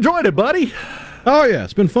 Enjoyed it, buddy. Oh yeah,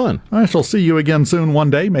 it's been fun. I shall see you again soon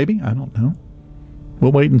one day, maybe. I don't know.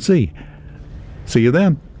 We'll wait and see. See you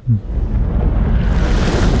then.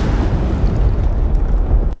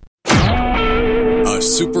 A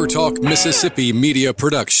SuperTalk Mississippi Media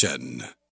production.